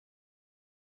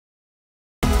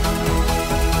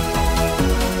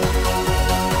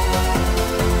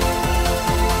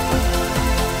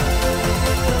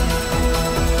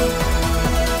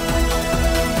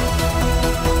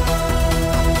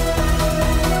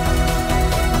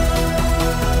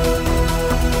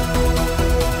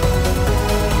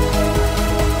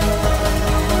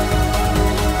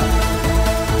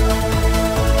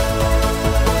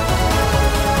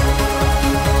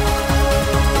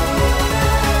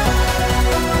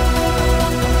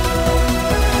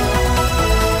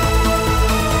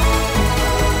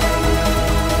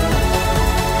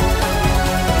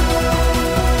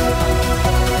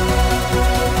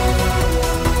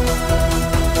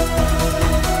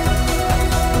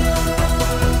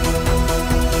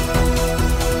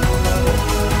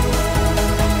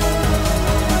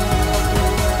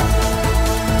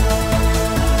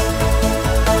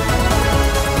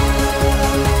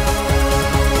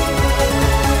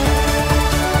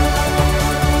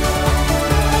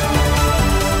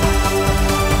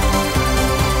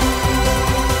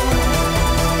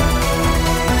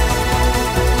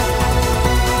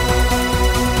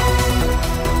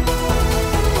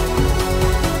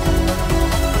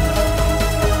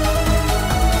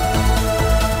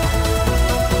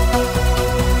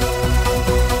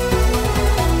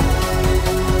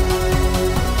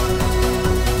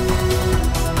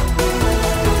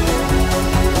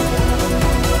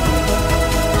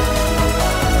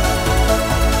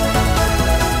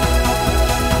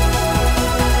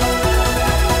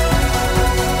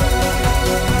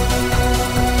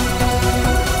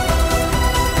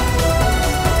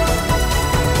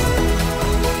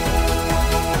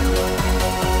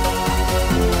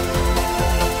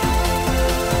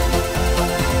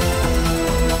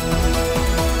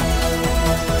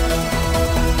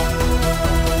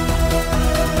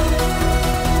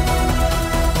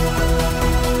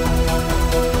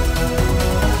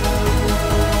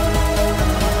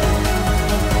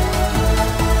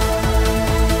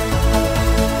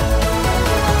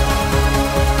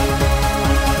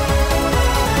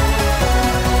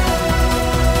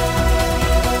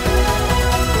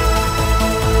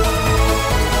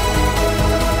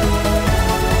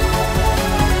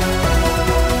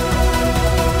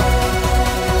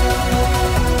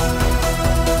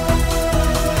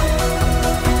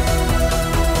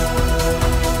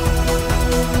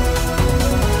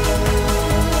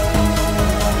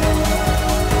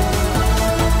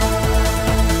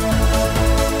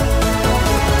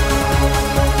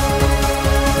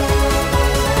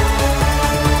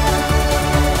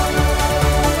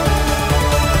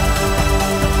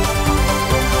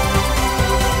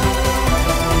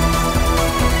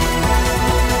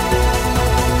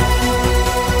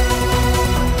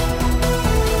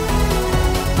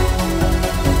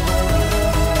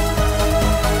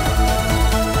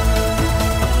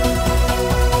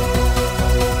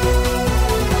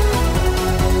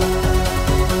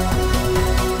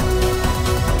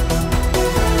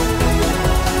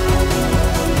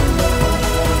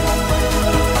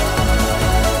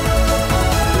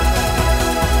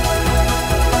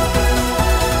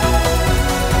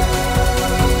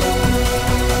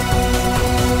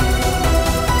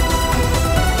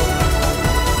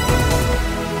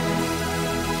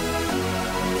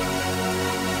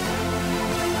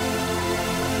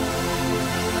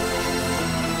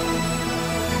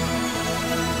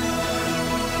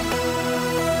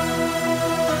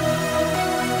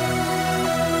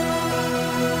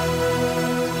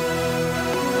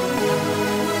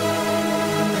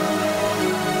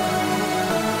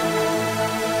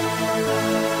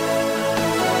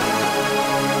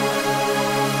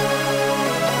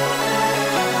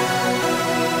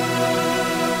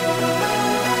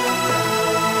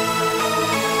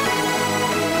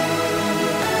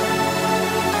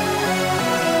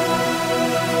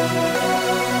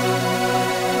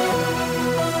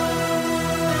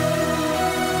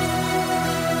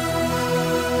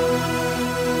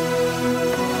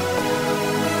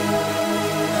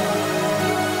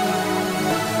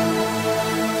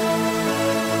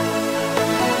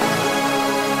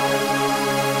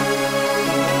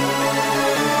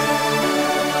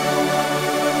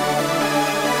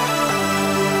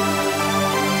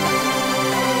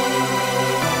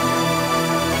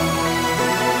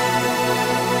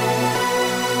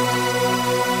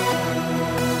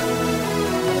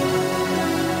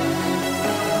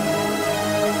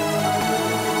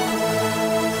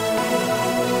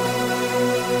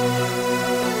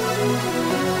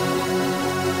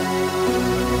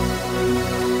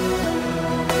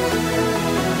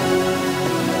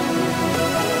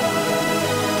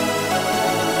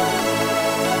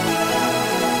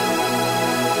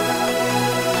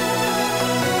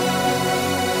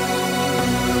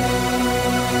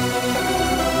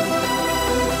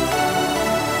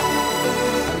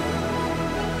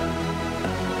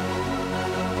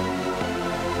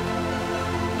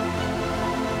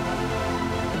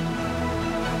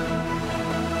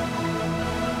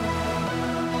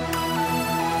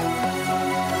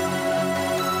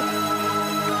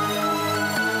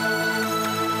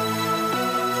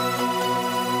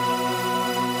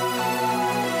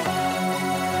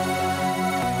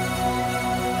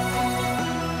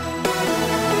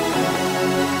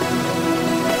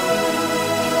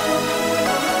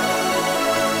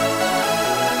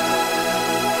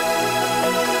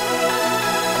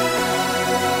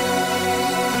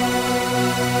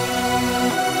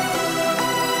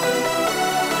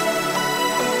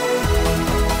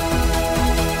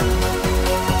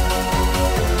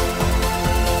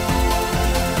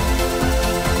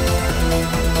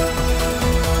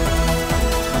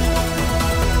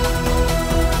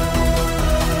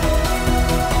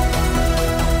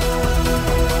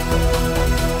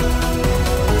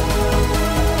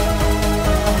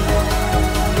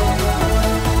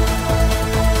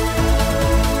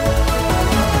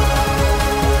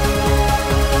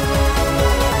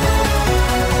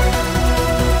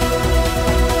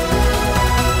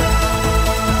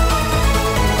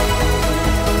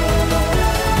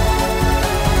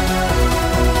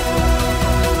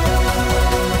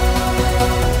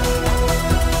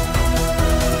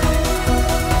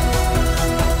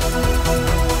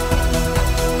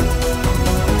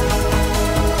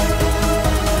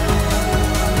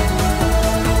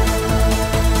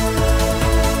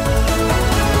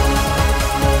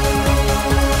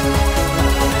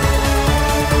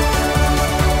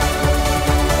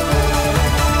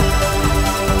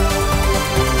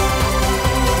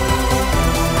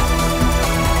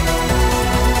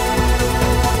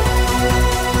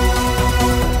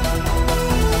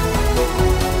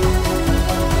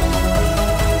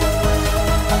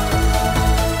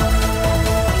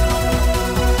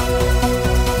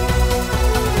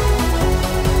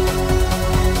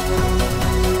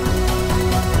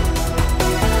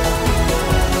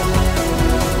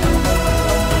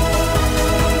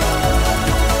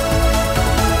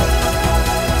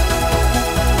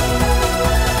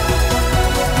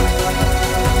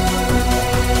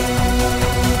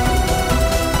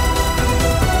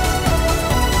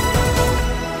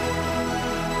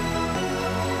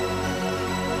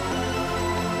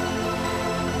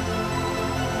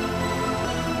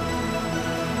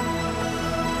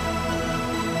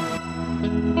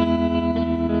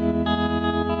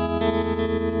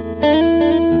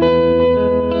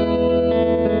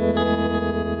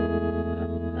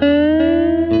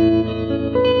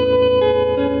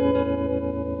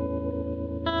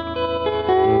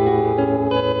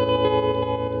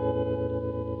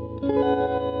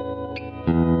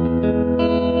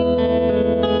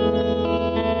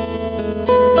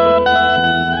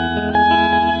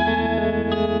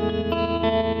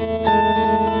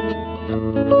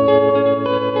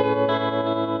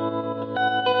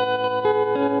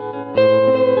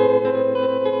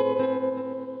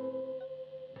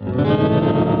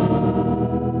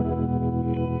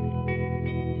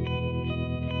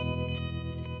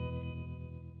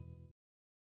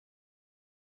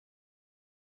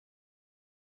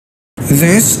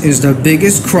 This is the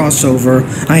biggest crossover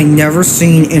I never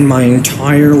seen in my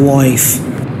entire life.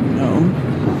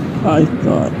 I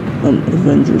thought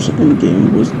Avengers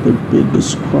Endgame was the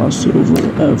biggest crossover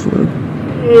ever.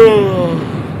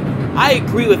 I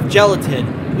agree with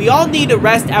Gelatin. We all need a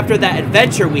rest after that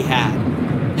adventure we had.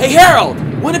 Hey Harold,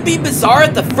 wouldn't it be bizarre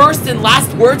if the first and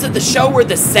last words of the show were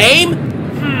the same?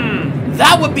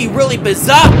 That would be really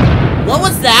bizarre. What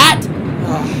was that?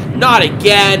 Not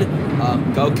again.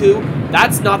 Goku,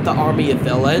 that's not the army of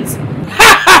villains.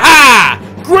 Ha ha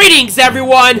ha! Greetings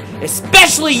everyone,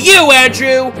 especially you,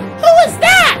 Andrew. Who is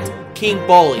that? King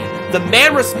Bully, the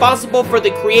man responsible for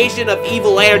the creation of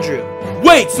Evil Andrew.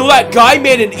 Wait, so that guy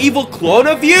made an evil clone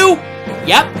of you?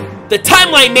 Yep. The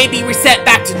timeline may be reset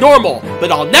back to normal,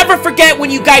 but I'll never forget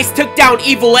when you guys took down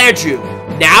Evil Andrew.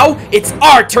 Now, it's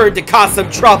our turn to cause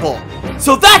some trouble.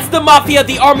 So that's the Mafia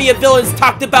the Army of Villains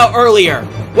talked about earlier.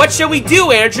 What shall we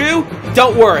do, Andrew?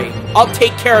 Don't worry, I'll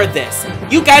take care of this.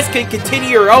 You guys can continue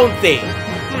your own thing.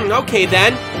 Okay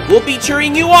then, we'll be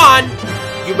cheering you on.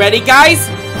 You ready, guys?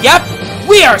 Yep,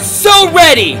 we are so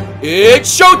ready.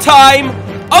 It's showtime.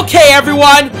 Okay,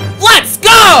 everyone, let's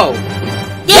go!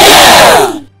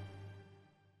 Yeah!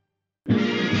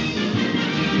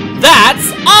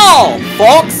 That's all,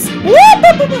 folks.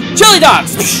 Chili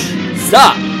dogs,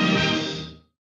 sup?